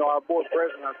Smith, our board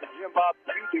president, I said, Jim Bob,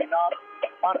 you do not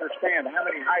understand how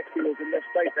many high schools in this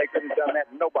state they could have done that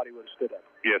and nobody would have stood up.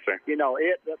 Yes, sir.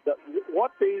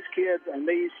 What these kids and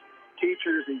these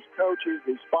teachers, these coaches,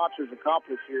 these sponsors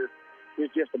accomplish here is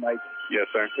just amazing.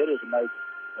 Yes, sir. It is amazing.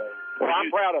 Well,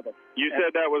 I'm proud of them. You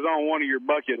said that was on one of your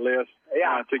bucket lists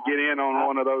to get in on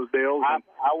one of those deals. I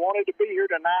wanted to be here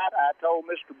tonight. I told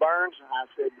Mr. Burns, I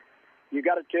said, you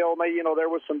got to tell me,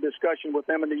 there was some discussion with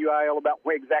them in the UIL about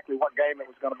exactly what game it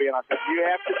was going to be. And I said, you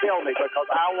have to tell me because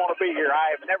I want to be here.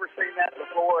 I have never seen that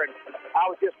before. And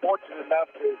I was just fortunate enough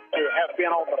to have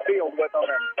been on the field with them.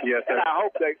 And, yes, sir. And I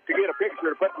hope to get a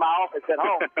picture to put in my office at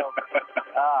home.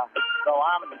 So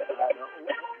I'm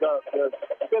the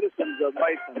citizens of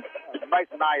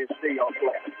Mason ISD are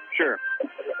blessed. Sure.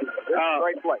 It's a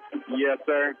great place. Yes,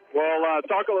 sir. Well,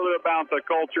 talk a little bit about the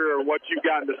culture or what you've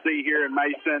gotten to see here in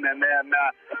Mason, and then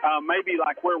maybe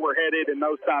like where we're headed and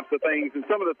those types of things, and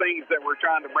some of the things that we're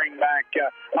trying to bring back.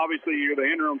 Obviously, you're the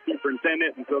interim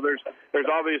superintendent, and so there's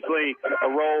obviously a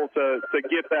role to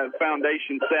get that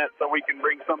foundation set so we can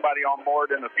bring somebody on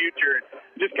board in the future.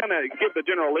 Just kind of give the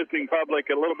general listening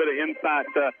public a little bit of insight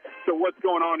to what's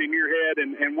going on in your head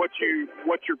and what your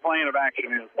plan of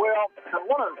action is. Well,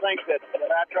 one of the things that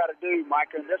I try to do,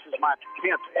 Micah, and this is my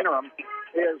 10th interim,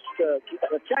 is the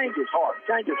change is hard.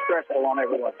 Change is stressful on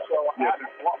everyone. So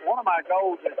one of my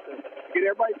goals is to get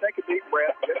everybody to take a deep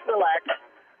breath, just relax.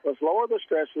 Let's lower the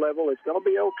stress level. It's going to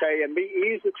be okay, and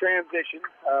ease the transition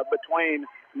between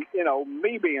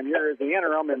me being here as the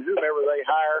interim and whomever they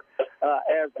hire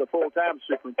as the full-time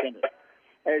superintendent.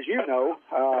 as you know,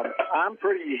 I'm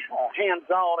pretty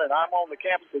hands-on, and I'm on the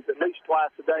campuses at least twice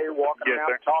a day, walking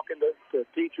around, talking to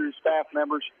teachers, staff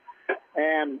members,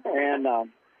 and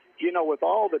you know, with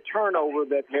all the turnover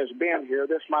that has been here,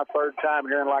 this is my third time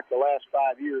here in like the last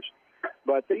 5 years,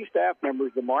 but these staff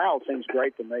members, the morale seems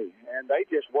great to me, and they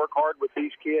just work hard with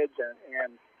these kids,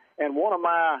 and one of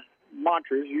my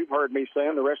mantras, you've heard me say,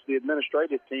 and the rest of the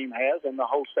administrative team has, and the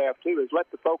whole staff too, is let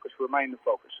the focus remain the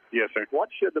focus. Yes, sir. What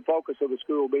should the focus of the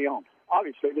school be on?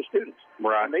 Obviously, the students.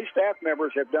 Right. And these staff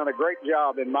members have done a great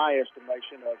job, in my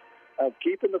estimation, of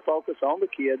keeping the focus on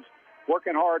the kids,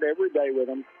 working hard every day with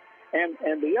them.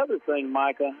 And the other thing,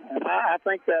 Micah, and I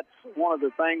think that's one of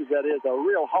the things that is a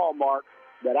real hallmark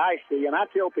that I see, and I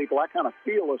tell people I kind of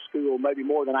feel a school maybe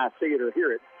more than I see it or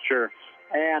hear it. Sure.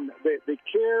 And the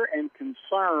care and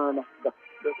concern,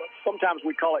 sometimes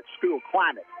we call it school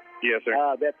climate. Yes, sir.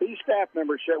 That these staff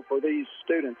members show for these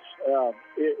students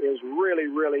is really,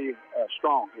 really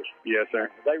strong here. Yes,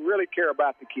 sir. They really care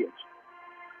about the kids.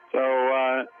 So,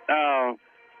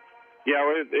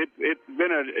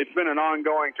 it's been an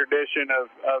ongoing tradition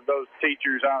of those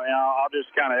teachers. I'll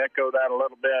just kind of echo that a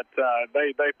little bit.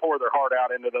 They pour their heart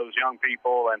out into those young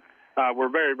people, and we're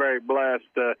very, very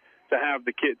blessed to have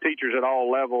the teachers at all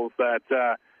levels that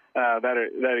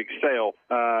excel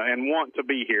and want to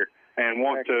be here and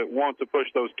want to push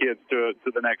those kids to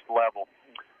the next level.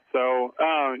 So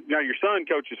now your son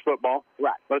coaches football.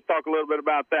 Right. Let's talk a little bit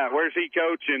about that. Where's he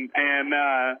coaching? And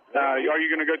are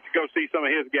you going to go see some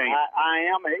of his games?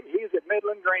 I am. He's at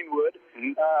Midland Greenwood.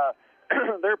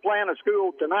 Mm-hmm. They're playing a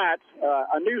school tonight,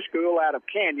 a new school out of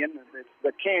Canyon. It's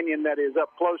the Canyon that is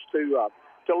up close to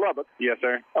Lubbock. Yes,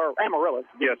 sir. Or Amarillo.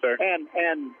 Yes, sir.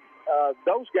 And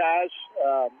those guys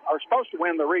are supposed to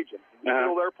win the region. The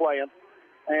school they're playing.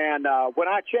 And when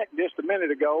I checked just a minute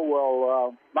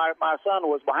ago, my son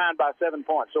was behind by 7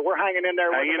 points. So we're hanging in there.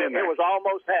 It was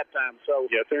almost halftime. So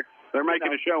yes, sir. They're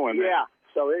making a showing. Yeah.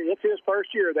 So it's his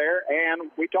first year there,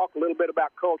 and we talked a little bit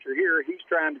about culture here. He's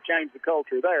trying to change the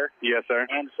culture there. Yes, sir.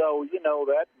 And so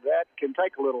that can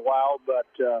take a little while, but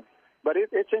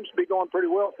it seems to be going pretty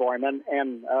well for him. And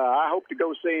I hope to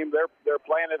go see him. They're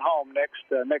playing at home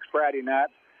next Friday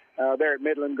night. They're at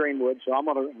Midland Greenwood, so I'm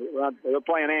going to run. They're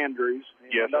playing Andrews,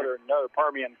 yes, another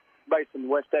Permian Basin,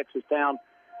 West Texas town,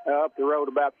 up the road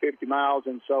about 50 miles,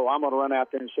 and so I'm going to run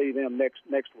out there and see them next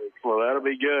week. Well, that'll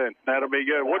be good. That'll be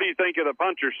good. What do you think of the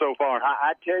punchers so far?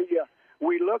 I tell you,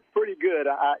 we look pretty good.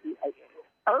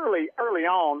 Early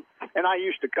on, and I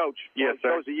used to coach. Yes, sir.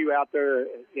 Those of you out there,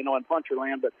 in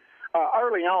Puncherland, but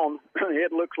early on,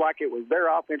 it looks like it was their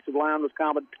offensive line was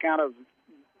kind of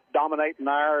dominating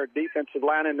our defensive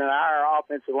line, and our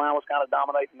offensive line was kind of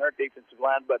dominating their defensive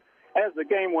line. But as the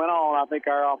game went on, I think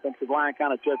our offensive line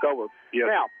kind of took over. Yes.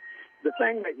 Now, the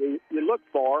thing that you look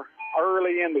for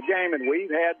early in the game, and we've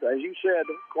had, as you said,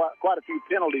 quite a few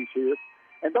penalties here,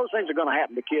 and those things are going to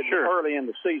happen to kids early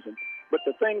in the season. But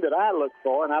the thing that I look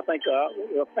for, and I think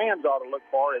the fans ought to look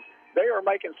for, is they are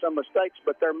making some mistakes,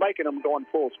 but they're making them going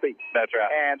full speed. That's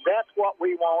right. And that's what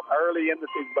we want early in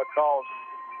the season, because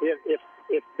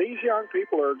if these young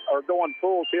people are going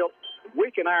full tilt, we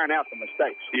can iron out the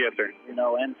mistakes. Yes, sir.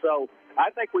 And so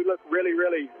I think we look really,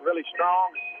 really, really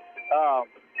strong. Of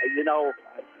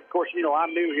course,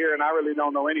 I'm new here and I really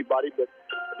don't know anybody, but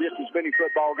just as many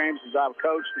football games as I've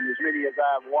coached and as many as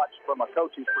I've watched from a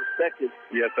coach's perspective,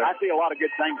 yes, sir. I see a lot of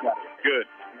good things out here. Good.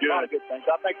 A lot of good things.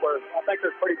 I think there's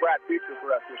a pretty bright future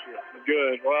for us this year.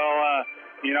 Good. Well,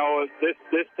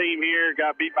 this team here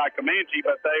got beat by Comanche,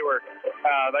 but they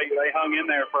hung in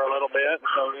there for a little bit.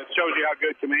 So it shows you how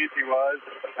good Comanche was.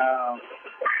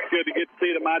 Good to get to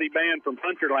see the mighty band from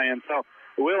Puncherland. So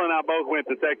Will and I both went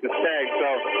to Texas Tech, so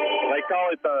they call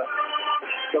it the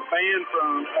band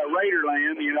from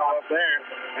Raiderland, up there.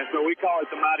 And so we call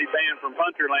it the mighty band from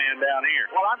Puncherland down here.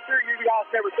 Well, I'm sure you guys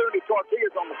never threw any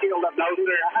tortillas on the field up there.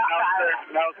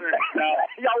 No, sir.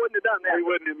 Y'all wouldn't have done that. We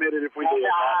wouldn't admit it if we did.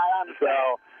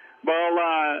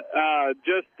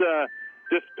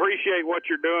 Just appreciate what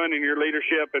you're doing and your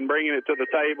leadership and bringing it to the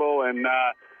table, and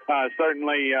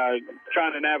certainly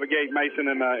trying to navigate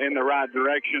Mason in the right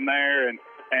direction there,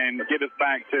 and get us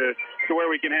back to where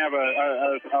we can have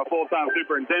a full-time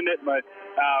superintendent. But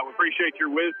we appreciate your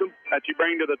wisdom that you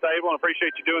bring to the table, and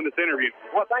appreciate you doing this interview.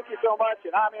 Well, thank you so much,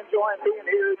 and I'm enjoying being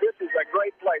here. This is a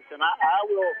great place, and I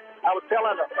was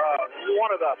telling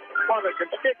one of the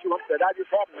constituents that I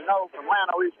just happened to know from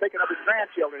Lano. He was picking up his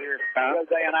grandchildren here the other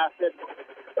day, and I said,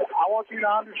 I want you to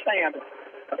understand,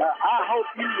 I hope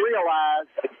you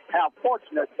realize how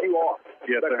fortunate you are.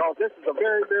 Yes, because this is a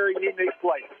very, very unique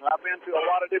place. I've been to a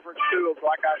lot of different schools,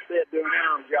 like I said, doing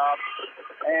interim jobs,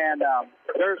 And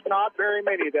there's not very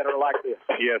many that are like this.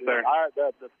 Yes, sir.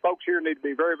 The folks here need to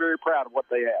be very, very proud of what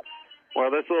they have. Well,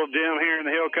 this little gym here in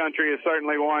the Hill Country is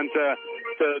certainly one to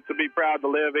be proud to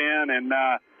live in, and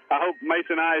I hope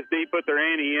Mason ISD put their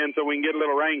ante in so we can get a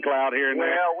little rain cloud here and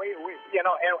there. Well, we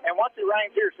and once it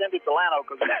rains here, send it to Llano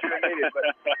because we sure need it.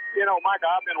 But,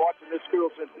 Michael, I've been watching this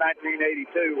school since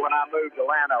 1982 when I moved to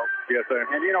Llano. Yes, sir.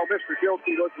 And, Mr.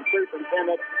 Gilkey was the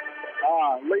superintendent.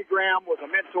 Lee Graham was a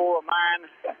mentor of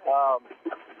mine.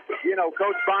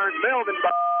 Coach Burns, Melvin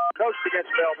coached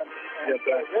against Melvin. Yes,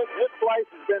 sir. This place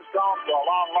has been strong for a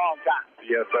long, long time.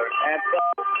 Yes, sir. And so,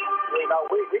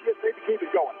 we just need to keep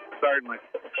it going. Certainly.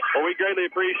 Well, we greatly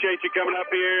appreciate you coming up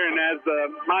here, and as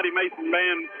the Mighty Mason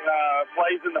Band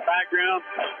plays in the background,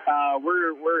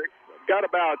 we're got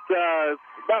about 10-15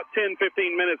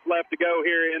 minutes left to go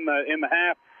here in the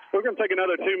half. We're going to take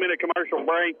another 2-minute commercial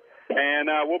break, and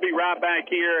we'll be right back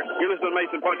here. You're listening to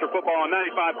Mason Puncher Football on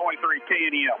 95.3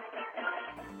 KNEL.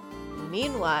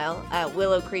 Meanwhile, at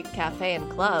Willow Creek Cafe and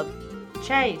Club,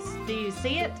 Chase, do you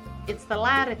see it? It's the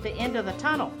light at the end of the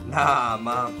tunnel. Nah,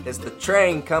 Mom, it's the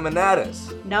train coming at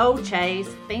us. No, Chase,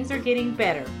 things are getting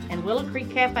better, and Willow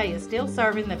Creek Cafe is still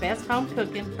serving the best home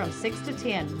cooking from 6 to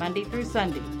 10, Monday through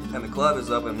Sunday. And the club is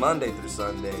open Monday through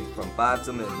Sunday from 5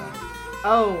 to midnight.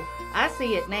 Oh, I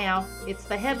see it now. It's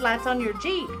the headlights on your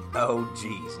Jeep. Oh,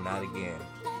 geez, not again.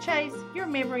 Chase, your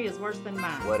memory is worse than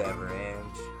mine. Whatever, Ange.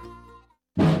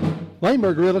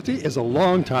 Laneburg Realty is a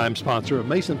longtime sponsor of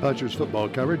Mason Punchers football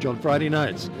coverage on Friday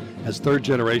nights. As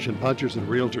third-generation punchers and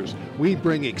realtors, we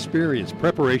bring experience,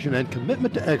 preparation, and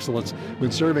commitment to excellence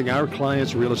when serving our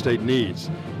clients' real estate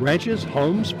needs. Ranches,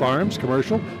 homes, farms,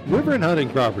 commercial, river and hunting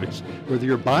properties. Whether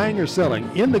you're buying or selling,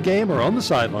 in the game or on the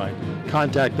sideline,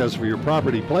 contact us for your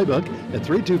property playbook at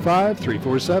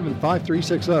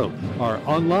 325-347-5360 or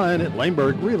online at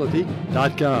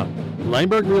laneburgrealty.com.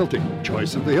 Laneburg Realty,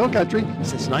 choice of the Hill Country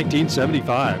since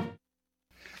 1975.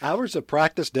 Hours of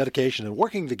practice, dedication, and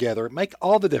working together make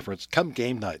all the difference come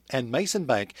game night, and Mason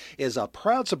Bank is a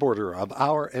proud supporter of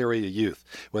our area youth.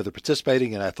 Whether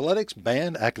participating in athletics,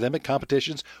 band, academic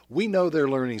competitions, we know they're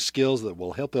learning skills that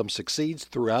will help them succeed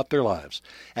throughout their lives.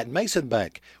 At Mason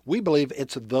Bank, we believe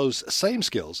it's those same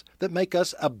skills that make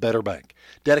us a better bank.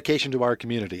 Dedication to our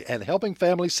community and helping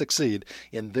families succeed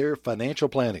in their financial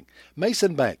planning.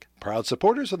 Mason Bank, proud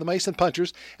supporters of the Mason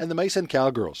Punchers and the Mason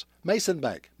Cowgirls. Mason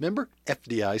Bank, member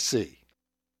FDIC.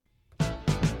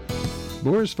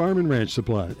 Moore's Farm and Ranch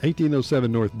Supply,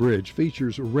 1807 North Bridge,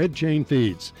 features red chain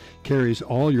feeds. Carries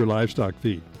all your livestock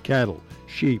feed, cattle,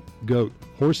 sheep, goat,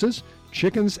 horses,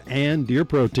 chickens, and deer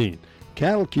protein.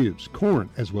 Cattle cubes, corn,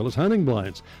 as well as hunting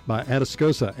blinds by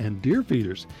Atascosa and deer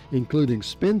feeders, including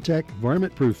Spintech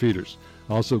varmint-proof feeders.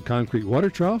 Also concrete water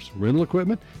troughs, rental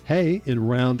equipment, hay in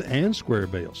round and square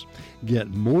bales. Get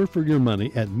more for your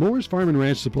money at Moore's Farm and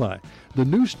Ranch Supply, the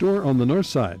new store on the north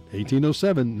side,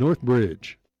 1807 North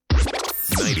Bridge.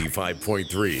 95.3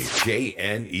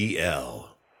 KNEL.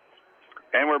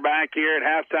 And we're back here at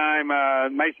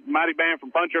halftime. Mighty Band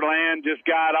from Puncherland just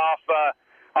got off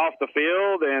the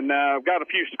field, and got a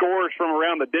few scores from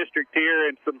around the district here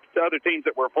and some other teams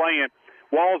that we're playing.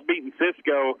 Walls beating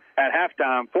Cisco at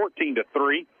halftime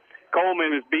 14-3.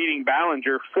 Coleman is beating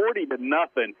Ballinger 40-0 in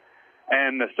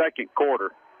the second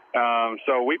quarter.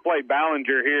 So we play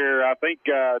Ballinger here, I think,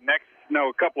 a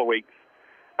couple of weeks.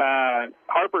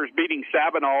 Harper's beating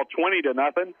Sabinal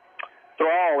 20-0.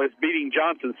 Thrall is beating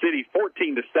Johnson City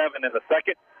 14-7 in the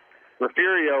second.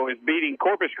 Refugio is beating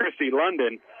Corpus Christi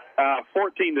London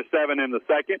 14-7 in the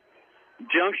second.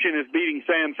 Junction is beating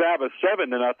San Saba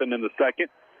 7-0 in the second.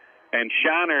 And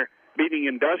Shiner beating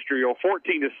Industrial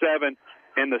 14-7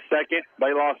 in the second.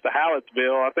 They lost to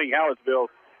Hallettsville. I think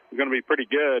Hallettsville is going to be pretty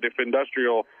good if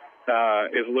Industrial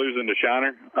is losing to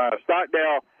Shiner.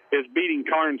 Stockdale is beating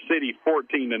Karn City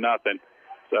 14-0.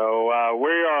 So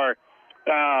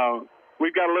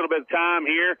we've got a little bit of time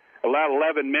here, about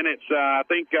 11 minutes. I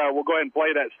think we'll go ahead and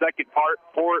play that second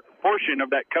portion of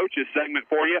that coaches segment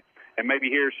for you, and maybe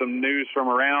hear some news from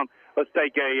around. Let's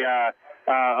take a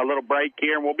little break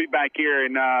here, and we'll be back here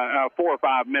in 4 or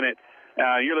 5 minutes.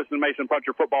 You're listening to Mason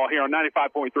Puncher Football here on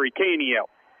 95.3 KNEL.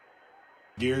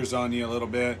 Gears on you a little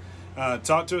bit.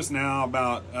 Talk to us now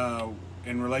about,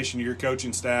 in relation to your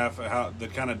coaching staff, how the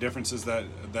kind of differences that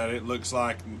it looks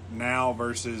like now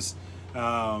versus,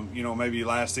 maybe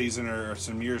last season or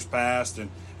some years past, and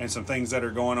some things that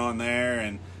are going on there.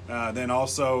 And then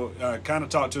also kind of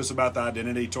talk to us about the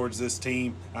identity towards this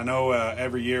team. I know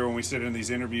every year when we sit in these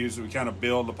interviews, we kind of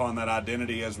build upon that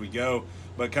identity as we go,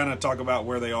 but kind of talk about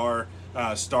where they are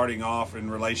starting off in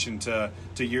relation to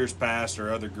years past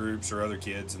or other groups or other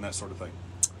kids and that sort of thing.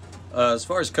 as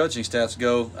far as coaching staffs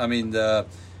go, I mean, the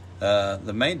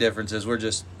main difference is we're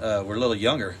a little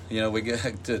younger. We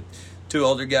got two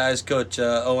older guys, Coach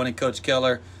Owen and Coach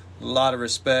Keller. A lot of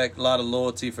respect, a lot of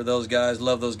loyalty for those guys.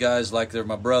 Love those guys like they're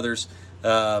my brothers.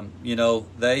 They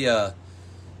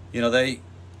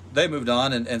moved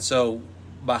on, and so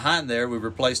behind there we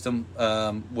replaced them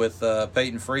with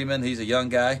Peyton Freeman. He's a young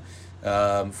guy,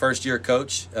 first-year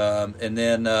coach, and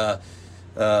then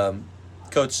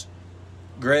Coach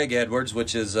Greg Edwards,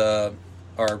 which is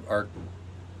our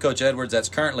Coach Edwards that's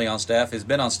currently on staff, has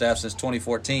been on staff since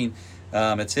 2014.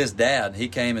 It's his dad. He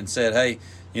came and said, hey,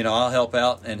 I'll help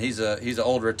out, and he's an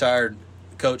old retired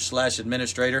coach /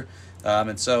 administrator,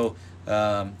 and so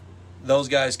those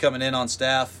guys coming in on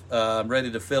staff,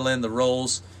 ready to fill in the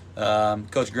roles.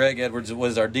 Coach Greg Edwards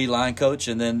was our D-line coach,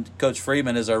 and then Coach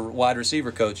Freeman is our wide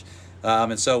receiver coach,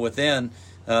 and so within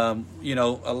a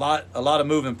lot of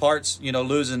moving parts,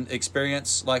 losing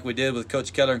experience like we did with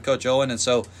Coach Keller and Coach Owen, and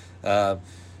so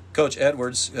Coach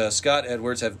Edwards, Scott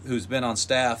Edwards, who's been on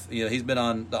staff, he's been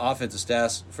on the offensive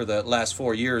staff for the last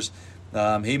 4 years.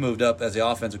 He moved up as the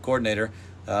offensive coordinator,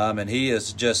 and he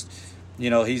is just,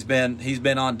 he's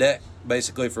been on deck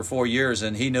basically for 4 years,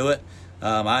 and he knew it.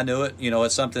 I knew it.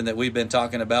 It's something that we've been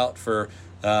talking about for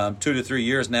 2 to 3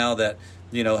 years now. That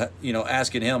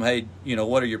asking him, hey,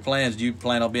 what are your plans? Do you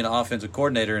plan on being an offensive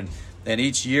coordinator? And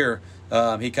each year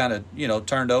he kind of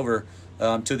turned over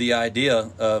to the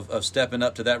idea of stepping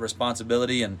up to that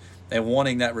responsibility and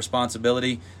wanting that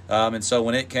responsibility. And so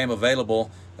when it came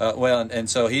available, and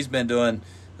so he's been doing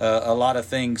a lot of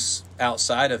things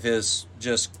outside of his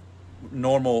just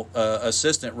normal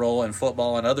assistant role in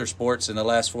football and other sports in the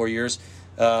last 4 years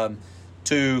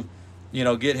to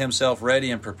get himself ready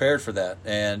and prepared for that.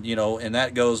 And and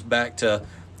that goes back to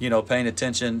paying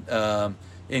attention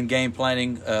in game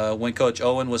planning when Coach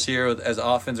Owen was here as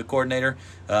offensive coordinator,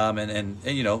 and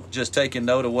just taking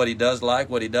note of what he does like,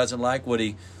 what he doesn't like, what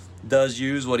he does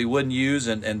use, what he wouldn't use,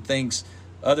 and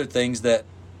other things that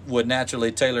would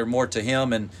naturally tailor more to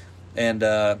him and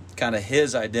kind of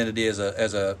his identity as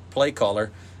a play caller.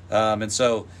 And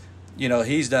so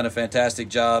he's done a fantastic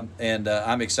job, and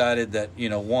I'm excited that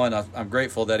one, I'm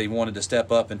grateful that he wanted to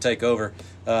step up and take over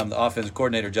the offensive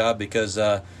coordinator job, because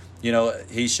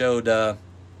he showed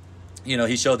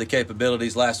the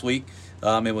capabilities last week,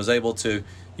 and was able to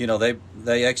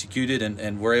they executed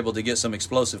and were able to get some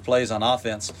explosive plays on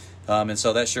offense, and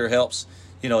so that sure helps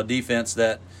a defense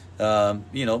that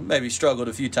maybe struggled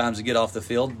a few times to get off the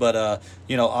field, but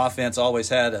offense always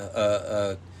had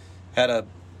a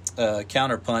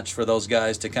counter punch for those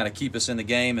guys to kind of keep us in the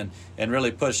game and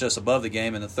really push us above the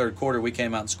game. In the third quarter, we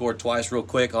came out and scored twice real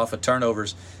quick off of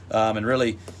turnovers, and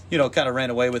really kind of ran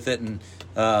away with it. And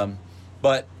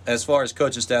but as far as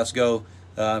coaching staffs go,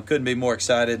 couldn't be more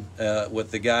excited with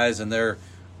the guys and their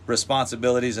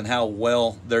responsibilities and how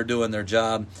well they're doing their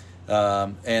job.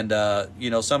 And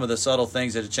some of the subtle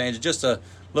things that have changed, just a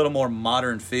little more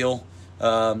modern feel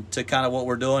to kind of what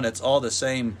we're doing. It's all the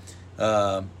same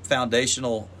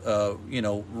foundational,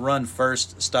 run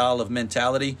first style of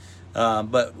mentality,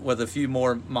 but with a few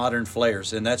more modern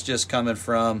flares. And that's just coming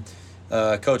from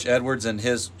Coach Edwards and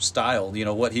his style,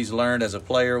 what he's learned as a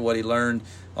player, what he learned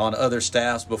on other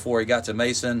staffs before he got to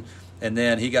Mason. And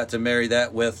then he got to marry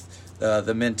that with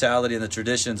the mentality and the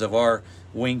traditions of our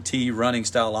wing T running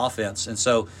style offense. And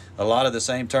so a lot of the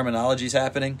same terminology is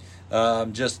happening,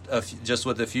 just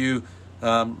with a few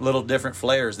little different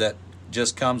flares that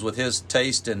just comes with his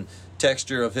taste and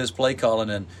texture of his play calling.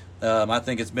 And I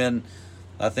think in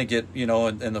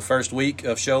the first week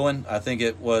of showing, I think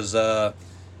it was a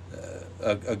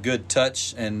good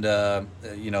touch and a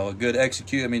good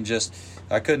execute. I mean,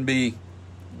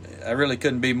 I really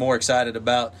couldn't be more excited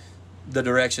about the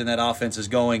direction that offense is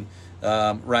going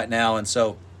right now. And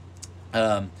so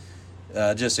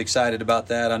just excited about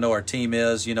that. I know our team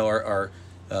is, our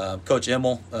Coach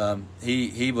Emmel,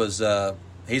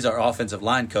 he's our offensive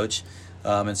line coach.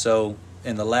 And so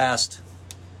in the last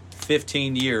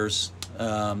 15 years,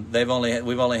 we've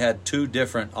only had 2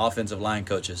 different offensive line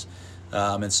coaches.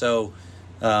 And so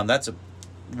that's a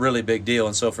really big deal.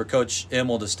 And so for Coach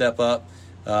Emmel to step up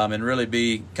and really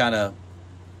be kind of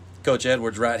Coach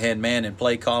Edwards' right-hand man in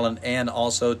play calling, and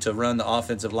also to run the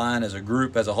offensive line as a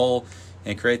group, as a whole,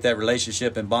 and create that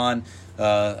relationship and bond,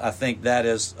 I think that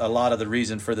is a lot of the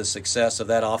reason for the success of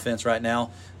that offense right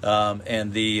now,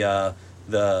 and the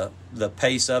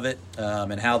pace of it,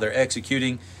 and how they're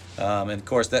executing. And, of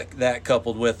course, that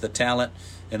coupled with the talent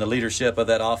and the leadership of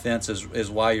that offense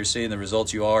is why you're seeing the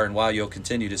results you are, and why you'll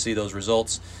continue to see those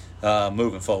results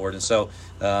moving forward. And so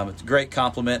it's a great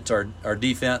compliment to our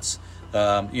defense.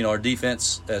 Our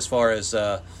defense, as far as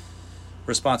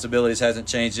responsibilities hasn't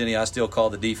changed any. I still call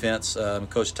the defense.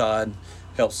 Coach Todd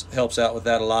helps out with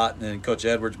that a lot, and then Coach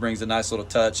Edwards brings a nice little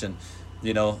touch. And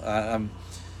I'm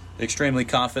extremely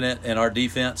confident in our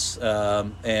defense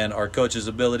and our coach's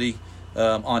ability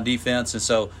on defense. And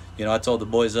so, I told the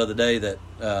boys the other day that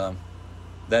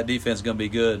that defense is going to be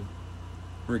good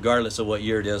regardless of what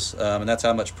year it is. And that's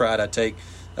how much pride I take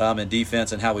in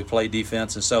defense and how we play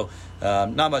defense. And so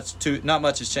not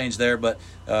much has changed there, but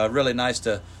really nice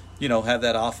to have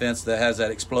that offense that has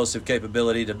that explosive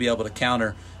capability to be able to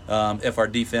counter if our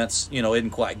defense isn't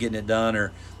quite getting it done,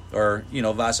 or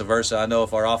vice versa. I know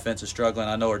if our offense is struggling,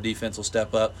 I know our defense will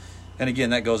step up. And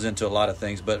again, that goes into a lot of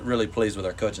things, but really pleased with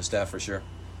our coaching staff for sure.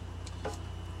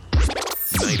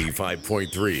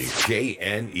 95.3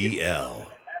 KNEL.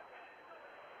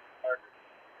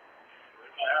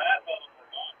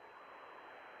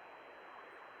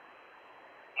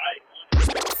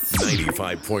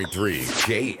 .3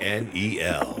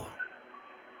 KNEL.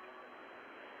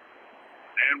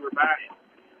 And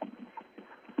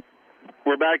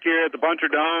we're back here at the Puncher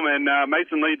Dome, and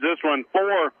Mason leads this one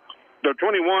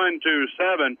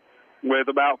 21-7 with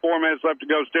about 4 minutes left to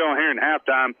go still here in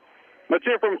halftime. Let's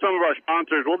hear from some of our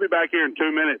sponsors. We'll be back here in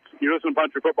 2 minutes. You're listening to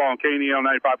Puncher Football on KNEL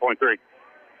 95.3.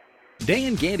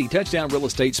 Dan Gandy Touchdown Real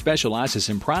Estate specializes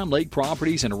in prime lake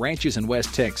properties and ranches in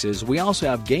West Texas. We also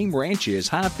have game ranches,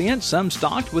 high fence, some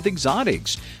stocked with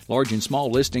exotics, large and small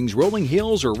listings, rolling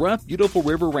hills, or rough, beautiful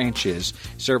river ranches,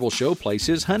 several show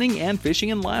places, hunting and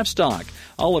fishing and livestock.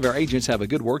 All of our agents have a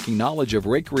good working knowledge of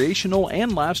recreational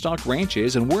and livestock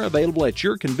ranches, and we're available at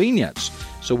your convenience.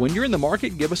 So when you're in the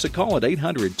market, give us a call at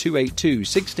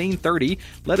 800-282-1630.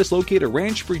 Let us locate a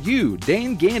ranch for you.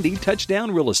 Dan Gandy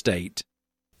Touchdown Real Estate.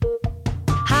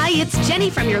 Hi, it's Jenny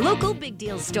from your local Big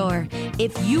Deal store.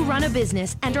 If you run a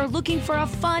business and are looking for a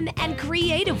fun and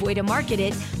creative way to market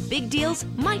it, Big Deals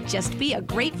might just be a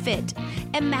great fit.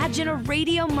 Imagine a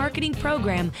radio marketing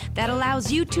program that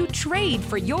allows you to trade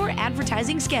for your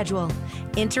advertising schedule.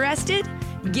 Interested?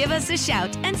 Give us a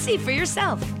shout and see for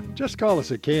yourself. Just call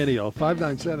us at KNEL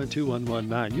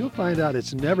 597-2119. You'll find out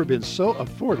it's never been so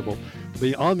affordable to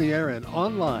be on the air and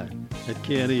online at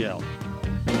KNEL.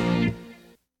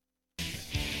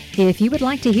 If you would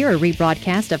like to hear a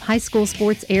rebroadcast of high school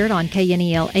sports aired on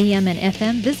KNEL AM and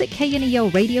FM, visit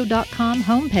KNELradio.com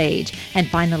homepage and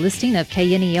find the listing of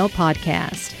KNEL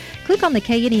Podcast. Click on the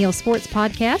KNEL Sports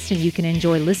Podcast and you can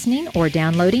enjoy listening or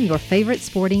downloading your favorite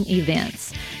sporting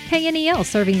events. KNEL,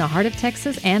 serving the heart of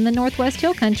Texas and the Northwest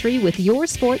Hill Country with your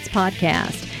sports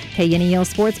podcast. KNEL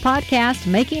Sports Podcast,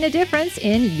 making a difference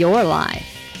in your life.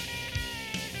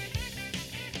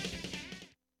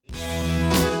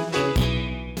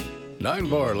 Nine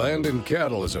Bar Land and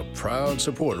Cattle is a proud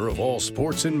supporter of all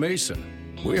sports in Mason.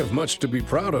 We have much to be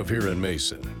proud of here in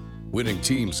Mason. Winning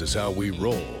teams is how we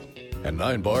roll, and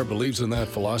Nine Bar believes in that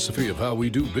philosophy of how we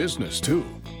do business, too.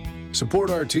 Support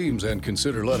our teams and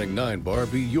consider letting Nine Bar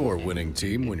be your winning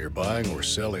team when you're buying or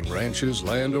selling ranches,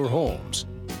 land, or homes.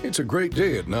 It's a great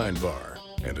day at Nine Bar,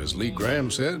 and as Lee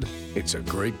Graham said, it's a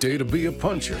great day to be a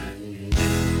puncher.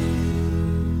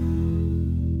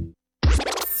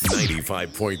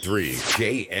 95.3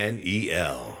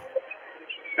 KNEL.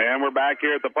 And we're back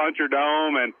here at the Puncher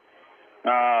Dome, and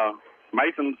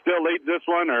Mason still leads this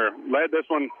one, or led this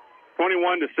one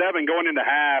 21-7 going into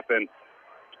half, and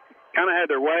kind of had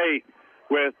their way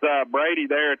with Brady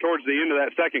there towards the end of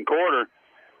that second quarter,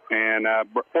 and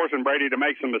forcing Brady to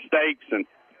make some mistakes, and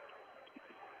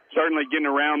certainly getting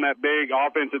around that big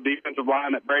offensive defensive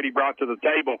line that Brady brought to the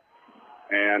table.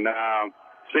 And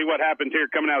see what happens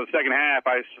here coming out of the second half.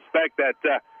 I suspect that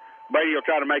Brady will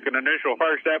try to make an initial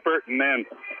first effort, and then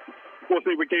we'll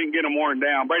see if we can get them worn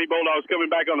down. Brady Bulldogs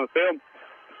coming back on the field.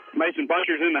 Mason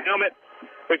Punchers in the helmet,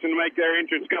 fixing to make their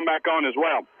entrance come back on as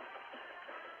well.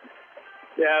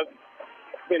 Yeah,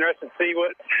 it'll be interesting to see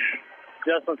what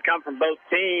adjustments come from both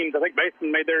teams. I think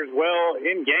Mason made theirs well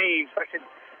in game, especially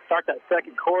start that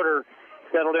second quarter,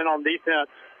 settled in on defense.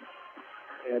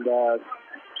 And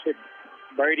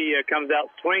Brady comes out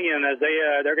swinging as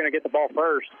they're going to get the ball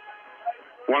first.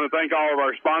 Want to thank all of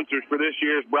our sponsors for this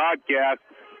year's broadcast.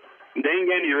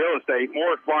 Dan Gandy Real Estate,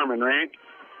 Morris Farm and Ranch,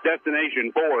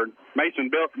 Destination Ford,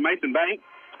 Mason Bank,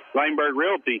 Laneburg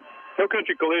Realty, Hill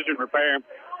Country Collision Repair,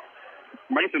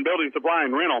 Mason Building Supply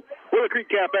and Rental, Willow Creek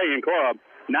Cafe and Club,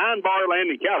 9 Bar Land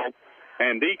and Cattle,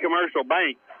 and The Commercial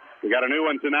Bank. We got a new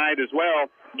one tonight as well,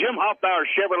 Jim Hoffbauer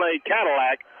Chevrolet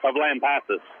Cadillac of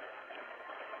Lampasas.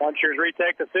 Punchers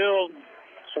retake the field,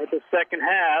 start the second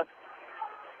half.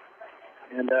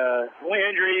 And only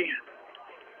injury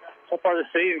so far this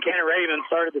season, Cannon Raven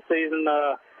started the season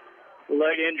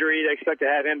leg injury. They expect to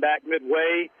have him back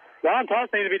midway. Ron Toss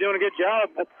seems to be doing a good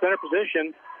job at the center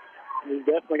position. He's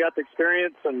definitely got the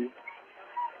experience. And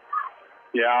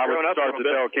yeah, I would start to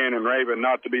tell Cannon Raven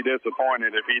not to be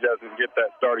disappointed if he doesn't get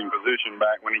that starting position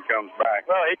back when he comes back.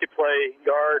 Well, he could play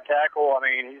guard, tackle. I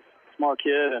mean, he's a smart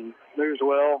kid and moves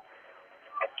well.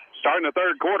 Starting the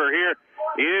third quarter here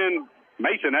in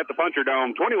Mason at the Puncher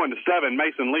Dome. 21-7,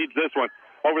 Mason leads this one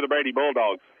over the Brady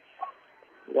Bulldogs.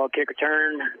 Well, kick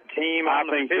return team. I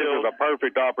think this is a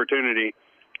perfect opportunity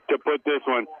to put this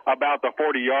one about the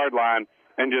 40-yard line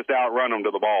and just outrun them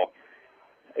to the ball.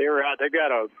 You're right. They've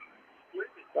got a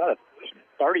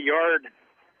 30-yard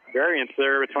variance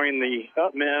there between the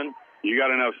up men. You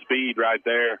got enough speed right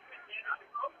there.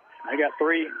 They got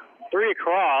three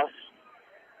across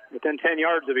within 10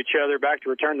 yards of each other back to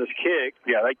return this kick.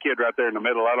 Yeah, that kid right there in the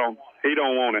middle, he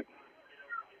don't want it.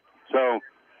 So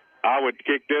I would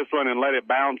kick this one and let it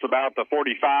bounce about the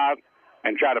 45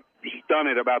 and try to stun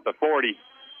it about the 40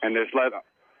 and just let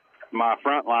my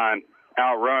front line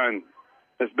outrun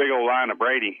this big old line of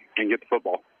Brady and get the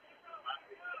football.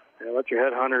 Yeah, let your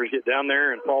headhunters get down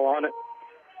there and fall on it.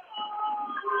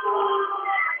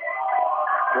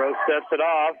 Rose steps it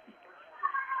off.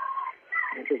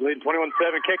 Panthers leading 21-7,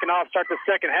 kicking off, start the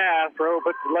second half. Rowe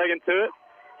puts his leg into it.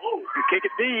 And kick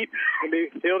it deep. Going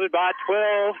to be fielded by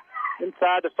 12.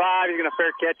 Inside the 5, he's going to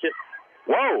fair catch it.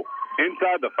 Whoa!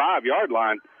 Inside the 5-yard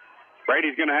line.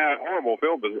 Brady's going to have horrible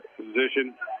field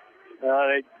position.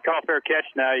 They call fair catch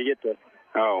now. You get to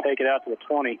take it out to the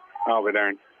 20. I'll be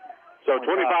darned. So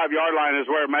 25-yard line is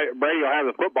where Brady will have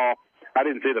the football. I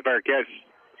didn't see the fair catch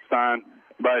sign.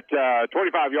 But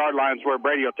 25-yard line is where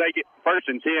Brady will take it. 1st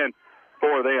and 10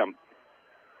 for them.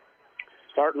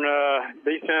 Starting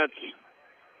defense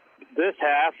this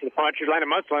half for the Punchers. Landon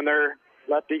Munson, their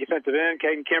left defensive end.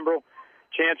 Caden Kimbrell,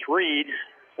 Chance Reed,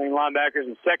 same linebackers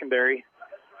in secondary.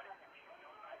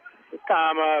 This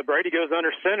time Brady goes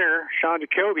under center. Sean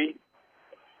Jacoby.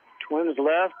 Twins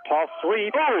left. Toss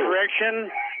sweep. Direction.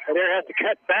 Adair has to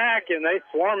cut back, and they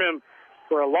swarm him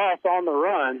for a loss on the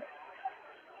run.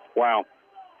 Wow.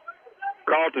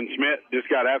 Carlton Schmidt just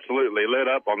got absolutely lit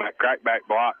up on that crackback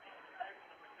block.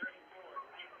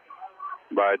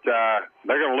 But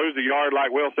they're going to lose a yard,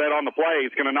 like Will said, on the play.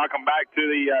 It's going to knock them back to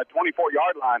the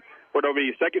 24-yard line, where it'll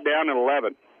be 2nd down and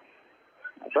 11.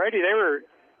 Brady, they were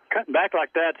cutting back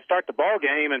like that to start the ball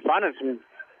game and finding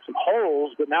some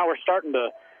holes, but now we're starting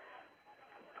to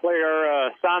play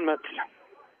our assignments.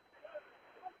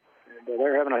 And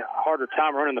they're having a harder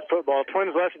time running the football.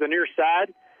 Twins left to the near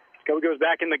side. Kobe goes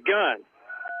back in the gun.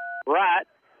 Right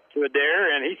to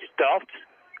Adair, and he's stuffed.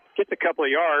 Gets a couple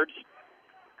of yards.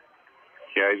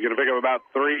 Yeah, he's going to pick up about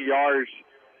 3 yards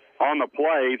on the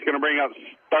play. He's going to bring up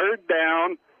 3rd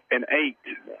down and 8.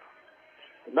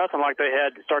 Nothing like they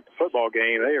had to start the football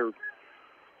game. They are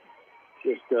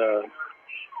just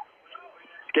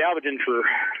scavenging for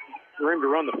room to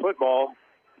run the football.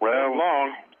 Well,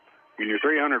 long. When you're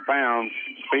 300 pounds,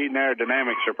 speed and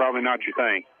aerodynamics are probably not your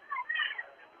thing.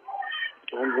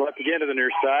 Jones left again to the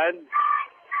near side.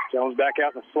 Jones back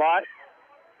out in the slot.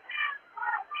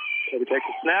 Kobe takes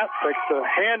a snap, takes the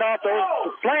handoff, throws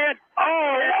the slant.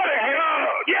 Oh,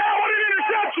 yeah, what an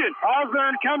interception!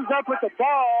 Osborne comes up with the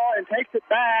ball and takes it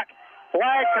back.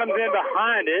 Flag comes in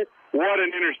behind it. What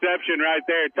an interception right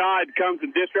there. Todd comes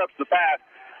and disrupts the pass.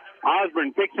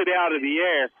 Osborne picks it out of the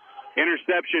air.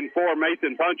 Interception for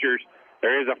Mason Punchers.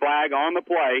 There is a flag on the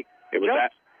play. It was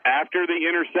after the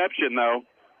interception, though.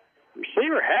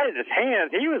 Receiver had it in his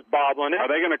hands. He was bobbling it. Are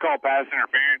they going to call pass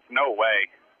interference? No way.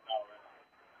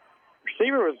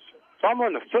 Receiver was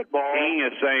fumbling the football. King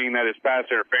is saying that it's pass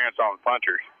interference on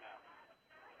Punchers.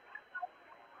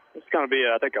 It's going to be,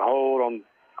 I think, a hold on.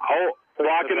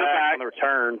 Blocking the back on the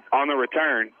return. On the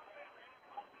return.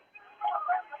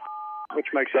 Which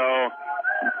makes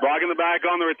blocking the back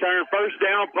on the return. 1st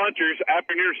down, Punchers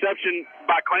after an interception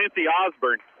by Clancy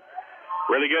Osborne.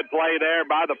 Really good play there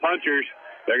by the Punchers.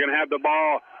 They're going to have the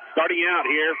ball starting out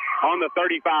here on the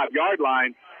 35-yard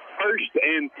line. 1st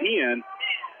and 10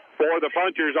 for the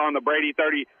Punchers on the Brady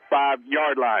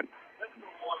 35-yard line.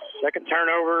 Second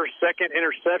turnover, second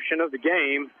interception of the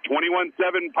game. 21-7,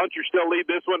 Punchers still lead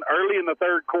this one early in the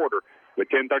third quarter with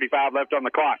 10:35 left on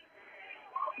the clock.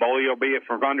 Boley will be it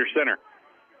from under center.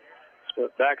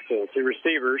 Split backfield, 2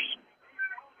 receivers.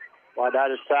 Wide out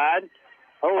his side.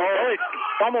 Boley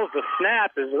fumbles the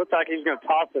snap. It looks like he's going to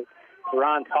toss it to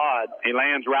Ron Todd. He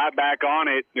lands right back on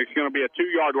it. There's going to be a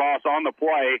 2-yard loss on the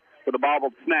play for the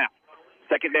bobbled snap.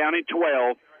 2nd down and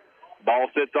 12. Ball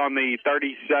sits on the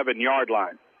 37-yard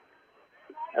line.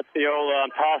 That's the old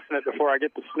I'm tossing it before I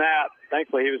get the snap.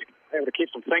 Thankfully, he was able to keep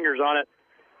some fingers on it.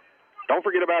 Don't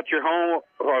forget about your home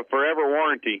forever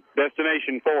warranty,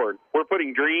 Destination Ford. We're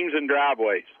putting dreams in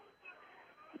driveways.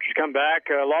 Just come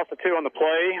back, lost the 2 on the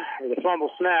play with a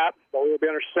fumble snap, but we'll be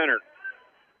under center.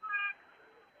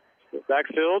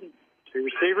 Backfield, 2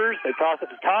 receivers. They toss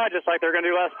it to Todd just like they're going to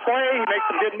do last play. He makes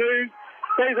some good moves,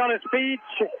 stays on his feet.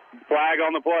 Flag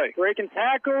on the play. Breaking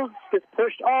tackles, gets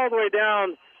pushed all the way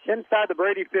down inside the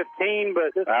Brady 15,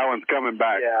 but that one's coming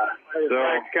back. Yeah, so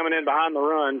coming in behind the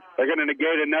run. They're going to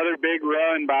negate another big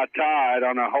run by Todd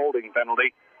on a holding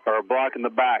penalty or a block in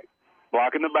the back.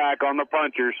 Blocking the back on the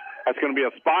punchers. That's going to be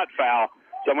a spot foul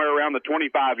somewhere around the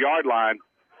 25-yard line.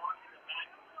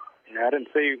 Yeah, I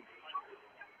didn't see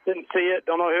it.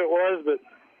 Don't know who it was, but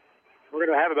we're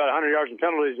going to have about 100 yards in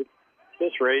penalties at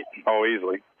this rate. Oh,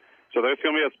 easily. So there's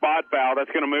going to be a spot foul.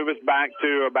 That's going to move us back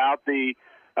to about the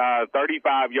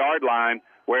 35-yard line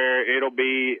where it'll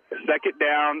be 2nd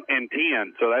down and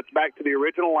 10. So that's back to the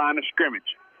original line of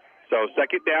scrimmage. So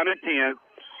 2nd down and 10.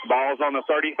 Ball's on the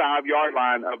 35-yard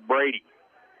line of Brady.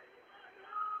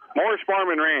 Moore's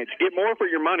Farm and Ranch. Get more for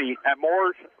your money at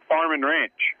Moore's Farm and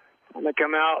Ranch. And they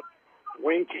come out,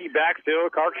 wing T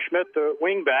backfield. Clark Schmidt, the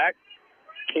wing back.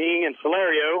 King and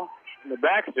Solario in the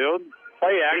backfield.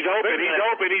 Play action. He's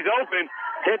open.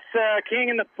 Hits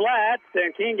King in the flats, and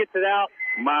King gets it out.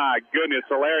 My goodness,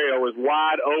 Solario was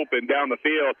wide open down the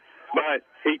field, but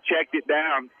he checked it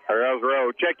down. Or that was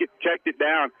Rowe. Checked it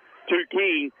down to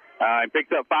King. And picks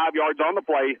up 5 yards on the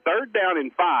play. 3rd down and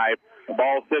 5. The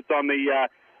ball sits on the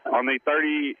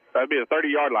 30. That'd be the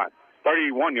 30-yard line,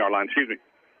 31-yard line. Excuse me.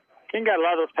 King got a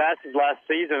lot of those passes last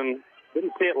season.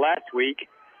 Didn't see it last week.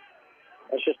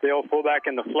 That's just the old fullback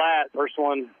in the flat. First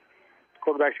one,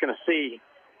 quarterback's going to see.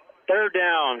 3rd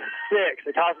down, 6.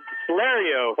 They toss it to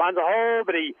Solario. Finds a hole,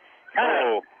 but he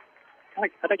I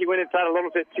think he went inside a little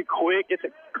bit too quick. Gets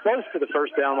it close to the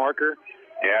first down marker.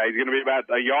 Yeah, he's going to be about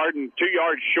 1 yard and 2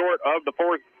 yards short of the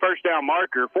first down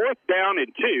marker. 4th down and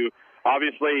 2.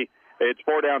 Obviously, it's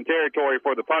 4-down territory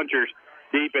for the punchers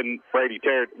deep in Brady's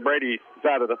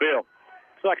side of the field.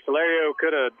 Looks like Solario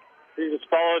could have just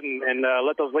followed and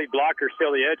let those lead blockers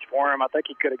seal the edge for him. I think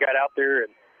he could have got out there.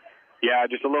 And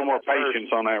just a little more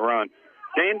patience on that run.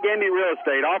 Dan Gandy Real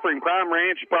Estate offering prime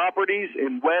ranch properties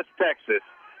in West Texas.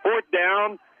 4th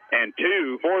down and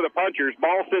 2 for the punchers.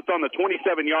 Ball sits on the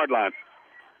 27-yard line.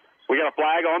 We got a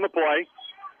flag on the play.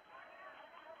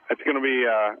 It's going to be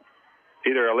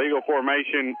either a legal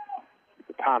formation.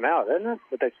 It's a timeout, isn't it?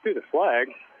 But they threw the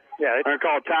flag. Yeah, they're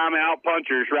called timeout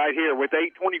punchers right here with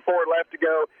 8:24 left to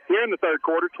go here in the 3rd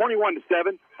quarter.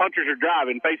 21-7. Punchers are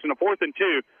driving, facing a 4th and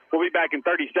 2. We'll be back in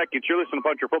 30 seconds. You're listening to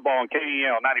Puncher Football on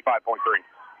KNEL 95.3.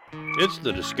 It's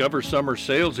the Discover Summer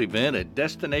Sales Event at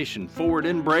Destination Ford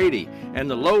in Brady, and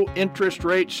the low interest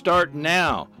rates start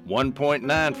now.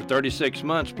 1.9 for 36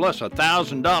 months plus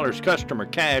 $1,000 customer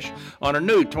cash on a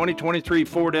new 2023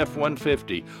 Ford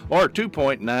F-150, or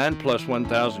 2.9 plus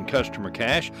 $1,000 customer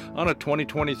cash on a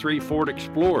 2023 Ford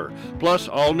Explorer. Plus,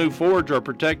 all new Fords are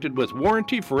protected with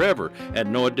warranty forever at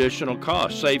no additional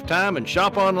cost. Save time and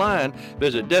shop online.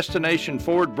 Visit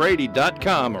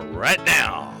DestinationFordBrady.com right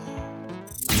now.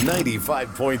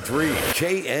 95.3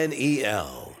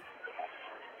 KNEL.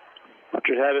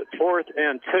 Punchers have it 4th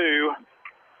and 2.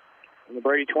 On the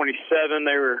Brady 27,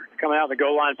 they were coming out in the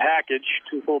goal line package.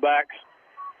 2 fullbacks.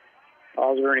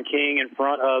 Osborne and King in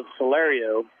front of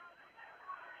Solario.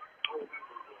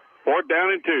 4th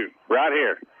down and 2, right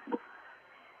here.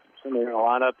 So they're going to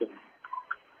line up and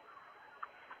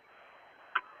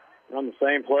run the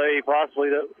same play, possibly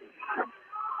that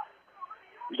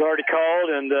was already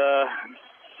called, and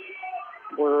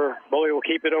where Bully will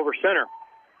keep it over center.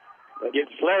 They get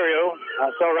Solario.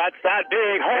 So right side,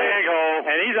 big hole.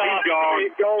 And he's off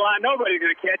the goal line. Nobody's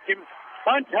going to catch him.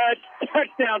 Untouched,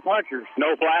 touchdown punchers.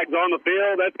 No flags on the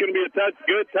field. That's going to be a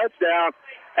good touchdown.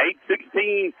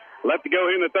 8:16 left to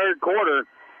go in the 3rd quarter.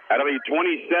 That'll be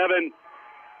 27-7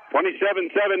 is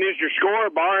your score,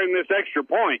 barring this extra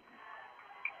point.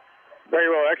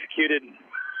 Very well executed.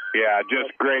 Yeah,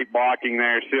 just great blocking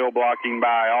there, seal blocking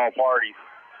by all parties.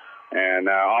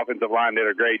 And offensive line did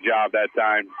a great job that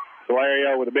time.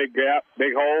 Solario with a big gap,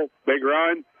 big hole, big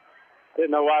run.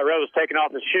 Didn't know why Rose was taking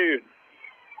off his shoe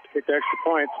to kick the extra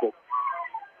points, but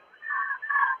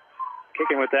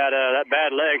kicking with that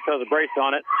bad leg, so the brace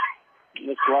on it.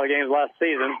 Missed a lot of games last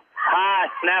season. High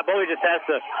snap. Bully just has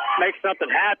to make something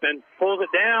happen. Pulls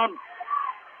it down,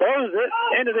 throws it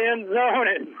into the end zone,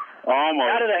 and almost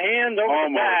out of the hands over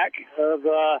the back of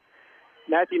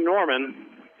Matthew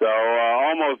Norman. So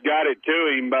almost got it to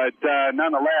him, but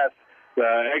nonetheless,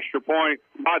 the extra point,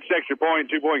 botched extra point,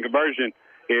 2-point conversion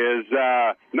is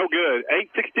no good.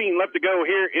 8:16 left to go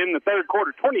here in the third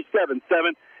quarter. 27-7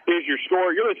 is your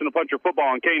score. You're listening to Puncher Football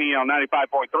on KNEL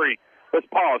 95.3. Let's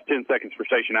pause 10 seconds for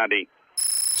station ID.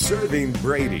 Serving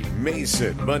Brady,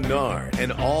 Mason, Menard,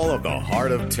 and all of the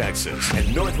heart of Texas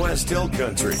and Northwest Hill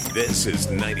Country. This is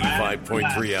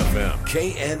 95.3 FM,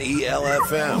 KNEL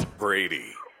FM,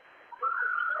 Brady.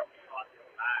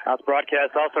 This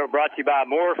broadcast also brought to you by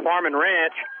Moore Farm and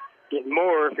Ranch. Get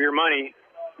more for your money.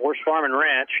 Moore's Farm and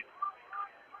Ranch.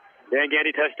 Dan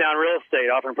Gandy Touchdown Real Estate,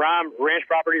 offering prime ranch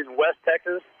properties in West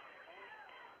Texas.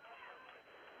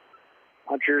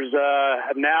 Punchers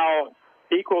have now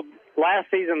equaled last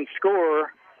season's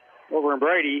score over in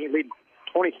Brady, lead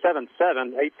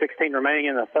 27-7, 8:16 remaining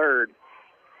in the third.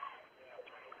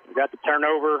 We got the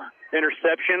turnover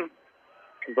interception,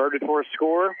 converted for a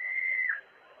score.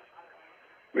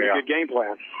 Yeah. Good game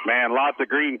plan. Man, lots of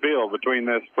green field between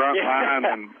this front line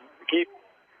and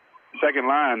second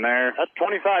line there. That's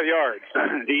 25 yards.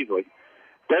 Easily.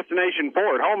 Destination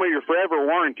Ford, home of your forever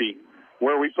warranty,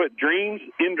 where we put dreams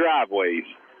in driveways.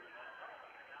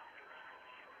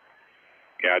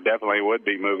 Yeah, I definitely would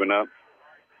be moving up.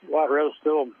 White Rose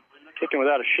still kicking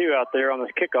without a shoe out there on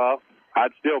this kickoff.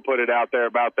 I'd still put it out there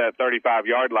about that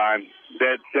 35-yard line,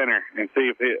 dead center, and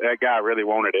see if that guy really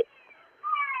wanted it.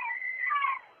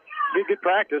 Good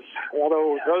practice,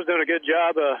 although Rose doing a good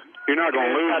job. You're not going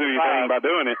to lose anything by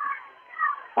doing it.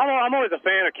 I'm always a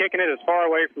fan of kicking it as far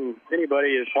away from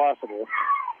anybody as possible.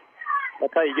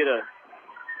 That's how you get a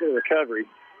good recovery.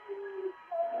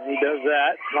 And he does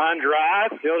that. Line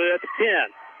drive, fielded at the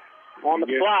 10. On the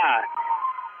fly.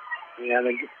 And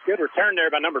a good return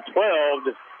there by number 12.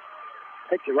 Just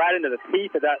takes it right into the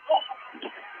teeth of that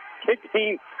kick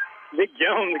team. Vic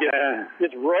Jones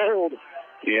gets rolled.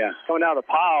 Yeah. Coming out of the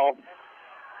pile.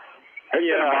 He's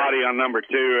been a body on number 2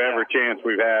 every chance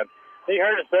we've had. He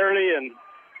hurt us early, and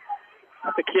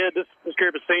that's a kid. This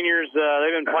group of seniors,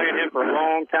 they've been playing him for a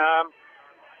long time.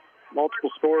 Multiple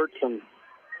sports. And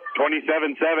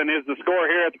 27-7 is the score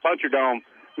here at the Puncher Dome.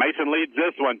 Mason leads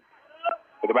this one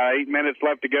with about 8 minutes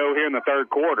left to go here in the third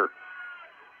quarter.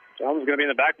 Jones is going to be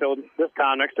in the backfield this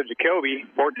time next to Jacoby.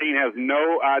 14 has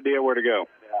no idea where to go.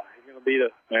 Yeah, he's going to be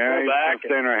the fullback. He's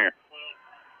staying right here.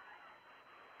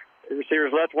 Two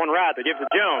receivers left, one right. They give it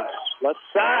to Jones. Left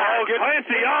side. Oh,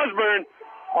 Clancy Osborne.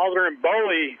 Osborne and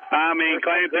Boley. I mean,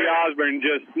 Clancy Osborne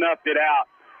just snuffed it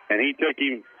out, and he took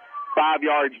him 5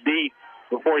 yards deep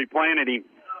before he planted him.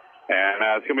 And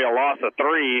it's going to be a loss of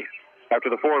 3 after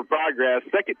the forward progress.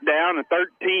 Second down and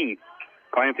 13.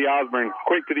 Clancy Osborne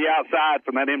quick to the outside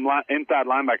from that inside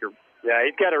linebacker. Yeah,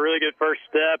 he's got a really good first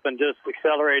step and just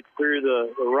accelerates through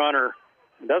the runner.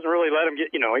 Doesn't really let him get,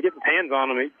 he gets his hands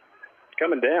on him. He's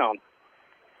coming down.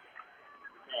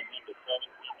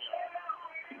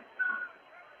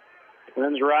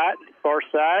 Twins right, far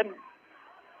side.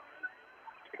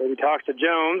 Cody talks to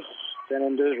Jones. Send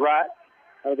him to his right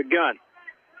out of the gun.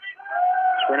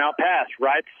 Sprint out pass,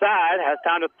 right side, has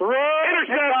time to throw.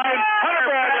 Interception! Hunter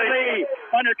Bradley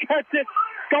undercuts it,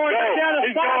 going down the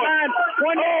sideline.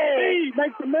 180,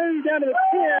 makes the move down to the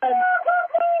 10.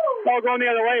 Ball going the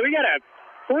other way. We got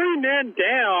 3 men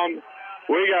down.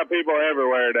 We got people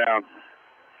everywhere down.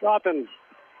 Dropping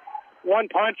one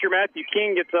puncher, Matthew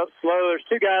King gets up slow. There's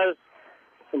 2 guys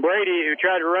from Brady who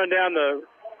tried to run down the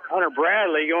Hunter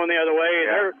Bradley going the other way.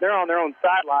 Yeah. They're on their own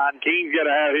sideline. King's got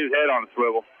to have his head on a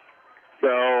swivel.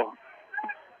 So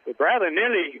Bradley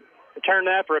nearly returned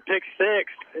that for a pick 6.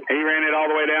 He ran it all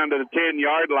the way down to the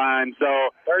 10-yard line. So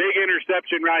big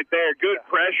interception right there. Good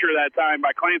pressure that time by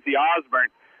Clancy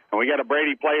Osborne. And we got a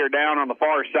Brady player down on the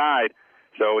far side.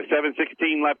 So with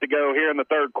 7:16 left to go here in the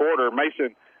third quarter,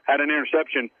 Mason had an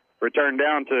interception returned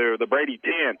down to the Brady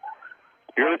 10.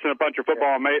 You're listening to Puncher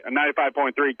Football on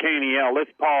 95.3 KNEL.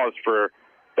 Let's pause for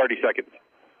 30 seconds.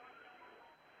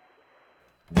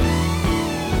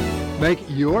 Make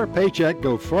your paycheck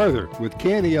go farther with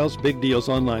KNEL's Big Deals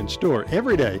online store.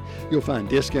 Every day, you'll find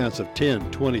discounts of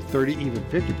 10, 20, 30, even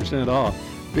 50% off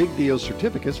Big Deals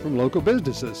certificates from local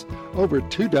businesses. Over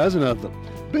 24 of them.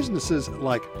 Businesses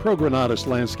like Progranatus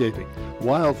Landscaping,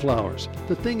 Wildflowers,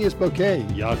 The Thing Is Bouquet,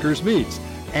 Yonkers Meats,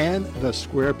 and The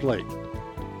Square Plate.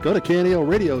 Go to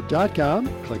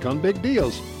KNELradio.com, click on Big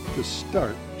Deals to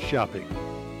start shopping.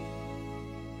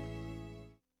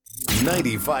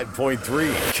 95.3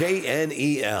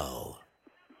 KNEL.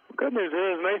 Good news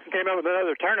is Mason came up with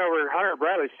another turnover. Hunter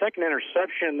Bradley's second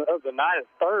interception of the night at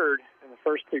third in the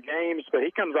first 2 games, but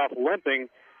he comes off limping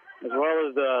as well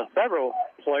as several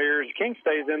players. King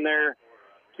stays in there.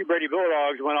 2 Brady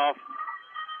Bulldogs went off,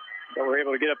 so were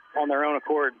able to get up on their own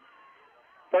accord.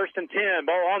 First and 10,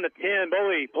 ball on the 10.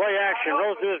 Boley, play action,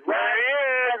 rolls to his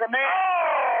right. has a man.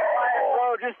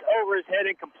 Oh, just over his head,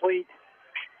 incomplete.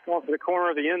 Going for the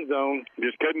corner of the end zone.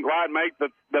 Just couldn't quite make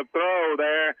the throw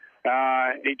there.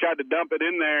 He tried to dump it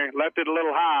in there, left it a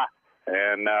little high,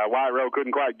 and White Row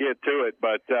couldn't quite get to it.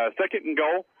 But second and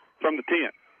goal from the 10.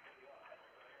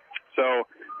 So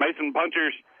Mason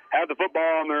Punchers have the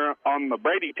football on the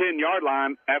Brady 10-yard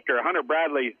line after Hunter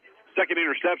Bradley's second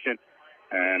interception,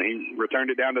 and he returned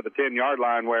it down to the 10-yard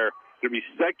line where it'll be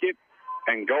second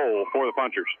and goal for the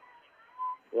Punchers.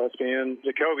 Left end,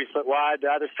 Jacoby slipped wide to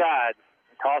either side.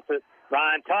 Toss it.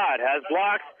 Ryan Todd has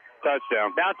blocks.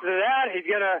 Touchdown. Bounces it out. He's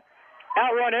going to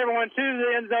outrun everyone to the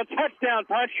end zone. Touchdown,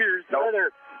 Punchers.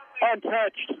 Another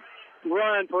untouched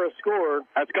run for a score.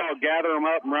 That's called gather them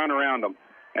up and run around them.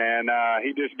 And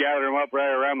he just gathered them up right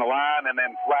around the line and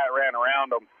then flat ran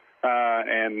around them.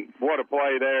 And what a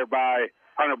play there by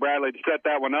Hunter Bradley to set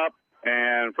that one up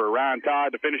and for Ryan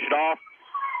Todd to finish it off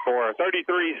for a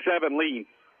 33-7 lead.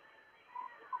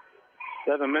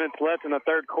 7 minutes left in the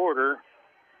third quarter.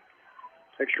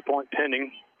 Extra point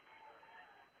pending.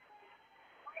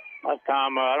 Last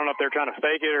time, I don't know if they're trying to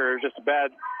fake it or just a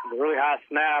really high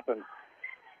snap. And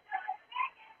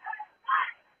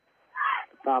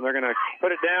this time they're going to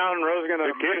put it down. Rowe's going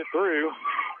to get it through.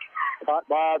 Caught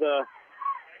by the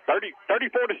 34-7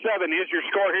 is your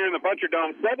score here in the Puncher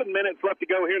Dome. 7 minutes left to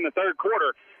go here in the third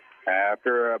quarter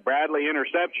after a Bradley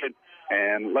interception.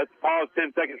 And let's pause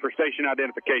 10 seconds for station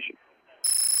identification.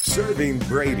 Serving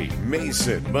Brady,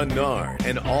 Mason, Menard,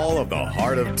 and all of the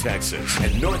heart of Texas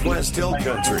and Northwest Hill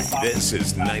Country. This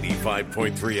is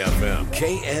 95.3 FM,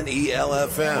 KNEL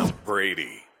FM,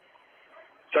 Brady.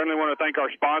 Certainly want to thank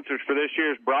our sponsors for this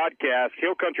year's broadcast: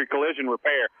 Hill Country Collision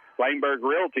Repair, Laneburg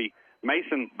Realty,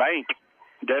 Mason Bank,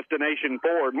 Destination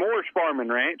Ford, Moore's Farm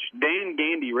and Ranch, Dan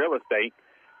Gandy Real Estate,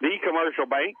 The Commercial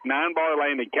Bank, 9 Bar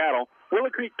Land and Cattle, Willow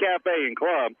Creek Cafe and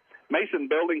Club, Mason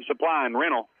Building Supply and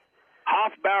Rental,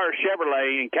 Hoffbauer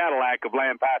Chevrolet and Cadillac of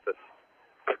Lampasas.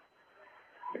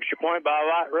 Extra point by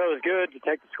White Row is good to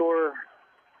take the score.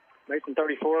 Mason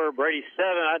 34, Brady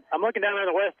 7. I'm looking down there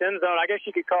in the west end zone. I guess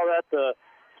you could call that the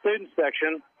student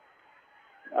section.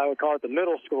 I would call it the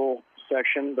middle school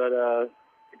section, but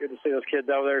good to see those kids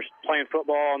over there playing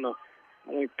football. And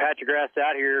I think patch of grass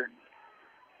out here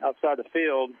outside the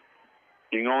field.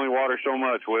 You can only water so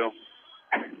much, Will.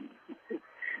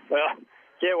 Well,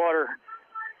 can't water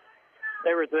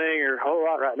everything or a whole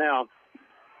lot right now.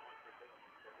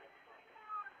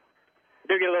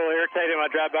 I do get a little irritated when I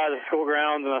drive by the school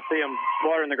grounds and I see them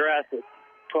watering the grass at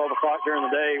 12 o'clock during the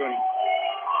day when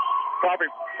property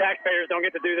taxpayers don't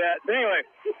get to do that. But anyway,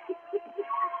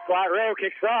 White Row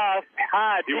kicks off.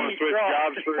 High, you want to switch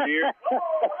jobs for a year?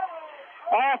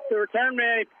 Off the return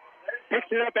man, he picks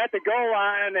it up at the goal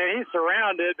line, and he's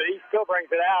surrounded, but he still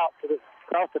brings it out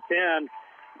across the 10.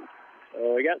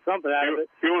 We got something out of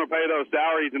it. If you want to pay those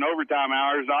salaries and overtime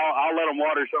hours, I'll let them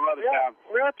water some other time.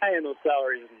 We're not paying those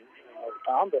salaries and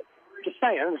overtime, but just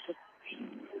saying. All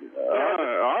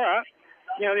right.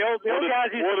 You know, the old guys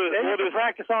used to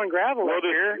practice on gravel We'll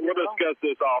discuss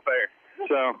this off air.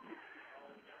 So,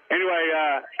 anyway,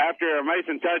 after a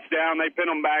Mason touchdown, they pin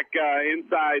them back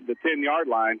inside the 10-yard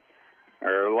line,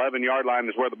 or 11-yard line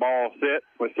is where the ball sits,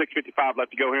 with 6:55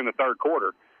 left to go here in the third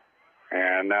quarter.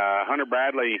 And Hunter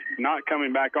Bradley not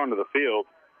coming back onto the field.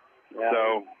 Yeah.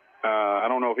 So I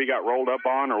don't know if he got rolled up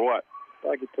on or what. I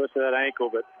think he twisted that ankle,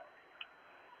 but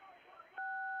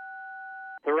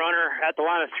the runner at the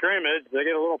line of scrimmage, they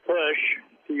get a little push,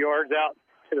 a few yards out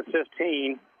to the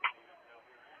 15.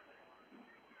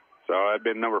 So that'd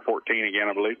been number 14 again,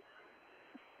 I believe.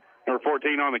 Number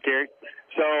 14 on the carry.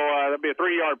 So that'd be a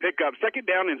 3-yard pickup. Second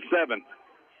down and 7.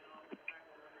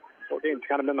 14's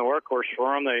kind of been the workhorse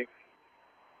for them.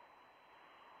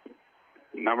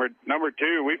 Number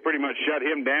 2, we've pretty much shut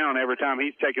him down every time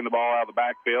he's taken the ball out of the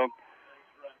backfield.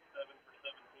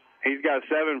 He's got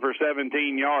 7 for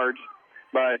 17 yards.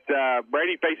 But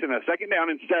Brady facing a second down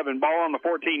and 7, ball on the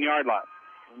 14-yard line.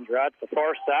 Comes right to the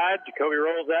far side. Jacoby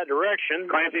rolls that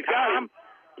direction. Clancy's got him.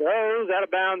 Throws out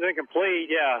of bounds, incomplete.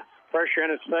 Yeah, pressure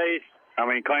in his face. I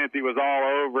mean, Clancy was all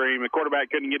over him. The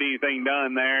quarterback couldn't get anything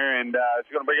done there, and it's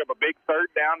going to bring up a big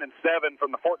third down and 7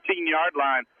 from the 14-yard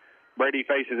line. Brady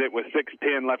faces it with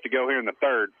 6:10 left to go here in the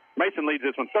third. Mason leads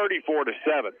this one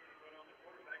 34-7.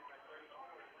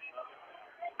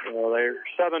 Well, they're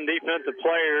Southern defensive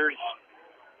players.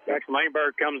 Jackson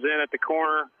Laneburg comes in at the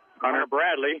corner. Hunter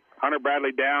Bradley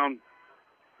down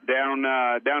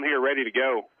here ready to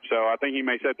go. So I think he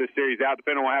may set this series out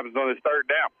depending on what happens on this third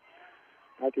down.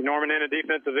 Matthew Norman in a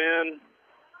defensive end.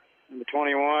 Number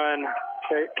 21,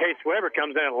 Case Weber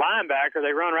comes in at linebacker.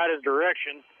 They run right his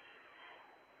direction.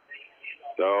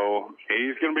 So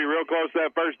he's going to be real close to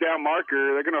that first down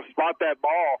marker. They're going to spot that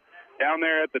ball down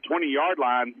there at the 20-yard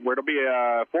line where it'll be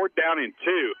a 4th down and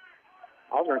 2.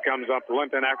 Osborne comes up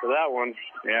limping after that one.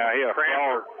 Yeah, he had a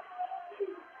fall.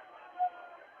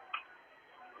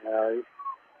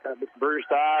 Got a bruised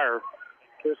eye or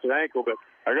twisted ankle, but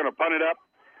they're going to punt it up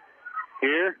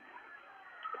here.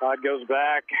 Todd goes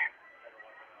back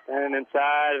and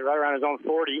inside, right around his own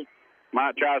 40.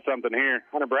 Might try something here.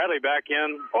 Hunter Bradley back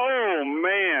in. Oh,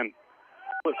 man.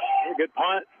 Good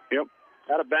punt. Yep.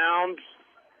 Out of bounds.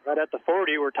 Right at the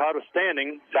 40 where Todd was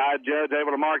standing. Side judge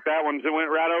able to mark that one. It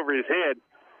went right over his head.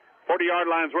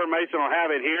 40-yard line's where Mason will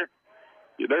have it here.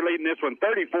 They're leading this one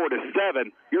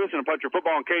 34-7. You're listening to Puncher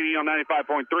Football on KNEL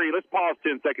 95.3. Let's pause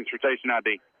 10 seconds for station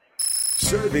ID.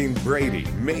 Serving Brady,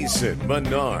 Mason,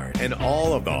 Menard, and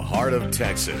all of the heart of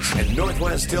Texas and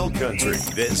Northwest Hill Country.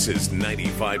 This is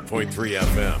 95.3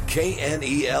 FM,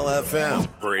 KNEL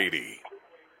FM, Brady.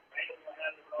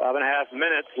 5.5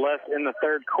 minutes left in the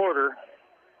third quarter.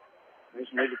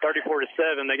 Mason leads it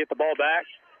 34-7. They get the ball back.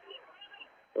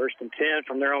 1st and 10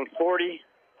 from their own 40.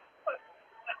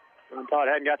 Todd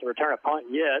hadn't got to return a punt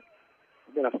yet.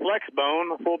 Then a flex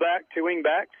bone, a fullback, 2 wing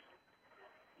backs.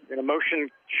 Going to motion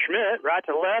Schmidt right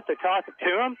to left. They toss it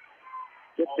to him.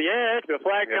 Gets the edge. The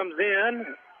flag comes in.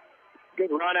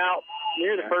 Good run out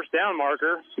near the first down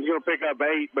marker. He's going to pick up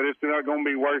 8, but it's not going to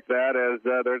be worth that as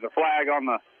there's a flag on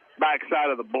the back side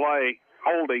of the play,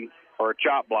 holding, or a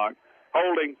chop block.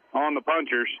 Holding on the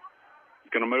punchers.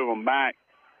 It's going to move them back.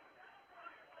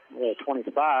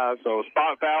 25. So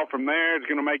spot foul from there. It's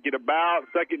going to make it about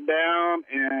 2nd down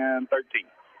and 13.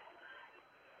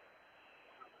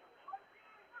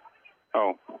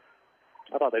 Oh.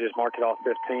 I thought they just marked it off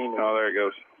 15. Oh, there it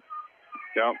goes.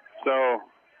 Yep. So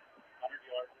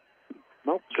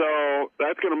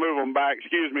that's going to move them back.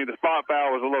 Excuse me, the spot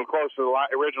foul was a little closer to the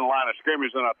original line of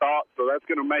scrimmage than I thought. So that's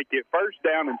going to make it 1st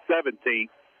down and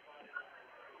 17.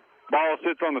 Ball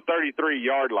sits on the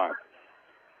 33-yard line.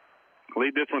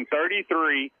 Lead this one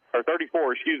 34, 7.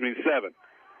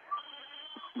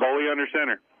 Boley under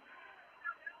center.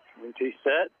 NT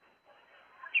set.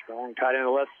 Strong tight end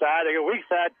to the left side. They go weak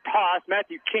side toss.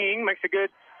 Matthew King makes a good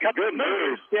couple of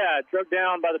moves. Yeah, drug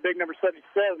down by the big number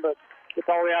 77, but gets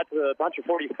all the way out to the bunch of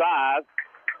 45.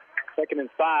 2nd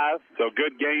and 5. So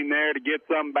good gain there to get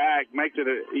some back. Makes it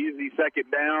an easy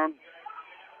 2nd down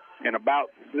and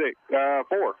about 4,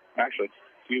 actually.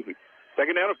 Excuse me.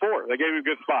 2nd down and 4. They gave him a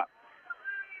good spot.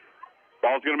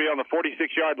 Ball's going to be on the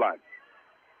 46-yard line.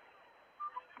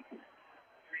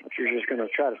 You're just going to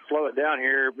try to slow it down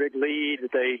here. Big lead,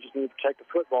 but they just need to protect the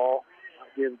football.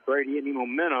 Not give Brady any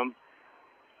momentum.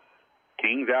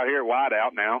 King's out here wide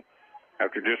out now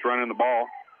after just running the ball.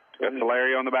 That's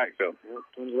Larry on the backfield.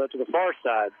 Turns left to the far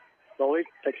side. Boley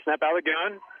takes a snap out of the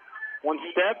gun. 1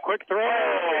 step, quick throw.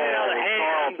 Out of the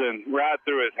hands. Carlton right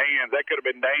through his hands. That could have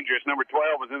been dangerous. Number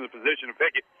 12 was in the position to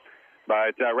pick it.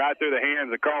 But right through the hands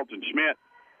of Carlton Schmidt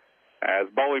as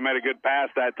Boley made a good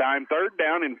pass that time. 3rd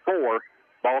down and 4.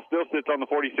 Ball still sits on the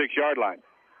 46-yard line.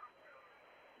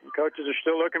 The coaches are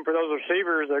still looking for those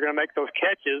receivers. They're going to make those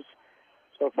catches.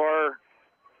 So far,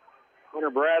 Hunter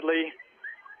Bradley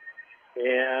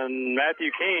and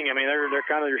Matthew King, I mean, they're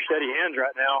kind of your steady hands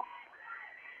right now.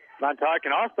 Montauk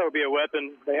can also be a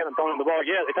weapon. They haven't thrown him the ball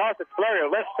yet. They toss it to Flario,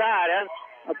 left side, has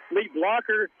a lead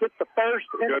blocker, gets the first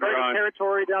in Brady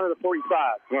territory down to the 45.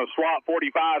 Going to swap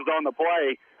 45s on the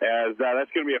play as that's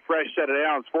going to be a fresh set of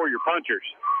downs for your punchers.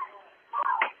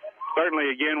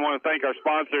 Certainly, again, want to thank our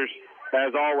sponsors,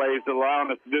 as always, allowing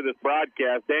us to do this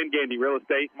broadcast. Dan Gandy Real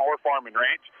Estate, Moore Farm and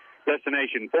Ranch,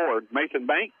 Destination Ford, Mason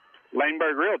Bank,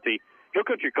 Laneburg Realty, Hill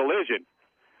Country Collision,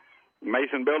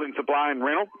 Mason Building Supply and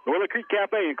Rental, Willow Creek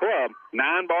Cafe and Club,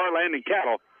 9 Bar Land and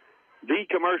Cattle, The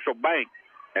Commercial Bank,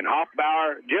 and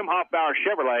Jim Hoffbauer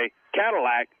Chevrolet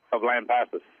Cadillac of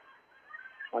Lampasas.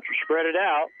 Watch her spread it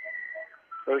out.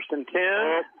 1st and 10.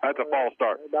 Oh, that's a false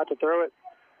start. They're about to throw it.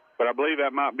 But I believe that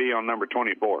might be on number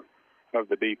 24 of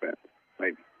the defense,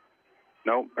 maybe.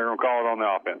 Nope, they're going to call it on the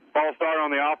offense. False start on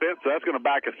the offense, so that's going to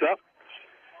back us up.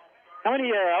 How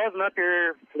many, I wasn't up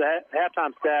here for the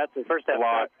halftime stats, the first half. A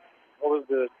lot. What was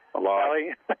the A lot.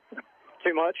 tally?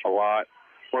 Too much? A lot.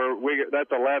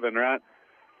 That's 11, right?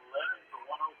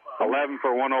 11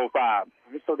 for 105.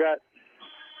 We still got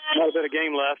a little bit of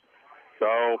game left. So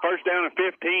 1st down and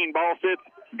 15. Ball sits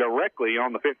directly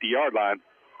on the 50-yard line.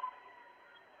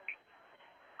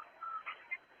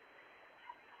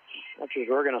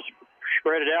 We're going to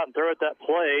spread it out and throw it that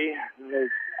play.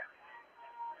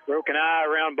 Broken eye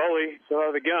around Boley, still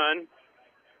out of the gun.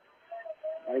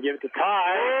 I give it to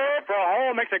Ty for a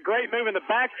hole. Makes a great move in the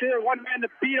backfield. One man to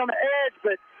beat on the edge,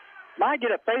 but Might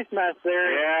get a face mask there.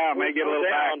 Yeah, may get a little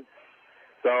back.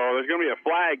 So there's going to be a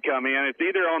flag come in. It's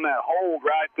either on that hold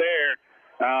right there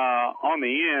on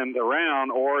the end around,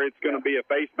 or it's going to be a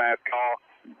face mask call.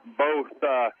 Both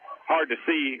hard to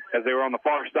see as they were on the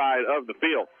far side of the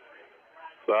field.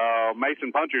 So Mason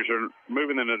Punchers are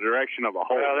moving in the direction of a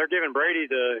hold. Well, they're giving Brady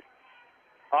the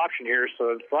option here, so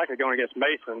it's likely going against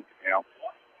Mason. Yeah.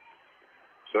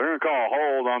 So they're going to call a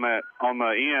hold on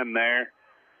the end there.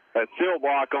 That seal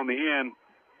block on the end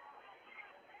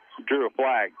drew a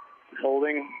flag.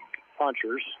 Holding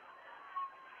Punchers.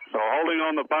 So holding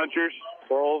on the Punchers.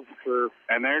 12 for...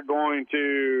 And they're going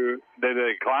to... Did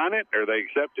they decline it or they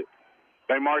accept it?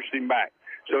 They marched him back.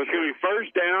 So it's going to be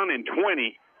first down and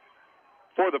 20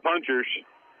 for the Punchers.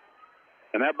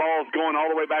 And that ball's going all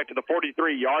the way back to the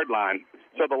 43-yard line.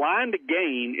 So the line to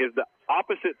gain is the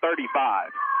opposite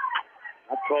 35.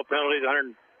 That's 12 penalties,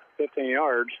 115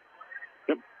 yards.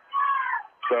 Yep.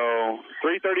 So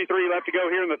 3:33 left to go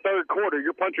here in the third quarter.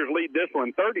 Your Punchers lead this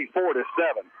one 34-7.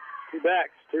 Two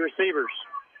backs, two receivers.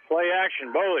 Play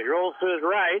action. Boley rolls to his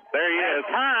right. There he is.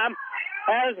 Time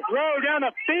has a throw down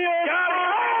the field. Got it.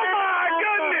 Oh, my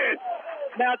goodness.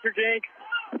 Bouncer Jinx.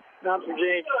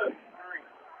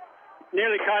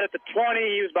 Nearly caught at the 20.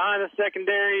 He was behind the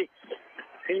secondary.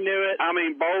 He knew it. I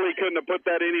mean, Boley couldn't have put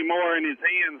that any more in his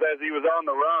hands as he was on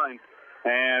the run.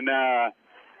 And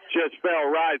just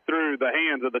fell right through the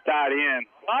hands of the tight end.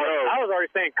 I was already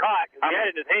saying caught because he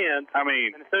had it in his hand. I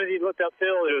mean, and as soon as he looked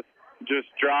upfield, just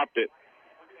dropped it.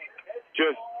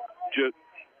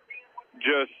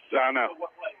 I know.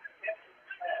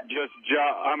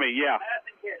 I mean, yeah.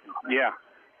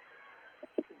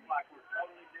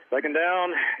 Second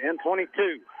down and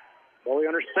 22. Boley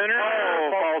under center.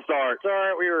 Oh, false start.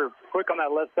 Sorry, we were quick on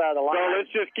that left side of the line. So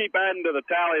let's just keep adding to the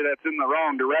tally that's in the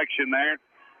wrong direction there.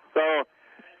 So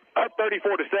up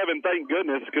 34-7, thank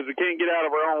goodness, because we can't get out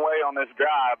of our own way on this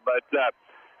drive. But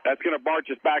that's going to march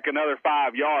us back another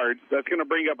 5 yards. That's going to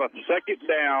bring up a second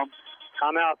down.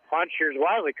 Timeout. Punchers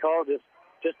wisely called just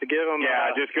to give them. Yeah,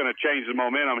 just going to change the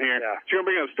momentum here. Yeah. It's going to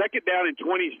bring up second down and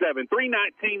 27.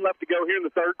 3:19 left to go here in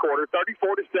the third quarter.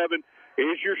 34-7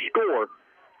 is your score.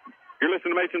 You're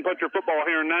listening to Mason Puncher Football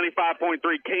here on 95.3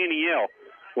 KNEL.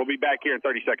 We'll be back here in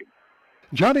 30 seconds.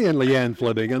 Johnny and Leanne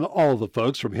Fleming and all the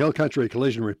folks from Hill Country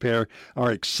Collision Repair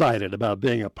are excited about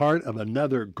being a part of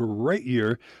another great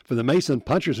year for the Mason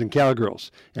Punchers and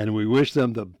Cowgirls, and we wish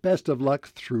them the best of luck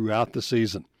throughout the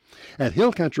season. At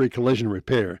Hill Country Collision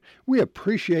Repair, we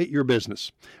appreciate your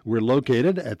business. We're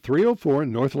located at 304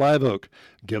 North Live Oak.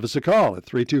 Give us a call at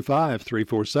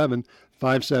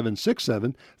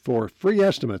 325-347-5767 for free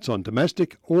estimates on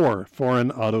domestic or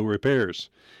foreign auto repairs.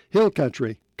 Hill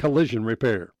Country Collision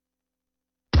Repair.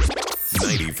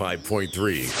 95.3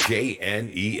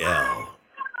 KNEL.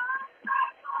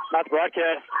 Not the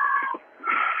broadcast.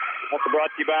 Also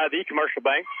brought to you by the Commercial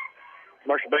Bank.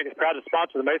 Commercial Bank is proud to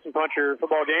sponsor the Mason Puncher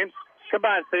football games. Come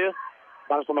by and see us.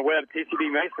 Find us on the web at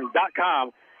tcbmason.com.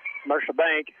 Commercial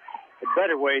Bank, a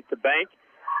better way to bank.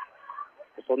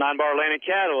 It's a 9-bar land and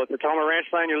cattle. If it's home or ranch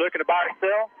land you're looking to buy or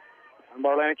sell,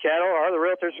 9-bar land and cattle or the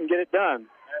realtors can get it done.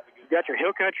 You've got your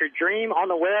Hill Country dream on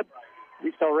the web,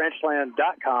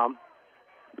 resellranchland.com.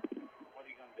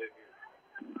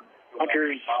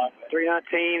 Punchers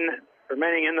 3:19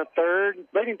 remaining in the third,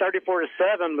 leading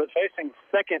 34-7, but facing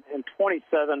second and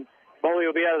 27. Boley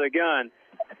will be out of the gun.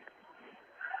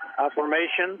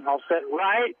 Formation, all set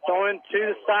right, going to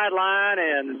the sideline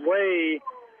and way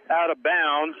out of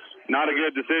bounds. Not a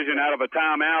good decision out of a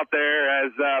timeout there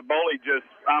as Boley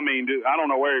I don't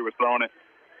know where he was throwing it.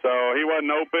 So he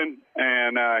wasn't open,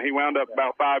 and he wound up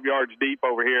about 5 yards deep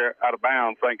over here out of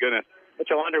bounds, thank goodness.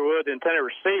 Mitchell Underwood, the intended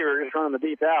receiver, just running the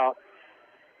deep out.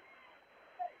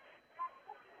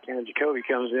 Ken Jacoby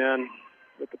comes in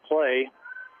with the play.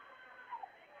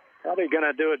 Probably going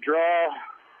to do a draw.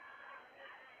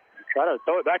 Try to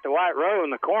throw it back to White Rowe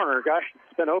in the corner. Gosh,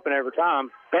 it's been open every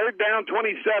time. Third down,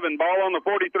 27. Ball on the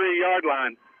 43-yard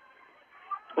line.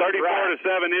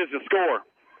 34-7 is the score.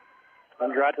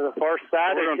 Comes right to the far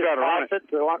side. We're going to try to run it.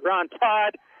 Ron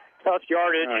Todd, tough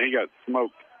yardage. He got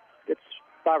smoked. It's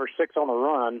 5 or 6 on the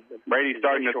run. Brady's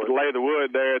starting to lay the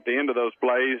wood there at the end of those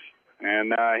plays.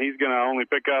 And he's going to only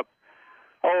pick up,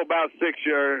 about 6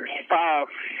 yards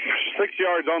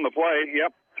on the play.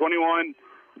 Yep, 21,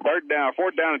 fourth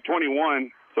down at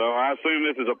 21. So I assume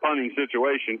this is a punting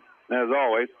situation, as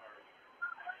always.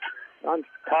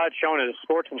 Todd showing his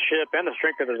sportsmanship and the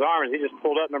strength of his arm as he just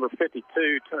pulled up number 52,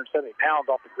 270 pounds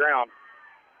off the ground.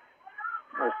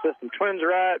 The system twins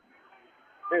right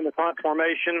in the punt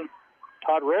formation.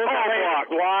 Todd rolls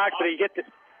blocked, but he gets it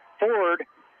forward.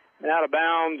 and out of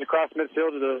bounds across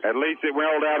midfield to the... At least it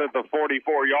rolled out at the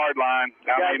 44-yard line.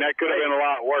 I mean, that could have been a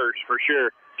lot worse for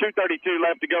sure. 2:32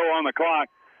 left to go on the clock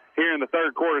here in the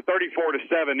third quarter.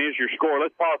 34-7 is your score.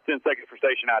 Let's pause 10 seconds for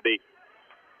station ID.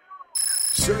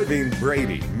 Serving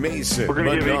Brady, Mason,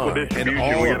 Menard, and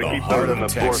all of the heart of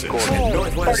Texas. And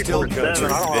Northwest Hill Country,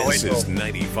 this is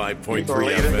 95.3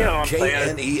 FM,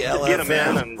 KNEL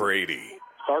FM, Brady.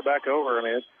 Start back over, I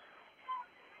mean.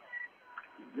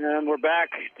 And we're back.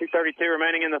 2:32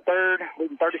 remaining in the third.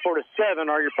 Leading 34-7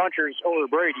 are your punchers over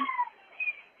Brady.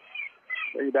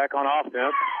 Brady back on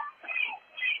offense.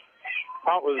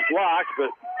 Punt was blocked,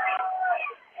 but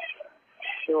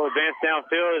still advance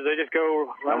downfield as they just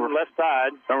go around the left side.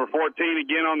 Number 14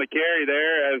 again on the carry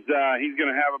there as he's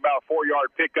going to have about a 4-yard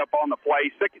pickup on the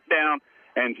play. 2nd down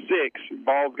and 6.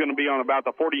 Ball's going to be on about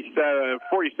the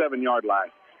 47-yard line.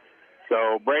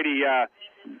 So Brady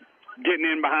getting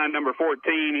in behind number 14.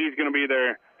 He's going to be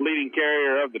their leading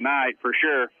carrier of the night for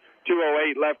sure.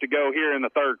 2:08 left to go here in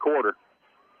the third quarter.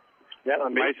 Yeah,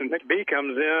 Mason McBee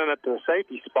comes in at the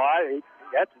safety spot. He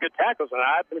had some good tackles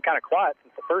tonight. Been kind of quiet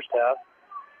since the first half.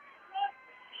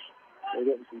 They're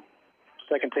getting some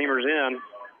second-teamers in.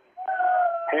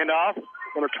 Handoff.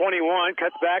 Number 21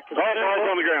 cuts back to ball's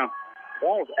on the ground.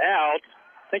 Ball's out.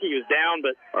 I think he was down,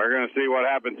 but... We're going to see what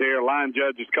happens here. Line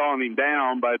judge is calling him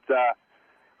down, but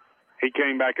he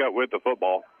came back up with the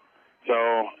football.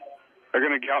 So they're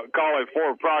going to call it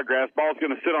forward progress. Ball's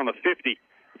going to sit on the 50.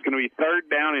 It's going to be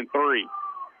 3rd down and 3.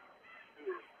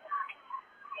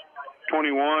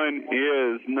 21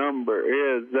 is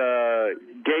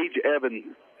Gage Evans.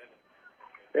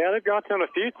 Yeah, they've gone to him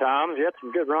a few times. He had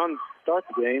some good runs to start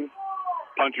the game.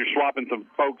 Puncher swapping some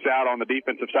folks out on the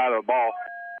defensive side of the ball.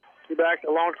 Two backs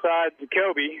alongside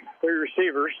Jacoby, 3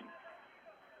 receivers.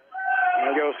 And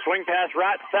they go swing pass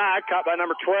right side, caught by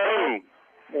number 12.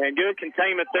 And good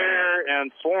containment there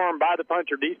and swarmed by the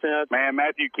puncher defense. Man,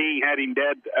 Matthew King had him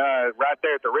dead right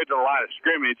there at the original line of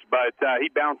scrimmage, but he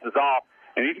bounces off,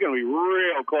 and he's going to be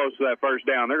real close to that first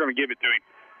down. They're going to give it to him,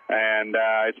 and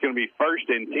it's going to be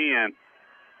 1st and 10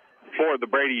 for the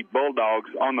Brady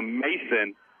Bulldogs on the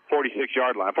Mason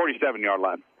 47-yard line.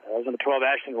 That was number 12,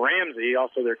 Ashton Ramsey,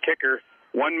 also their kicker.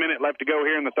 1 minute left to go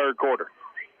here in the third quarter.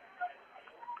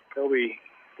 Kobe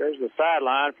goes to the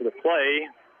sideline for the play.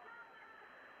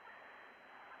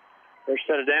 First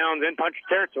set of downs in puncher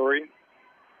territory.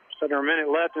 7 minutes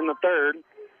left in the third.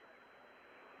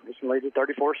 This one leads at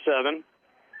 34-7.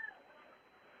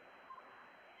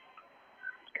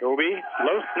 Kobe,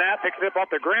 low snap, picks it up off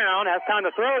the ground. Has time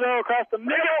to throw, though, across the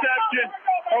middle. Interception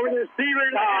over the receiver.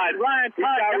 Todd. Ryan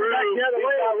Todd. He's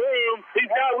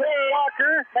got room.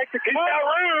 Walker makes the cut. He's got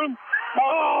room.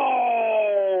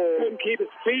 Oh! Couldn't keep his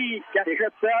feet. Got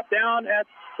tripped up down at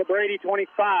the Brady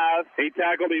 25. He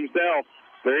tackled himself.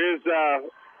 There is that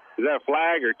a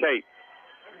flag or tape?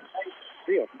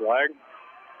 See a flag.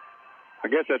 I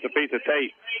guess that's a piece of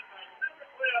tape.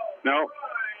 No.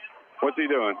 What's he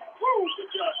doing?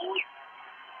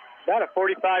 About a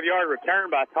 45-yard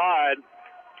return by Todd.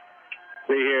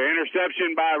 See here,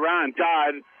 interception by Ryan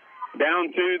Todd down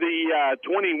to the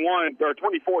 21 or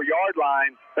 24-yard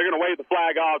line. They're going to wave the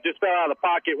flag off. Just fell out of the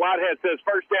pocket. Whitehead says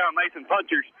 1st down, Mason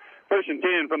Punchers. 1st and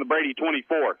 10 from the Brady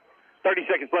 24. 30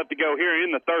 seconds left to go here in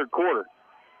the third quarter.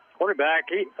 Quarterback,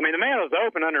 the man was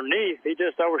open underneath. He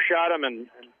just overshot him, and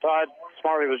Todd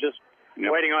Smarley was just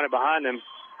waiting on it behind him.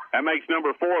 That makes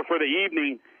number 4 for the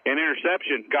evening in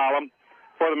interception column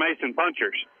for the Mason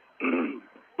Punchers.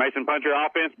 Mason Puncher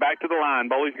offense back to the line.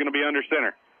 Boley's going to be under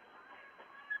center.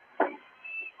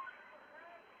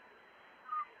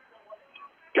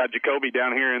 Got Jacoby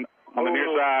down here on the near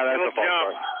side. That's a false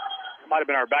start. Might have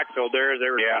been our backfield there as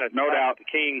they were trying to no doubt.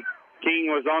 King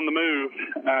was on the move.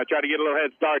 Tried to get a little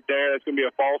head start there. That's going to be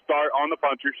a false start on the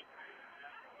Punchers.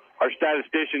 Our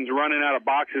statisticians running out of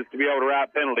boxes to be able to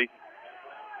write penalties.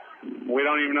 We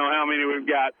don't even know how many we've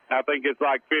got. I think it's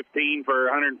like 15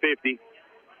 for 150.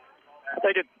 I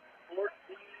think it's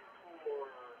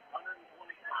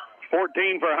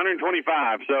 14 for 125,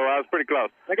 so I was pretty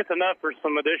close. I think it's enough for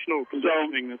some additional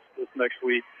conditioning this next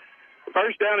week.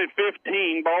 1st down and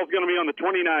 15. Ball's going to be on the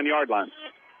 29-yard line.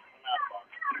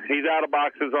 He's out of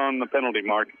boxes on the penalty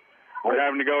mark. We're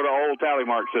having to go to old tally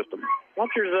mark system.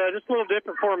 Punchers, just a little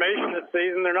different formation this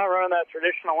season. They're not running that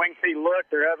traditional wing feet look.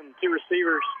 They're having 2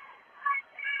 receivers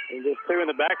and just 2 in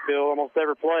the backfield almost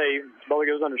every play. Boley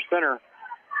goes under center.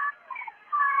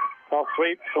 Off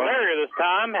sweep. Solaria this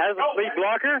time has a lead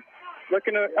blocker.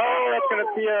 Looking to, that's going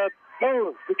to be a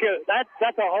move because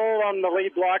that's a hold on the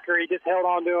lead blocker. He just held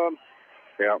on to him.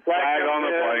 Yeah, flag on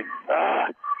the play.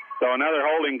 So another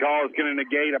holding call is going to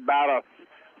negate about a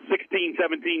 16,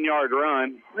 17-yard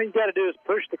run. What you got to do is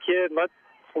push the kid and let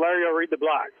Solario read the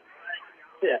block.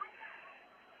 That's it.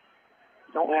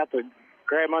 Don't have to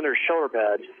grab him under his shoulder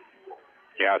pads.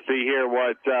 Yeah, see here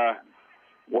what's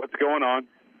going on.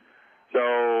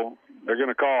 So they're going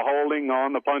to call holding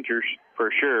on the punchers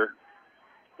for sure.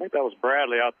 I think that was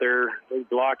Bradley out there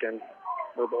blocking,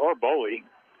 or Boley.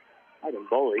 I think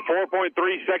Boley.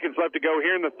 4.3 seconds left to go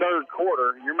here in the third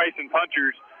quarter. Your Mason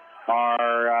Punchers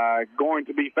are going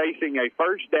to be facing a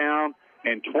first down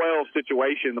and 12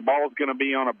 situation. The ball's going to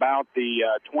be on about the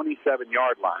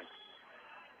 27-yard line.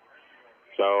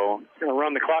 So it's going to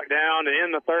run the clock down to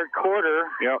end the third quarter.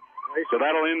 Yep. So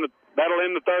that'll end the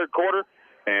third quarter,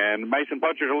 and Mason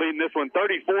Punchers are leading this one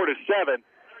 34-7.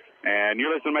 And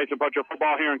you're listening to Mason Puncher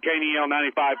Football here on KNEL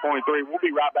 95.3. We'll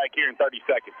be right back here in 30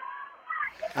 seconds.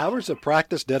 Hours of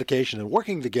practice, dedication, and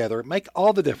working together make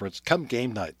all the difference come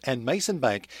game night. And Mason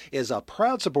Bank is a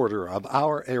proud supporter of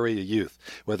our area youth.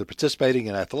 Whether participating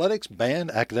in athletics,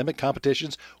 band, academic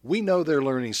competitions, we know they're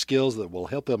learning skills that will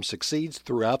help them succeed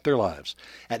throughout their lives.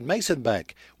 At Mason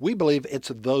Bank, we believe it's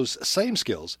those same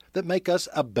skills that make us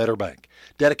a better bank.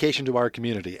 Dedication to our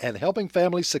community and helping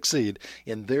families succeed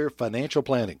in their financial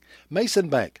planning. Mason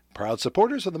Bank, proud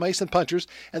supporters of the Mason Punchers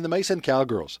and the Mason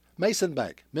Cowgirls. Mason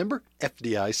Bank, member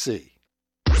FDIC.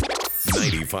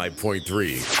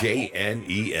 95.3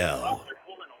 KNEL.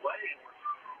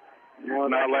 Well,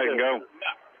 not letting go.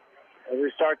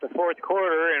 We start the fourth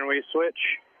quarter and we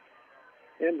switch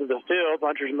into the field.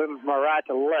 Punchers moving from our right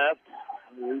to left.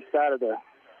 On the east side of the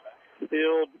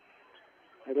field.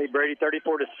 I think Brady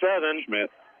 34-7.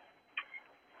 Schmidt.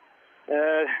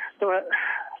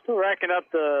 Still racking up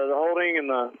the holding and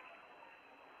the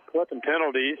collecting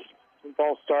penalties.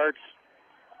 Ball starts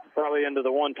probably into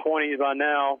the 120s by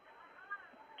now,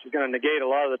 which is going to negate a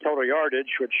lot of the total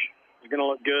yardage, which is going to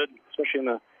look good, especially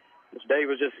as Dave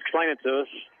was just explaining to us.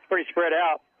 It's pretty spread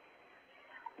out.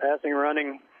 Passing,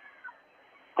 running.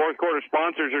 Fourth quarter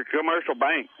sponsors are Commercial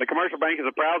Bank. The Commercial Bank is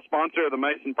a proud sponsor of the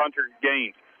Mason Puncher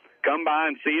games. Come by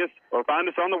and see us or find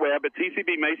us on the web at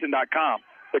tcbmason.com.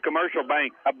 The Commercial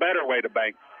Bank, a better way to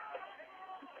bank.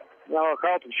 Well,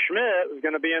 Carlton Schmidt was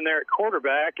going to be in there at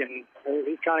quarterback, and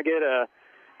he's trying to get a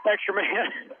extra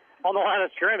man on the line of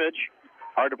scrimmage.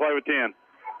 Hard to play with 10.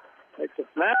 Takes a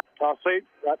snap, toss it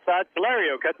right side.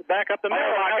 Solario cuts it back up the middle.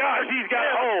 Oh, my gosh, he's got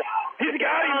him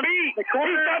beat. He's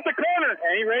got the corner.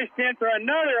 And he raced in for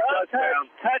another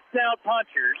touchdown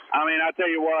Punchers. I mean, I tell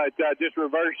you what, just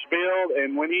reverse field,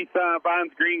 and when he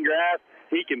finds green grass,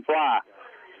 he can fly.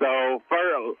 So for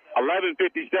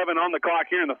 11:57 on the clock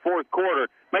here in the fourth quarter,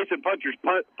 Mason Punchers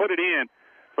put it in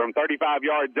from 35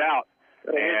 yards out,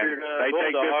 and they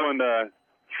take this one to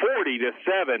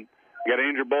 40-7. Got an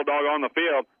injured Bulldog on the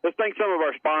field. Let's thank some of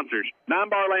our sponsors. 9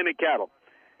 Bar Land and Cattle.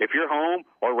 If your home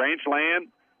or ranch land,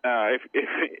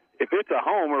 if it's a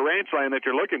home or ranch land that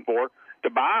you're looking for to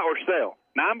buy or sell,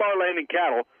 9 Bar Land and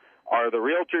Cattle are the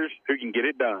realtors who can get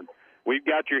it done. We've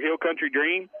got your Hill Country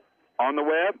Dream on the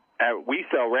web at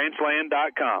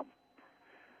WeSellRanchland.com.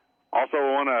 Also, I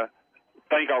want to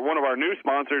thank one of our new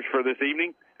sponsors for this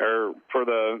evening, or for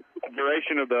the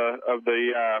duration of the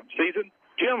season.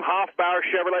 Jim Hoffbauer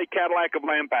Chevrolet Cadillac of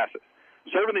Lampasas,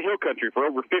 serving the Hill Country for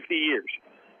over 50 years.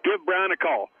 Give Brian a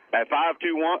call at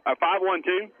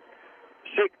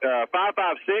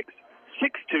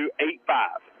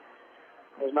 512-556-6285.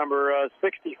 There's number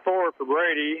 64 for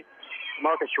Brady.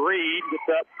 Marcus Reed gets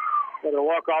up, going to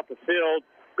walk off the field.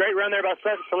 Great run there by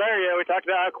Seth Solario. We talked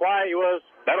about how quiet he was.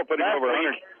 That'll put him over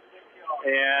 100.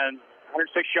 And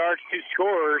 106 yards, 2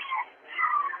 scores,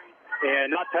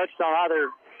 and not touched on either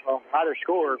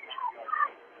score.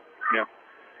 Yeah.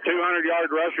 200-yard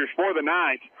rushers for the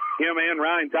night, him and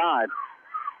Ryan Todd.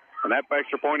 And that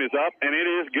extra point is up, and it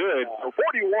is good. So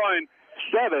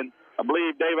 41-7, I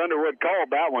believe Dave Underwood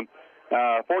called that one.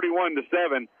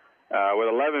 41-7 with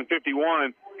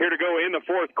 11:51 here to go in the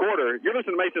fourth quarter. You're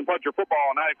listening to Mason Puncher Football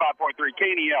on 95.3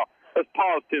 KNEL. Let's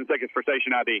pause 10 seconds for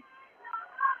station ID.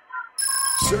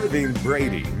 Serving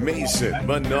Brady, Mason,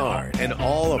 Menard, and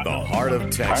all of the heart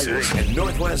of Texas and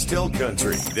Northwest Hill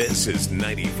Country. This is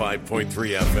 95.3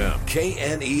 FM,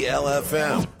 KNEL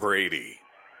FM, Brady.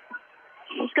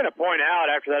 I'm just going to point out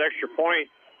after that extra point,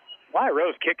 Wyatt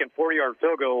Rose kicking 40-yard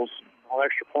field goals, all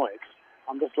extra points.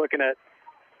 I'm just looking at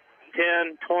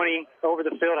 10, 20 over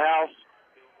the field house.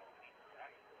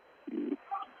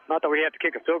 Not that we have to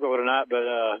kick a field goal tonight, but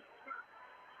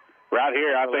right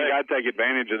here, I think I'd take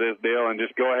advantage of this deal and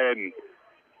just go ahead and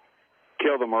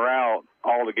kill the morale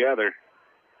altogether.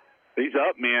 These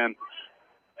up men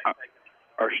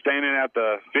are standing at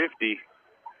the 50.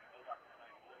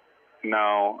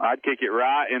 No, I'd kick it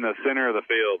right in the center of the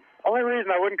field. Only reason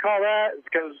I wouldn't call that is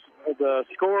because of the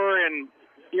score, and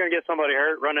you're going to get somebody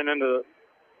hurt running into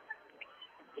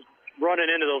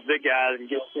those big guys and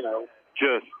just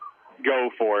go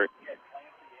for it.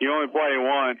 You only play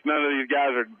once. None of these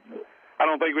guys are – I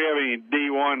don't think we have any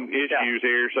D1 issues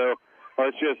here, so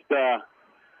let's just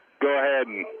go ahead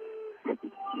and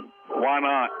why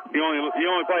not? You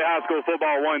only play high school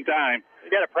football one time. You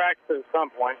got to practice at some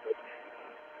point.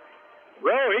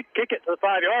 Rowe, he can kick it to the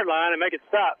 5-yard line and make it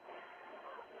stop.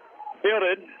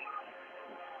 Fielded.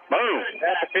 Boom.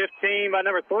 At the 15 by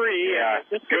number 3. Yeah,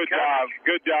 good job.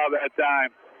 Good job that time.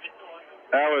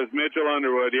 That was Mitchell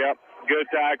Underwood, yep. Good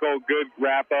tackle, good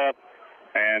wrap-up.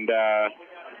 And,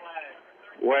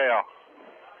 well,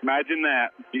 imagine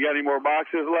that. You got any more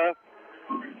boxes left?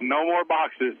 No more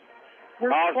boxes.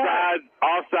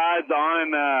 Offsides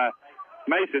on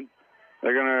Mason.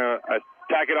 They're going to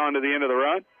tack it on to the end of the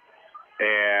run.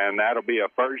 And that'll be a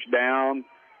first down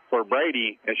for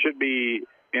Brady. It should be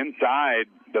inside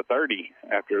the 30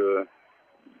 after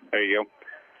there you go.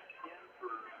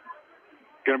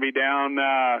 Going to be down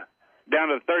to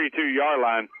the 32-yard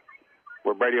line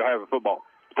where Brady will have the football.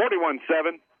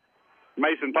 41-7.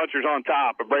 Mason Punchers on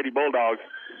top of Brady Bulldogs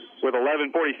with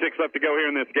 11:46 left to go here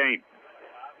in this game.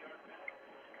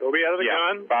 Kobe out of the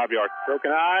gun. 5 yards.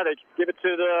 Broken eye. They give it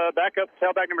to the backup,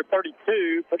 tailback number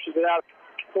 32. Pushes it out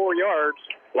 4 yards.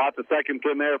 Lots of seconds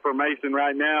in there for Mason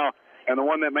right now. And the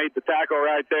one that made the tackle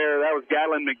right there, that was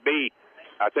Gatlin McBee.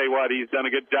 I tell you what, he's done a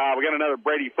good job. We got another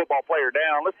Brady football player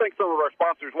down. Let's thank some of our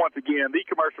sponsors once again. The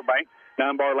Commercial Bank,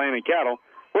 9 Bar Land and Cattle,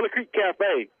 Willow Creek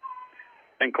Cafe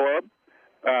and Club,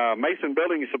 Mason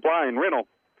Building Supply and Rental,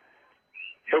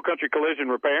 Hill Country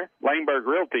Collision Repair, Laneburg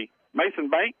Realty, Mason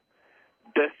Bank,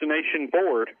 Destination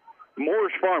Ford,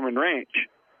 Moore's Farm and Ranch,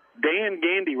 Dan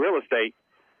Gandy Real Estate,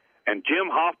 and Jim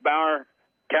Hoffbauer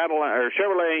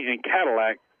Chevrolet and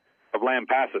Cadillac of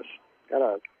Lampasas. Got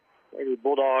a Brady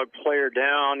Bulldog player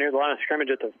down near the line of scrimmage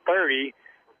at the 30.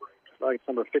 Like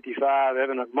number 55,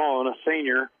 Evan McMullen, a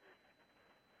senior.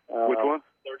 Which one?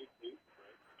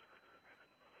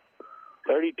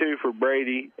 32 for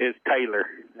Brady is Taylor.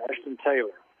 Ashton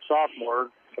Taylor, sophomore.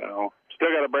 So still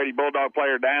got a Brady Bulldog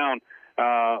player down.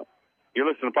 You're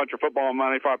listening to Puncher Football on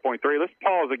 95.3. Let's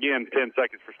pause again 10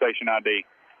 seconds for station ID.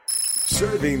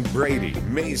 Serving Brady,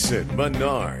 Mason,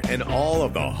 Menard, and all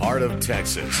of the heart of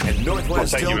Texas and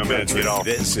Northwest Hill Country.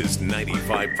 This is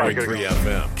 95.3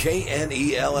 FM,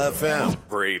 KNEL FM,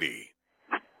 Brady.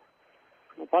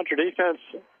 The Puncher defense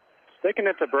sticking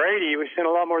it to Brady. We've seen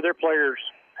a lot more of their players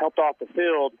helped off the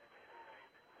field,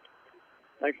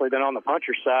 thankfully, than on the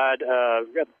Puncher side.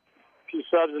 We've got a few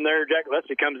subs in there. Jack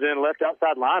Leslie comes in, left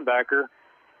outside linebacker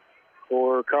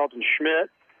for Carlton Schmidt.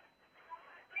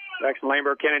 Jackson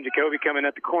Lambert, Ken and Jacoby coming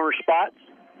at the corner spots.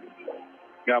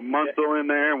 Got Munsell in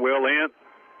there and Will Ince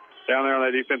down there on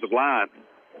that defensive line.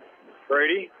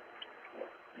 Brady.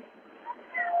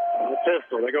 The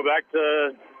pistol. They go back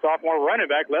to sophomore running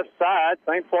back, left side.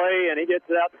 Same play, and he gets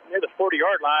it out near the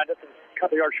 40-yard line. Just a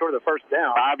couple yards short of the first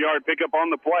down. 5-yard pickup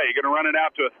on the play. Going to run it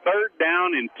out to a third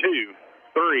down and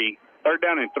 3. Third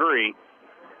down and 3.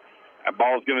 That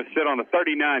ball's going to sit on the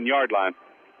 39-yard line.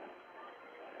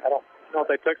 I don't know if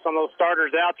they took some of those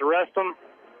starters out to rest them.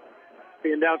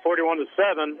 Being down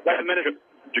 41-7. 11 minutes.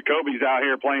 Jacoby's out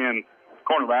here playing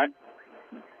cornerback.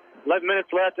 11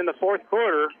 minutes left in the fourth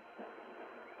quarter.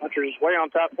 Puncher's way on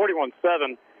top,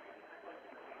 41-7.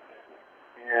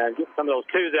 And get some of those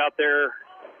twos out there.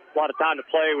 A lot of time to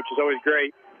play, which is always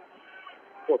great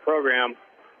for a program.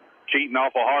 Cheating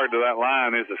awful hard to that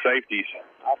line is the safeties.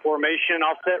 Formation,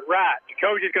 offset right.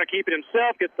 Jacoby's going to keep it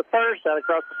himself. Gets the first out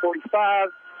across the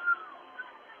 45.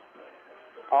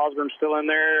 Osborne's still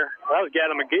in there. That was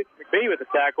Gatlin McBee with the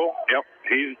tackle. Yep,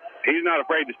 he's not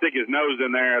afraid to stick his nose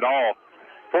in there at all.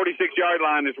 46-yard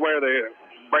line is where the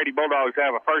Brady Bulldogs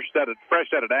have a fresh set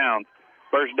of downs.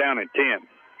 First down and 10.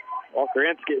 Walker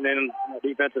Ince getting in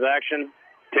defensive action.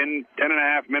 10 and a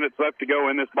half minutes left to go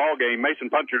in this ball game.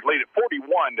 Mason Punchers lead at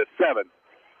 41-7.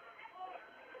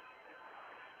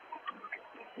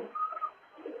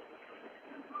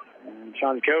 And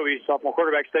Sean Jacoby, sophomore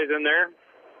quarterback, stays in there.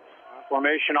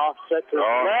 Formation offset to the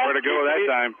left. Where to go that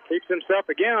time? Keeps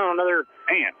himself again on another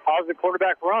positive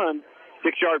quarterback run.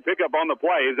 6-yard pickup on the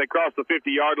play as they cross the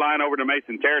 50-yard line over to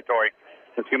Mason territory.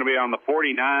 It's going to be on the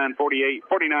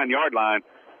 49-yard line.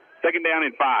 Second down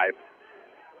and 5.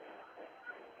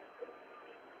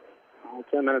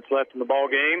 10 minutes left in the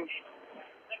ball game.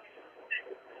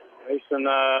 Mason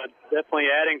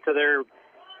definitely adding to their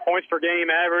points per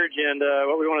game average and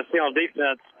what we want to see on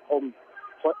defense. Holding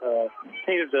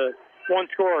teams to one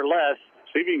score or less.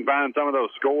 See if you can find some of those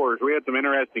scores. We had some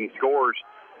interesting scores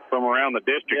from around the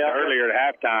district earlier at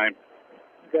halftime.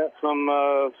 Got some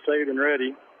saved and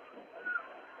ready.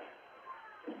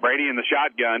 Brady in the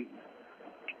shotgun.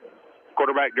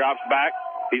 Quarterback drops back.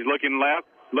 He's looking left.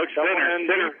 Looks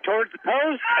center towards the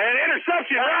post. And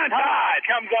interception. Ryan Todd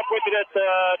comes up with it at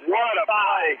the what a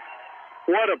play.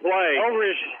 What a play.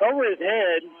 Over his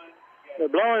head. They're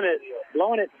blowing it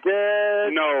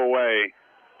dead. No way.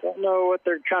 Don't know what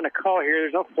they're trying to call here.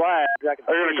 There's no flag. They're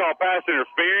going to call pass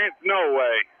interference? No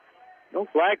way. No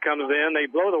flag comes in. They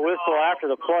blow the whistle after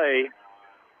the play.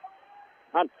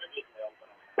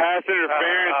 Pass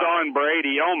interference on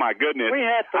Brady. Oh, my goodness. We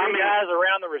had three guys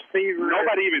around the receiver.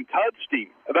 Nobody even touched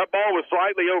him. That ball was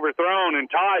slightly overthrown, and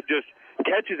Todd just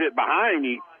catches it behind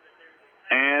him.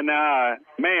 And,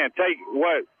 take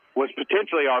what was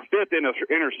potentially our fifth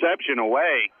interception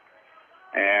away.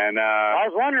 And I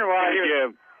was wondering why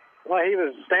he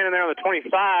was standing there on the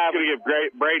 25. Going to give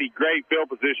Brady great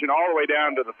field position all the way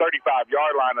down to the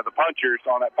 35-yard line of the punchers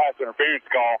on that pass interference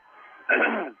call,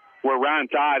 where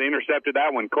Ryan Todd intercepted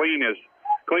that one clean as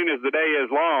the day is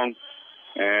long.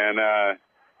 And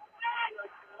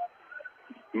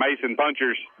Mason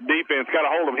Punchers defense got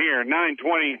a hold of him here.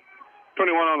 9:21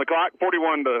 on the clock.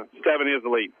 41-7 is the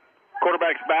lead.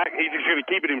 Quarterback's back. He's just going to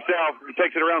keep it himself. He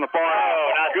takes it around the far.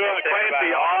 Good.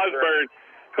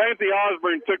 Clancy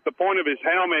Osborne took the point of his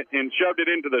helmet and shoved it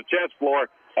into the chest floor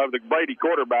of the Brady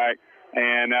quarterback,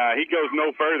 and he goes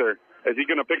no further as he's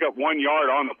going to pick up 1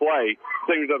 yard on the play.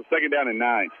 Brings up 2nd down and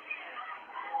 9.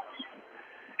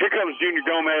 Here comes Junior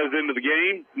Gomez into the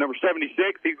game, number 76.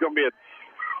 He's going to be a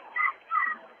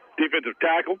defensive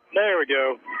tackle. There we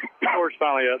go. Score's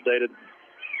finally updated.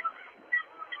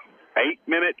 8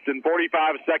 minutes and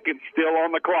 45 seconds still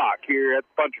on the clock here at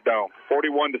the Puncher Dome.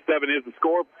 41-7 is the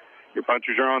score. Your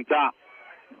Punchers are on top.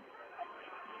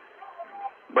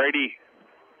 Brady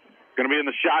going to be in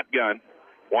the shotgun.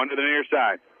 One to the near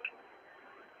side.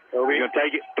 He's going to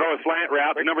take it, throw a slant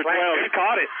route to number 12. He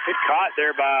caught it. It's caught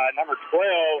there by number 12.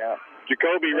 Yeah.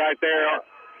 Jacoby right there.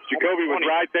 Jacoby was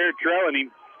right there trailing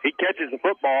him. He catches the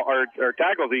football or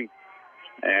tackles him.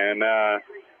 And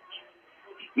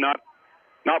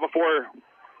not before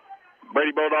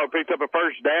Brady Bulldog picks up a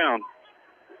first down.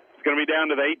 It's going to be down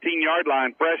to the 18-yard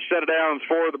line. Fresh set of downs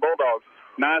for the Bulldogs.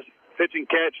 Nice pitch and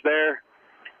catch there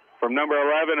from number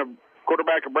 11, a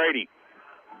quarterback of Brady.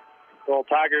 Well,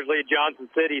 Tigers lead Johnson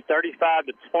City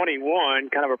 35-21.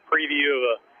 Kind of a preview of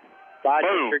a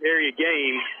side-district area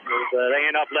game. They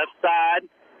end up left side.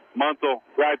 Munsell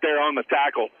right there on the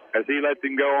tackle as he lets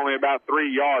him go only about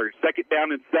 3 yards. 2nd down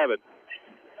and 7.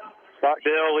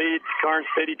 Stockdale leads Karn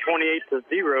City 28-0.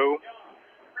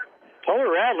 Toller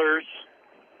Rattlers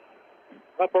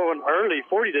up on early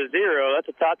 40-0. That's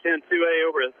a top 10 2A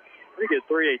over a pretty good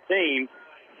 3A team.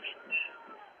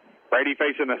 Brady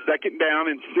facing a 2nd down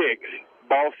and 6.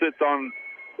 Ball sits on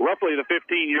roughly the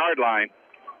 15-yard line.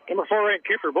 Number 4 ranked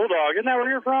Cooper Bulldog. Isn't that where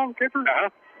you're from, Cooper? Uh-huh.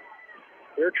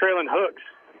 They're trailing Hooks.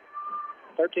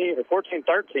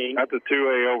 14-13. That's a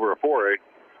 2A over a 4A.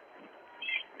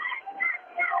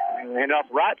 And off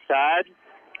right side,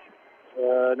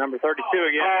 number 32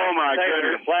 again. Oh, my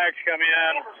goodness. Flags come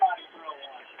in.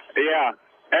 Yeah,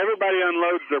 everybody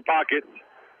unloads their pockets.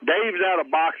 Dave's out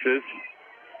of boxes.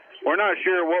 We're not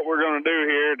sure what we're going to do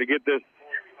here to get this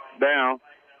down.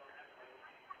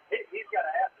 He's got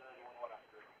to have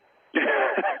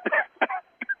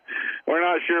We're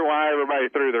not sure why everybody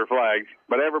threw their flags,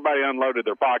 but everybody unloaded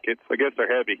their pockets. I guess they're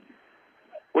heavy.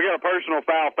 We got a personal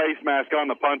foul face mask on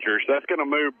the Punchers. That's going to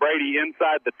move Brady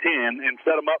inside the 10 and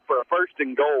set them up for a 1st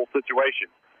and goal situation.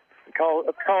 It's called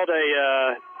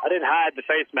I didn't hide the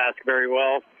face mask very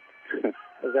well,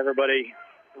 as everybody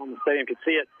on the stadium could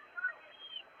see it.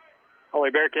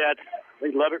 Holy Bearcats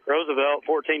lead Lubbock Roosevelt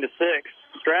 14-6.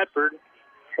 Stratford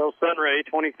Charles Sunray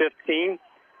 2015.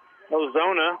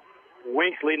 Ozona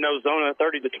Winks leading Ozona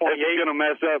 30-28. This is going to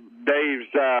mess up Dave's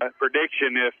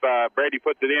prediction if Brady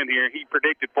puts it in here. He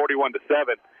predicted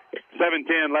 41-7.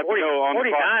 7-10 left to go on 49-7.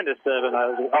 49.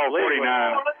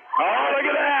 Oh, look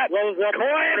at that!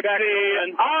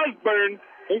 Clancy Osborne.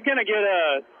 He's going to get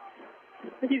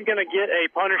a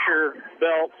Punisher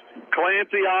belt.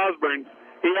 Clancy Osborne.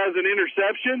 He has an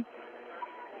interception.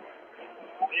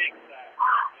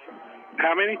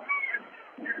 How many?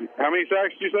 How many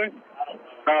sacks did you say?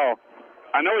 Oh,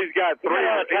 I know he's got 3.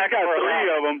 He's got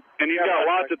 3 of them, and he's got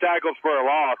lots of tackles for a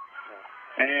loss.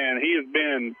 And he has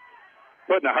been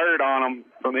putting a hurt on them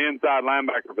from the inside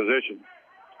linebacker position.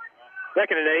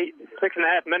 2nd and 8,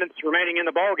 6.5 minutes remaining in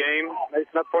the ball game.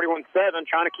 Mason up 41-7,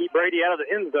 trying to keep Brady out of the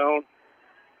end zone.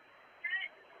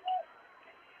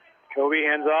 Kobe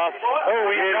hands off. Oh,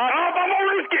 he hit off.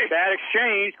 Bad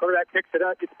exchange. Quarterback picks it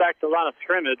up, gets back to the line of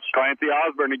scrimmage. Clancy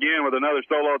Osborne again with another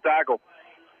solo tackle.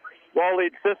 Ball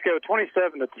leads Cisco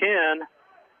 27-10.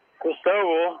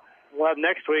 Cristobal will have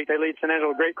next week. They lead San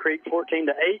Angelo Great Creek 14-8.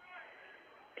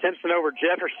 Timpson over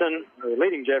Jefferson, or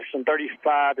leading Jefferson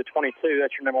 35-22.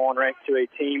 That's your number one ranked 2A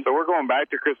team. So we're going back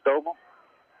to Cristobal?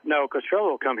 No, Cristobal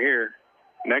will come here.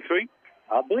 Next week?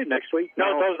 I believe next week. No,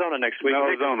 it's Ozona next week. No,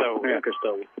 Ozona. Yeah,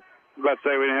 Cristobal. I was about to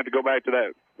say we didn't have to go back to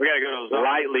that. We got to go to Ozona.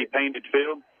 Lightly painted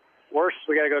field. Worse,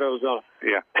 we got to go to Ozona.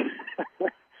 Yeah.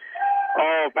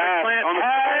 Oh, pass. On the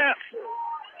pass.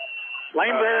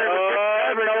 Laneberg.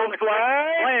 No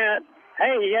flag. Plant.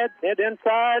 Hey, he had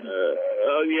inside.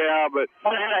 Yeah, but.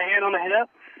 Had a hand on the hip.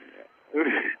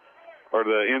 Or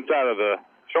the inside of the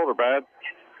shoulder pad.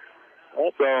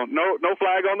 So no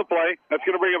flag on the play. That's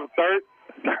going to bring up a third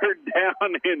down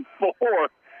and 4. Or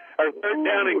third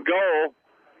down and goal.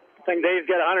 I think Dave's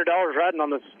got $100 riding on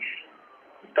this.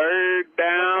 Third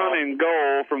down and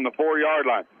goal from the 4-yard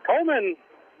line. Coleman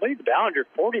leads Ballinger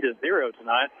 40-0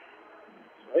 tonight.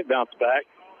 So they bounced back.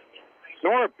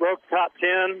 North broke top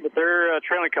 10, but they're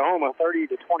trailing Kahoma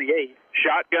 30-28.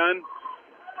 Shotgun.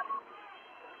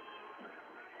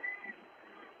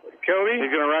 Kobe. He's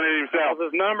going to run it himself.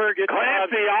 His number.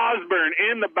 Clancy Osborne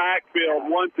in the backfield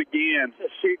once again.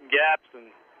 Just shooting gaps and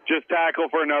just tackle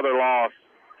for another loss.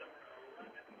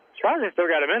 Surprised they still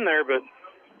got him in there, but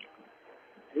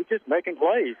he's just making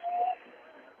plays.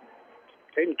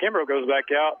 Caden Kimbrough goes back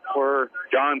out for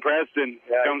John Preston.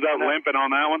 Comes out limping on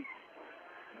that one.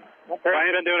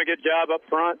 Apparently been doing a good job up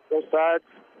front, both sides.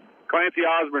 Clancy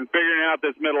Osborne figuring out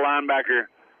this middle linebacker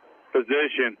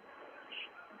position.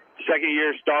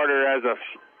 Second-year starter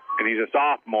and he's a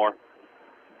sophomore.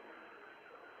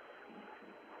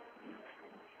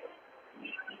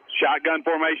 Shotgun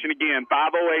formation again.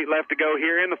 5:08 left to go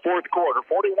here in the fourth quarter.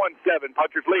 41-7.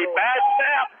 Punchers lead. Bad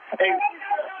snap. And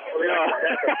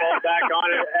fall back on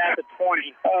it at the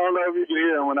 20. I don't know if you can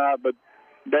hear him or not, but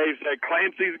Dave said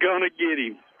Clancy's going to get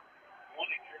him.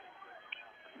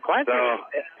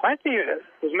 Clancy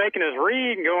was making his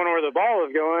read and going where the ball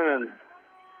was going,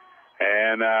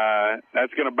 and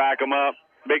that's going to back him up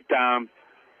big time.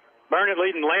 Burnett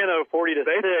leading Lano 40-6.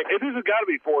 This has got to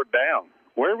be fourth down.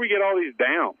 Where do we get all these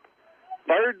downs?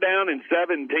 Third down and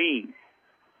 17,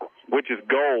 which is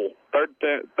goal.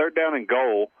 Third down and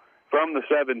goal from the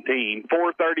 17.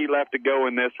 4:30 left to go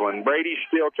in this one. Brady's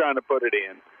still trying to put it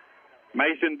in.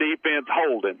 Mason defense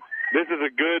holding. This is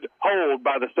a good hold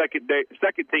by the second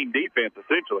team defense,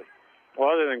 essentially.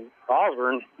 Well, other than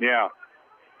Osborne. Yeah.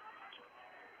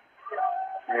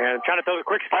 And trying to throw the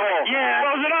quick stop. Yeah.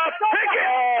 Throws it up. Pick it.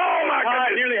 Oh, my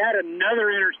God. Nearly had another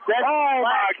interception. Oh,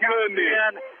 my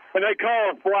goodness. And they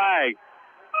call a flag.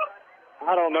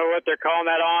 I don't know what they're calling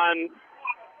that on.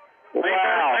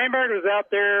 Wow. Laneberg was out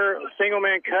there,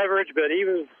 single-man coverage, but he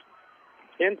was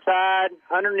inside,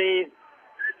 underneath.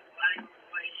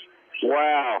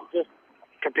 Wow. Just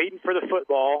competing for the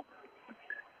football.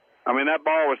 I mean, that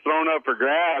ball was thrown up for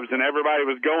grabs, and everybody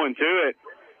was going to it.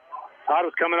 Todd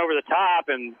was coming over the top,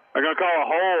 and they're going to call a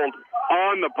hold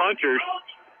on the punchers.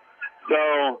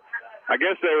 So I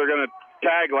guess they were going to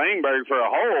tag Langberg for a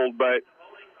hold, but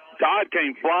Todd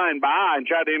came flying by and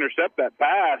tried to intercept that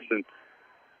pass, and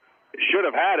should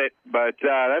have had it, but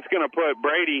that's going to put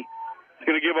Brady, it's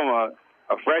going to give him a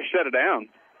fresh set of downs.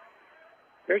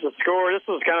 Here's a score. This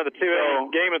was kind of the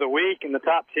 2A game of the week in the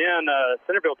top 10.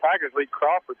 Centerville Tigers lead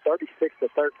Crawford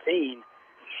 36-13.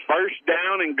 First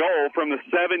down and goal from the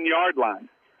 7-yard line.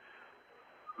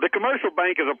 The Commercial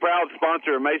Bank is a proud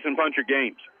sponsor of Mason Puncher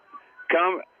games.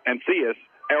 Come and see us,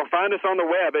 or find us on the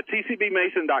web at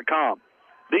tcbmason.com.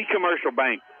 The Commercial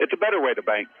Bank. It's a better way to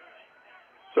bank.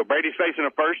 So Brady's facing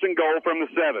a first and goal from the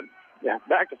 7. Yeah,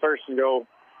 back to first and goal.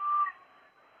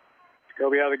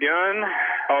 Kobe out of the gun.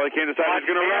 Oh, they can't decide who's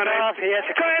going to run off. He has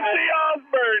to Clancy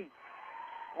Osborne.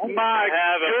 My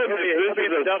goodness,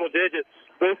 this is double digits.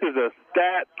 This is a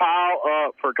stat pile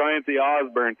up for Clancy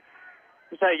Osborne.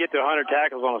 This is how you get to 100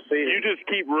 tackles on a season. You just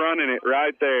keep running it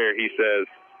right there, he says.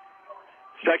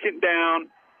 Second down.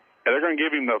 They're going to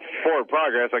give him the forward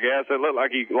progress, I guess. It looked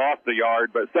like he lost the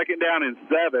yard, but second down and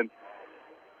 7.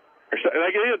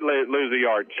 They did lose a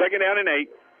yard. Second down and 8.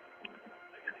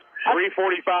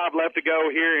 3:45 left to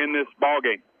go here in this ball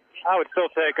game. I would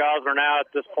still take Osborne out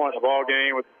at this point in the ball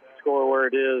game with the score where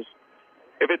it is.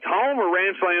 If it's home or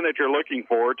ranch land that you're looking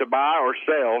for to buy or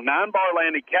sell, 9-Bar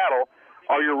Landed Cattle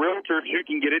are your realtors who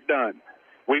can get it done.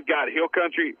 We've got your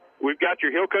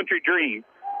Hill Country Dream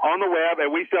on the web at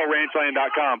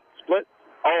WeSellRanchland.com. Split.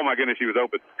 Oh, my goodness, he was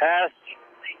open. Pass.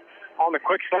 on the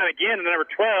quick slant again, and number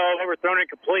 12, they were thrown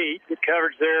incomplete. Good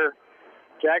coverage there.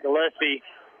 Jack Gillespie,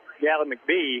 Gallon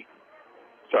McBee.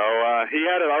 So he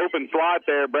had an open slot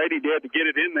there. Brady did to get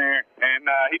it in there, and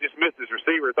he just missed his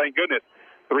receiver. Thank goodness.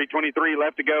 3:23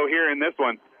 left to go here in this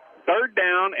one. 3rd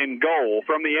down and goal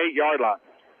from the 8-yard line.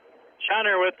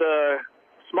 Shiner with a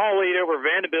small lead over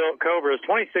Vanderbilt Cobras,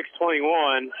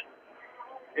 26-21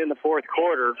 in the 4th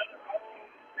quarter.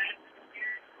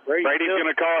 Brady's going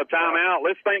to call a timeout.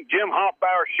 Let's thank Jim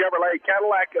Hoffbauer Chevrolet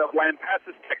Cadillac of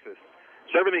Lampasas, Texas.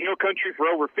 Serving the Hill Country for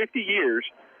over 50 years.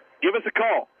 Give us a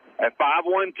call at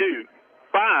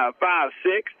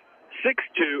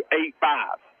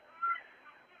 512-556-6285.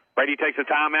 Brady takes a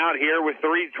timeout here with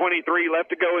 3:23 left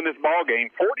to go in this ball game.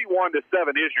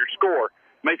 41-7 is your score.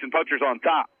 Mason Puncher's on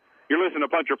top. You're listening to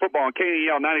Puncher Football on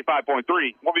KNEL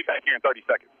 95.3. We'll be back here in 30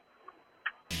 seconds.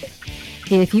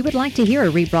 If you would like to hear a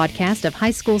rebroadcast of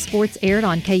high school sports aired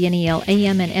on KNEL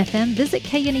AM and FM, visit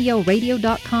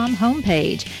KNELradio.com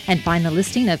homepage and find the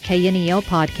listing of KNEL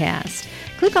Podcast.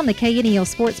 Click on the KNEL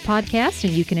Sports Podcast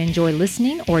and you can enjoy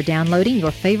listening or downloading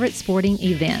your favorite sporting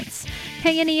events.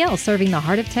 KNEL, serving the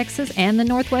heart of Texas and the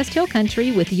Northwest Hill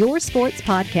Country with your sports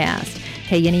podcast.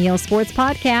 KNEL Sports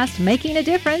Podcast, making a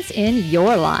difference in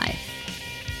your life.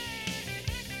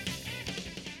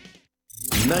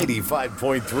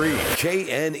 95.3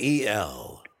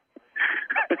 KNEL.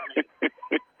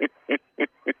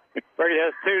 Brady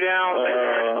has 2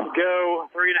 down. Go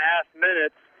 3.5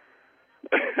 minutes.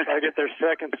 Try to get their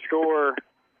second score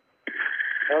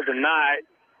of the night.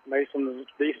 Mason's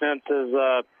defense has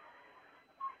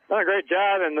done a great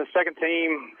job, and the second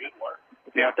team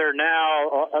out there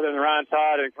now, other than Ryan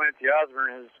Todd and Clancy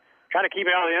Osborne, is trying to keep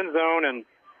it out of the end zone. And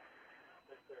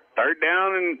 3rd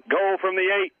down and goal from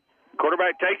the 8.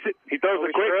 Quarterback takes it. He throws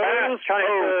a quick pass. Trying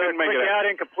to quick out,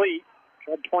 incomplete.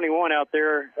 Tried 21 out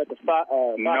there at the spot.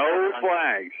 No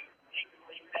flags.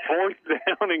 4th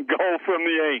down and goal from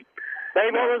the 8.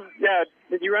 Dave,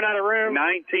 did you run out of room?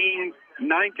 19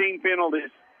 penalties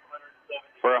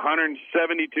for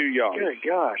 172 yards. Good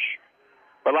gosh.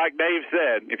 But like Dave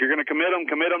said, if you're going to commit them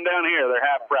down here. They're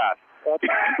half price.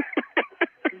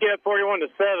 Get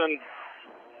 41-7.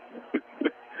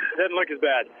 Doesn't look as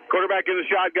bad. Quarterback in the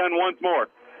shotgun once more.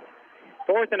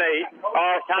 4th and 8.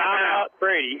 Timeout,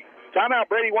 Brady. Timeout,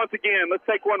 Brady, once again. Let's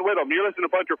take one with them. You're listening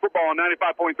to Puncher Football on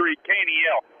 95.3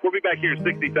 KNEL. We'll be back here in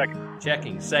 60 seconds.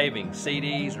 Checking, savings,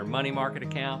 CDs, or money market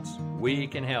accounts, we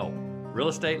can help. Real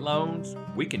estate loans,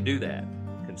 we can do that.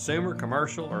 Consumer,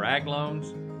 commercial, or ag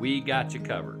loans, we got you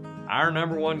covered. Our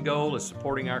number one goal is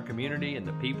supporting our community and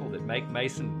the people that make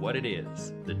Mason what it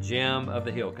is, the gem of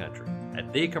the Hill Country.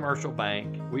 At The Commercial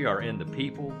Bank, we are in the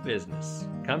people business.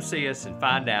 Come see us and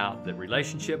find out that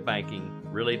relationship banking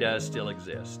really does still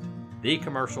exist. The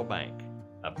Commercial Bank,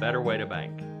 a better way to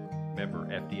bank. Member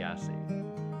FDIC.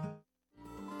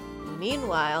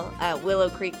 Meanwhile, at Willow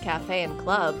Creek Cafe and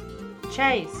Club,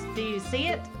 Chase, do you see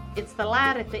it? It's the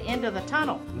light at the end of the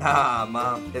tunnel. Nah,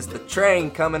 Mom, it's the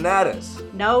train coming at us.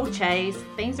 No, Chase,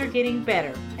 things are getting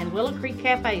better, and Willow Creek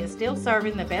Cafe is still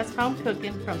serving the best home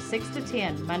cooking from 6 to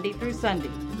 10, Monday through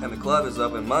Sunday. And the club is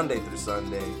open Monday through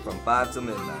Sunday from 5 to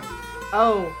midnight.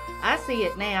 Oh, I see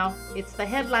it now. It's the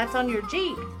headlights on your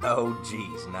Jeep. Oh,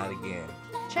 geez, not again.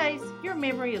 Chase, your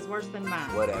memory is worse than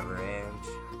mine. Whatever, Ange.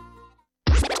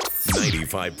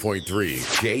 95.3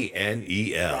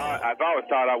 KNEL. I've always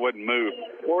thought I wouldn't move.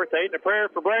 4th, 8, and a prayer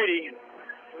for Brady.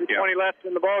 3:20 left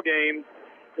in the ball game.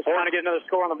 Just trying to get another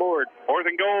score on the board. 4th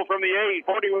and goal from the 8.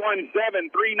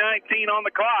 41-7, 3:19 on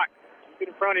the clock. Get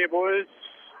in front of you, boys.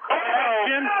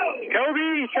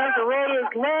 Kobe tries to roll to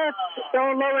his left.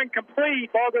 Thrown low and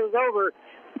complete. Ball goes over.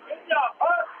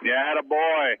 Yeah,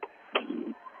 attaboy.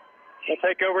 They'll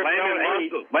take over.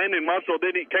 Landon Muscle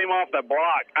came off the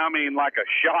block. I mean, like a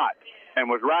shot, and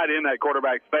was right in that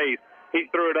quarterback's face. He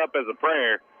threw it up as a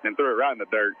prayer and threw it right in the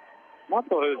dirt.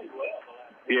 Muscle is.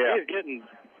 Yeah. He's getting.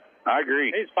 I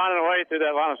agree. He's finding a way through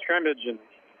that line of scrimmage, and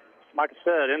like I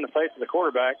said, in the face of the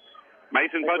quarterback.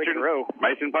 Mason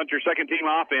Puncher, second team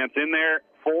offense in there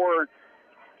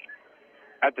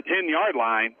at the 10-yard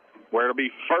line, where it'll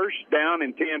be 1st down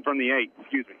and 10 from the 8.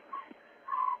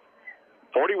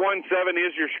 41-7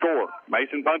 is your score.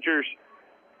 Mason Punchers.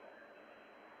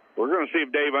 We're going to see if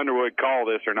Dave Underwood called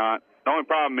this or not. The only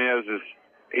problem is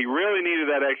he really needed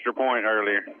that extra point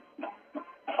earlier.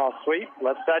 Oh, sweet.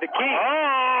 Left side to King.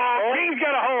 Oh, King's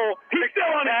got a hole. He's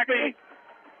still on his feet.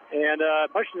 And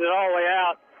pushes it all the way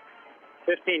out.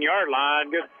 15-yard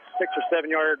line. Good 6 or 7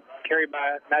 yard carry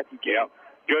by Matthew King. Yep.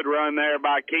 Good run there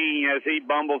by King as he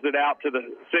bumbles it out to the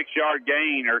 6-yard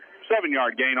gain or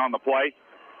 7-yard gain on the play.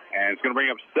 And it's going to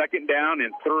bring up 2nd down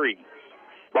and 3.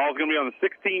 Ball's going to be on the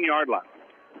 16-yard line.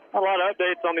 A lot of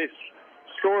updates on these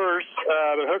scores.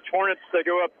 The Hooks Hornets, they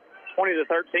go up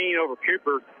 20-13 over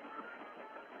Cooper.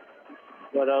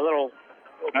 But a little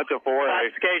that's a 4A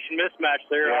classification mismatch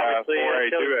there. Yeah, obviously,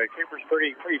 4A, 2A. Cooper's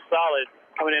pretty solid,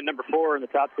 coming in number 4 in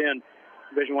the top 10,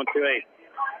 Division I 2A.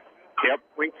 Yep.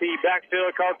 Wing T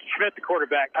backfield, Carlton Schmidt, the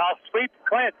quarterback. Toss sweep,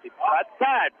 Clancy,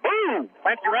 outside. Boom!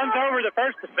 Clancy runs over the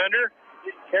first defender.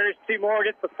 Carries 2 more,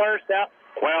 gets the first out.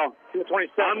 Well, to the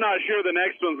 27. I'm not sure the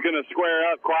next one's going to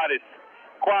square up quite as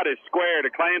square to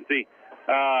Clancy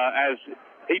as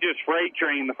he just freight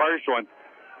trained the first one.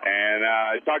 And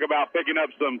talk about picking up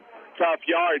some tough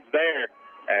yards there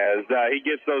as he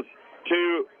gets those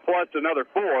 2 plus another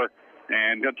 4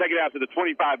 and going to take it out to the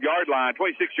 25-yard line,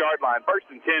 26-yard line,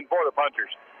 1st and 10 for the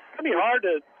Punchers. It'll be hard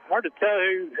to tell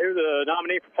who the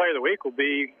nominee for Player of the Week will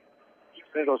be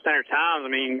at those standard times. I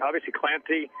mean, obviously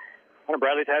Clancy, Hunter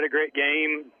Bradley's had a great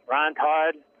game. Ryan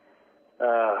Todd.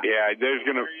 There's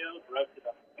going to.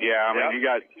 Yeah, I mean,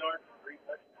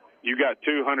 you got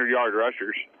 200-yard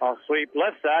rushers. Oh, sweep.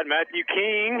 Left side, Matthew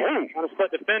King. On a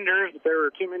split defenders, but there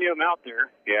were too many of them out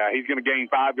there. Yeah, he's going to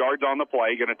gain 5 yards on the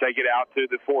play. Going to take it out to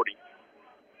the 40.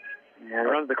 And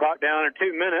runs the clock down in 2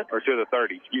 minutes. Or to the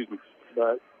 30, excuse me.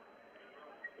 But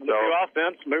the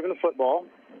offense, moving the football.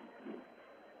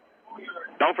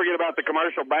 Don't forget about the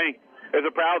Commercial Bank. Is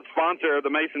a proud sponsor of the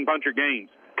Mason Puncher games.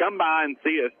 Come by and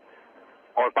see us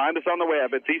or find us on the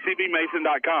web at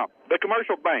tcbmason.com. The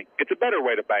Commercial Bank. It's a better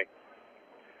way to bank.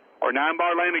 Or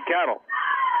 9-Bar Landed Cattle.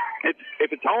 If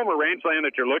it's home or ranch land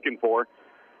that you're looking for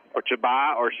or to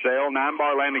buy or sell,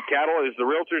 9-Bar Landed Cattle is the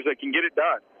realtors that can get it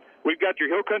done. We've got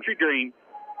your Hill Country Dream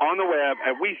on the web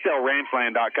at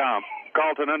WeSellRanchland.com.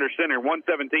 Carlton under center,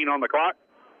 1:17 on the clock.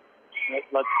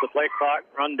 Lets the play clock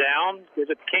run down. Gives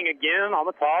it to King again on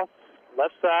the toss.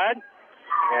 Left side.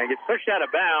 And gets pushed out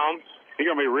of bounds. He's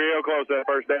going to be real close to that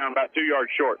first down, about 2 yards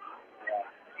short.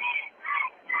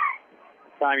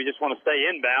 This time you just want to stay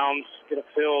in bounds, get it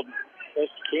filled best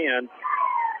you can.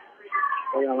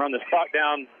 We're going to run this clock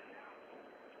down.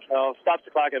 Stops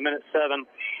the clock at minute 7.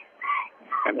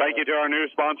 And thank you to our new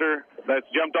sponsor that's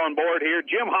jumped on board here,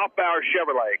 Jim Hoffbauer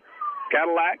Chevrolet,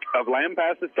 Cadillac of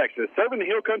Lampasas, Texas, serving the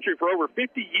Hill Country for over 50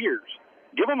 years.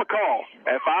 Give them a call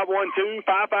at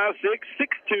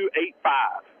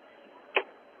 512-556-6285.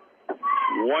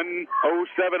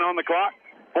 1:07 on the clock.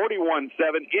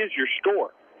 41-7 is your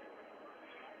score.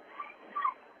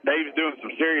 Dave's doing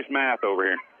some serious math over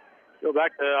here. Go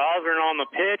back to Osborne on the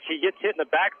pitch. He gets hit in the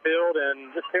backfield,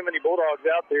 and just too many Bulldogs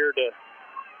out there to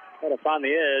try to find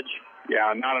the edge.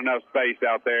 Yeah, not enough space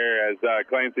out there as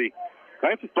Clancy's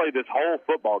played this whole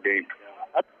football game.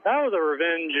 That was a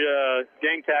revenge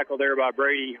gang tackle there by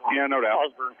Brady. Yeah, no doubt.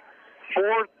 Osborne.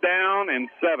 4th down and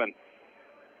 7.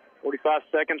 45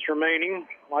 seconds remaining.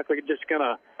 Likely just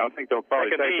gonna. I think they'll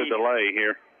probably take the delay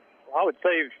here. I would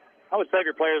save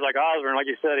your players like Osborne. Like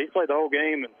you said, he's played the whole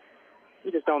game, and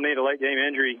you just don't need a late game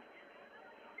injury.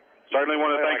 Certainly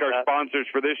want to thank our sponsors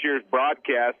for this year's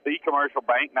broadcast: the Commercial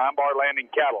Bank, 9-Bar Landing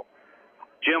Cattle,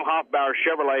 Jim Hoffbauer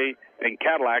Chevrolet and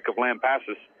Cadillac of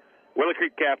Lampasas, Willow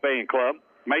Creek Cafe and Club,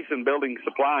 Mason Building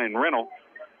Supply and Rental,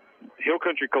 Hill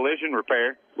Country Collision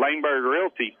Repair, Laneburg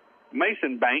Realty,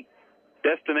 Mason Bank,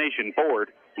 Destination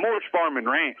Ford, Moore's Farm and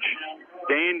Ranch,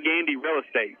 Dan Gandy Real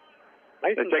Estate.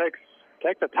 Mason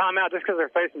takes a timeout just because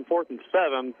they're facing 4th and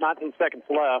 7, 19 seconds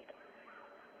left.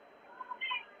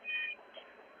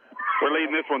 We're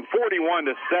leading this one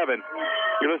 41-7.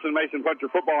 You're listening to Mason Puncher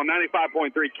Football on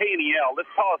 95.3 KNEL. Let's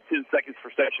pause 10 seconds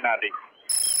for station ID.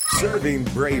 Serving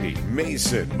Brady,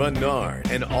 Mason,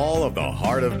 Menard, and all of the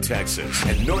heart of Texas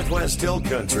and Northwest Hill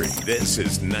Country. This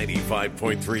is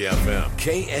 95.3 FM,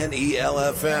 KNEL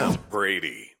FM,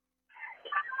 Brady.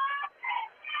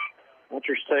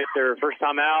 Punchers take their first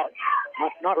time out.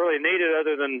 Not really needed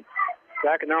other than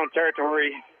back in their own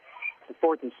territory for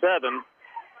 4th and 7.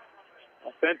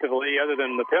 Offensively, other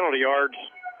than the penalty yards,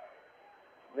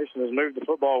 Mason has moved the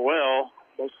football well,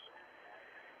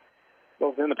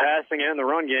 both in the passing and the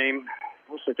run game,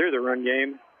 mostly through the run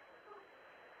game.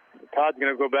 Todd's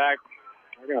going to go back.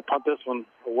 We're going to punt this one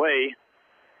away.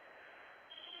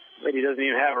 Brady doesn't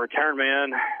even have a return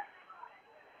man.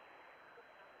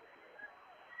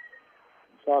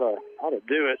 Ought to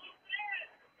do it.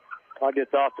 Todd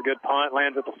gets off the good punt,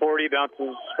 lands at the 40,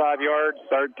 bounces 5 yards.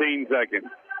 13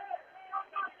 seconds.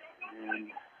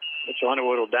 And Mitchell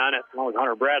Underwood will down it along with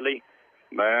Hunter Bradley.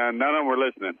 None of them were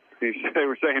listening. They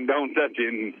were saying don't touch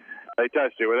it, and they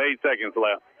touched it with 8 seconds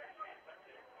left.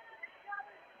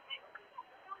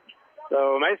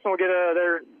 So Mason will get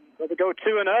they'll go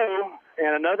 2-0,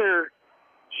 and another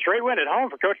straight win at home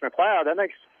for Coach McLeod. That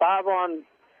makes 5 on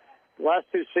the last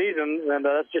 2 seasons, and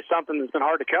that's just something that's been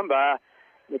hard to come by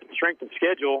with the strength of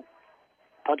schedule.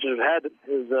 Punches have had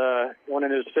his one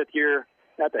in his 5th year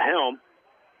at the helm.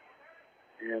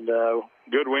 And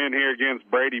good win here against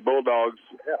Brady Bulldogs.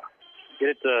 Yeah. Get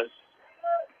it to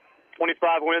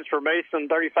 25 wins for Mason,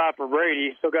 35 for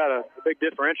Brady. Still got a big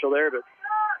differential there, but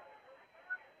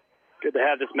good to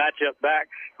have this matchup back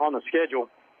on the schedule.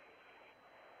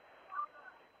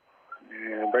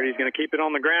 And Brady's going to keep it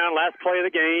on the ground. Last play of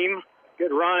the game.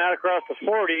 Good run out across the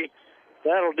 40.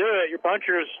 That'll do it. Your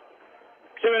Punchers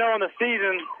 2-0 in the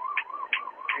season.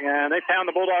 And they pound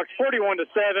the Bulldogs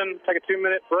 41-7. Take a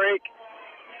 2-minute break.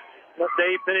 Let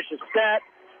Dave finish his stat.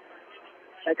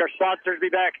 Thank our sponsors. Be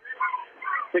back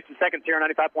 60 seconds here on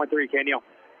 95.3 KNEL.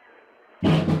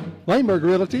 Laneburg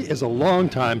Realty is a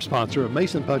longtime sponsor of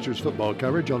Mason Punchers football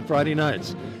coverage on Friday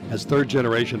nights. As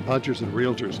third-generation punchers and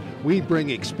realtors, we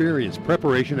bring experience,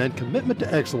 preparation, and commitment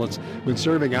to excellence when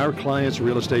serving our clients'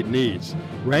 real estate needs.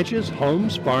 Ranches,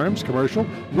 homes, farms, commercial,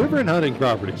 river and hunting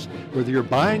properties. Whether you're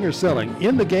buying or selling,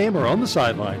 in the game or on the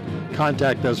sideline,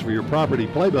 contact us for your property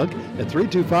playbook at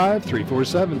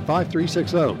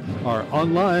 325-347-5360 or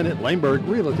online at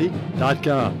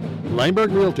laneburgrealty.com.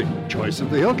 Laneburg Realty, choice of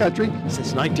the Hill Country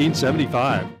since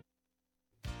 1975.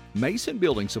 Mason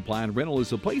Building Supply and Rental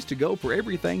is a place to go for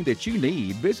everything that you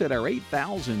need. Visit our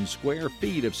 8,000 square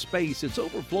feet of space. It's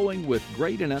overflowing with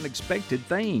great and unexpected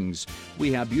things.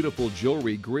 We have beautiful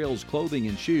jewelry, grills, clothing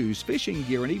and shoes, fishing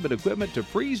gear, and even equipment to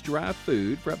freeze-dry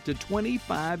food for up to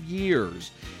 25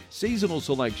 years. Seasonal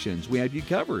selections, we have you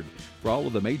covered for all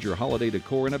of the major holiday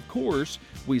decor, and of course,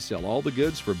 we sell all the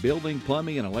goods for building,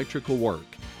 plumbing, and electrical work.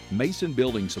 Mason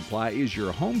Building Supply is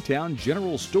your hometown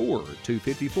general store,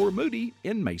 254 Moody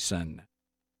in Mason.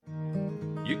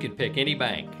 You can pick any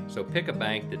bank, so pick a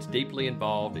bank that's deeply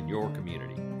involved in your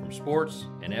community. From sports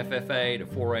and FFA to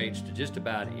 4-H to just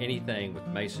about anything with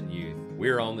Mason Youth,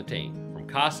 we're on the team. From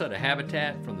CASA to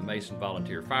Habitat, from the Mason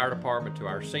Volunteer Fire Department to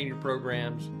our senior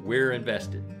programs, we're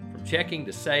invested. From checking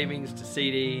to savings to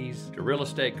CDs to real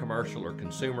estate, commercial, or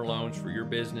consumer loans for your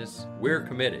business, we're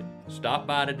committed. Stop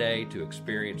by today to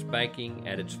experience banking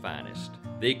at its finest.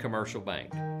 The Commercial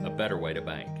Bank, a better way to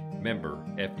bank. Member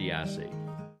FDIC.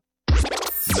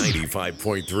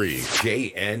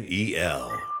 95.3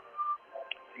 KNEL.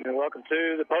 And welcome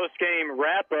to the post-game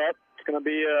wrap-up. It's going to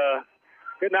be a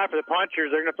good night for the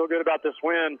Punchers. They're going to feel good about this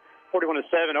win,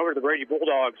 41-7 over the Brady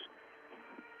Bulldogs.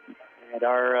 And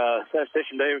our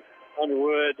statistician, Dave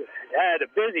Underwood, had a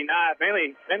busy night,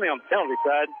 mainly on the penalty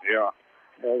side. Yeah.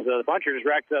 As the Punchers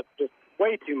racked up just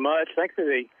way too much.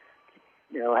 Thankfully,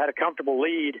 they had a comfortable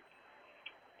lead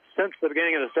since the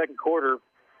beginning of the second quarter.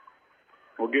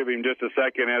 We'll give him just a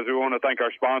second as we want to thank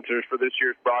our sponsors for this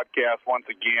year's broadcast once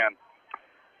again.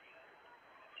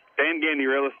 Dan Gandy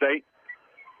Real Estate,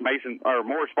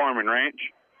 Morris Farm and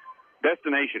Ranch,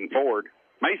 Destination Ford,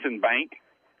 Mason Bank,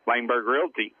 Laneburg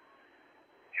Realty,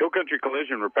 Hill Country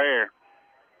Collision Repair,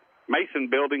 Mason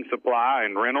Building Supply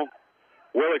and Rental,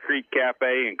 Willow Creek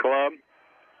Cafe and Club,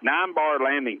 9 Bar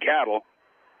Landing Cattle,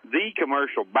 The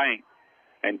Commercial Bank,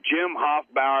 and Jim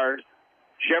Hoffbauer's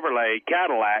Chevrolet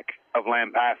Cadillac of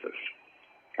Lampasas.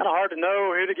 Kind of hard to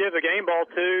know who to give the game ball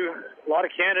to. A lot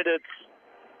of candidates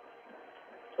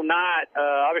tonight.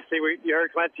 Obviously, you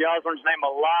heard Clancy Osborne's name a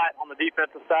lot on the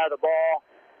defensive side of the ball.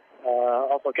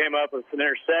 Also came up with an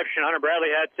interception. Hunter Bradley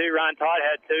had 2. Ryan Todd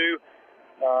had 2.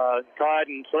 Todd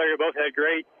and Solario both had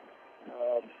great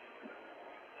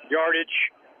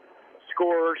yardage,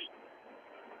 scores.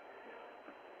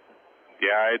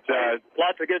 Yeah, it's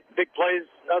lots of good big plays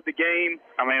of the game.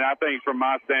 I mean, I think from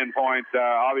my standpoint,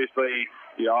 obviously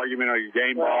the argument of your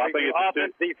game ball. I think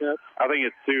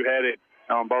it's two-headed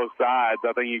on both sides.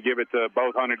 I think you give it to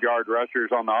both 100-yard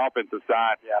rushers on the offensive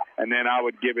side, and then I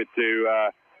would give it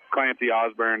to Clancy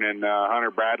Osborne and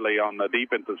Hunter Bradley on the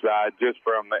defensive side, just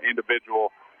from the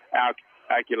individual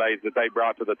accolades that they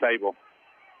brought to the table.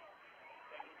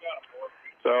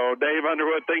 So Dave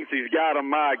Underwood thinks he's got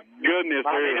them. My goodness,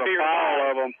 there's a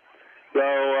pile of them. So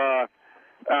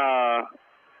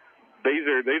these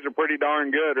are pretty darn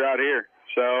good right here.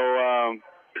 So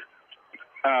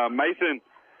Mason.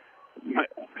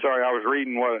 Sorry, I was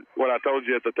reading what I told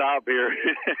you at the top here.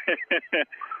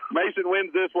 Mason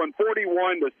wins this one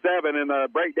 41-7, and the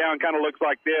breakdown kind of looks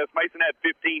like this. Mason had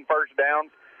 15 first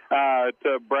downs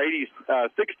to Brady's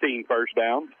 16 first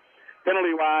downs.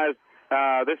 Penalty-wise,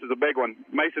 this is a big one.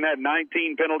 Mason had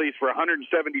 19 penalties for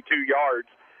 172 yards,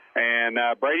 and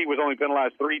Brady was only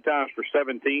penalized 3 times for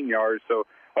 17 yards, so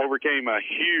overcame a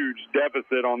huge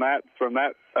deficit on that from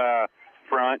that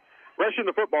front. Rushing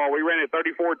the football, we ran it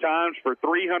 34 times for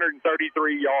 333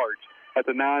 yards. That's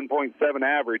a 9.7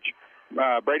 average.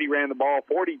 Brady ran the ball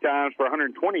 40 times for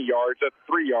 120 yards. That's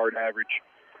a 3-yard average.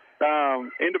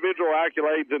 Individual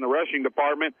accolades in the rushing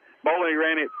department. Boley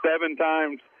ran it 7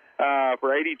 times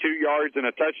for 82 yards and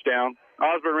a touchdown.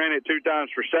 Osborne ran it 2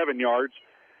 times for 7 yards.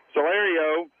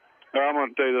 Solario, I'm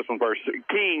going to do this one first.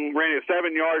 King ran it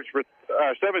 7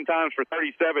 times for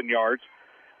 37 yards.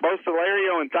 Both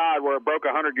Solario and Todd broke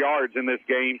 100 yards in this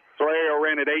game. Solario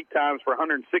ran it 8 times for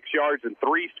 106 yards and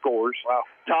 3 scores. Wow.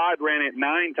 Todd ran it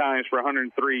 9 times for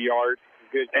 103 yards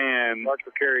and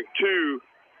 2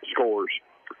 scores.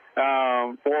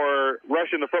 For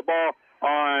rushing the football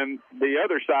on the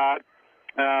other side,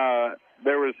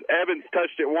 there was Evans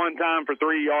touched it 1 time for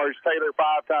 3 yards, Taylor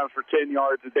 5 times for 10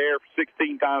 yards, Adair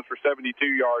 16 times for 72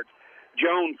 yards,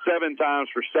 Jones 7 times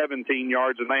for 17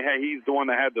 yards, and he's the one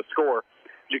that had the score.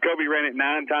 Jacoby ran it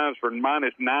 9 times for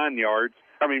minus 15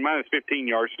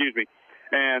 yards,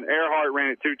 and Earhart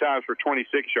ran it 2 times for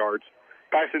 26 yards.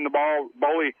 Passing the ball,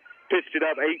 Boley pitched it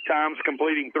up 8 times,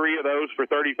 completing 3 of those for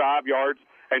 35 yards,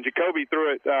 and Jacoby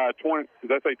threw it 15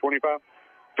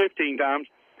 times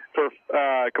for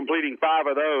completing 5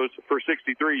 of those for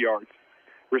 63 yards.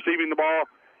 Receiving the ball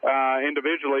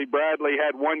individually, Bradley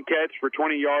had 1 catch for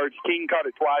 20 yards. King caught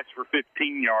it twice for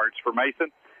 15 yards for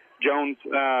Mason. Jones,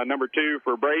 number 2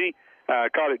 for Brady,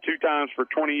 caught it 2 times for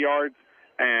 20 yards.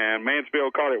 And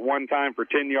Mansfield caught it 1 time for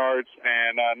 10 yards.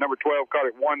 And number 12 caught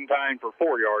it 1 time for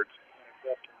 4 yards.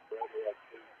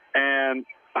 And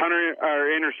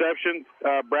interceptions.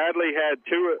 Bradley had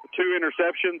two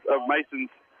interceptions of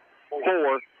Mason's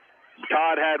 4.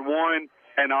 Todd had 1,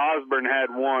 and Osborne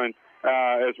had 1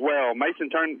 as well. Mason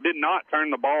did not turn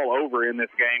the ball over in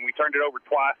this game. We turned it over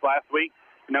twice last week.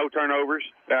 No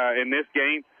turnovers in this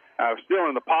game. Still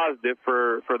in the positive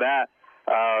for that.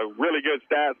 Really good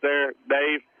stats there,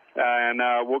 Dave. And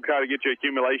we'll try to get you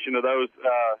accumulation of those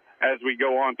as we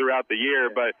go on throughout the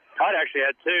year. But Todd actually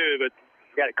had 2, but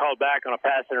got it called back on a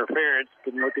pass interference.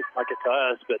 Didn't look like it to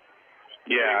us, but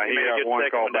yeah, he had 1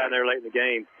 call down there late in the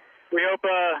game. We hope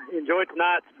you enjoyed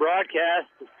tonight's broadcast.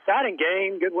 Exciting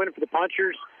game. Good win for the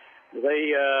Punchers.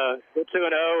 They go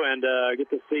 2-0 and get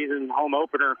the season home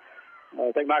opener.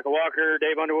 Thank Michael Walker,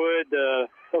 Dave Underwood,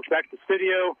 folks back at the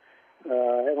studio,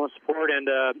 everyone's support, and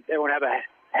everyone have a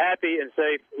happy and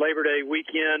safe Labor Day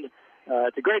weekend.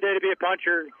 It's a great day to be a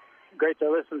Puncher. Great to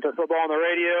listen to football on the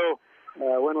radio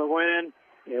when we're winning.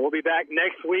 And we'll be back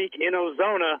next week in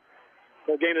Ozona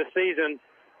for the game of the season.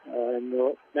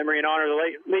 In memory and honor of the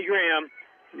late Lee Graham,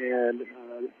 and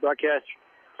broadcast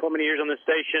so many years on this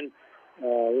station.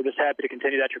 We're just happy to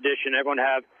continue that tradition. Everyone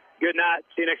have a good night.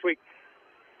 See you next week.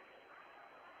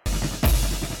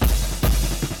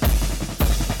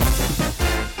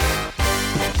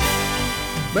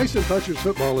 Mason Punchers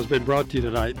football has been brought to you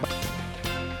tonight.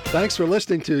 Thanks for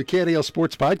listening to KNEL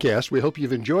Sports Podcast. We hope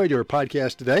you've enjoyed our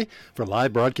podcast today. For a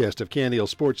live broadcast of KNEL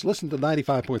Sports, listen to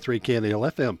 95.3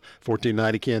 KNEL FM,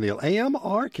 1490 KNEL AM,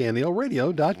 or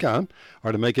KNELradio.com.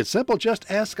 Or to make it simple, just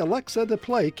ask Alexa to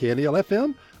play KNEL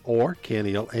FM or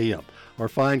KNEL AM. Or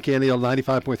find KNEL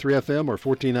 95.3 FM or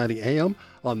 1490 AM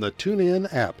on the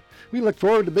TuneIn app. We look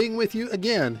forward to being with you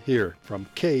again here from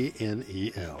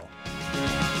KNEL.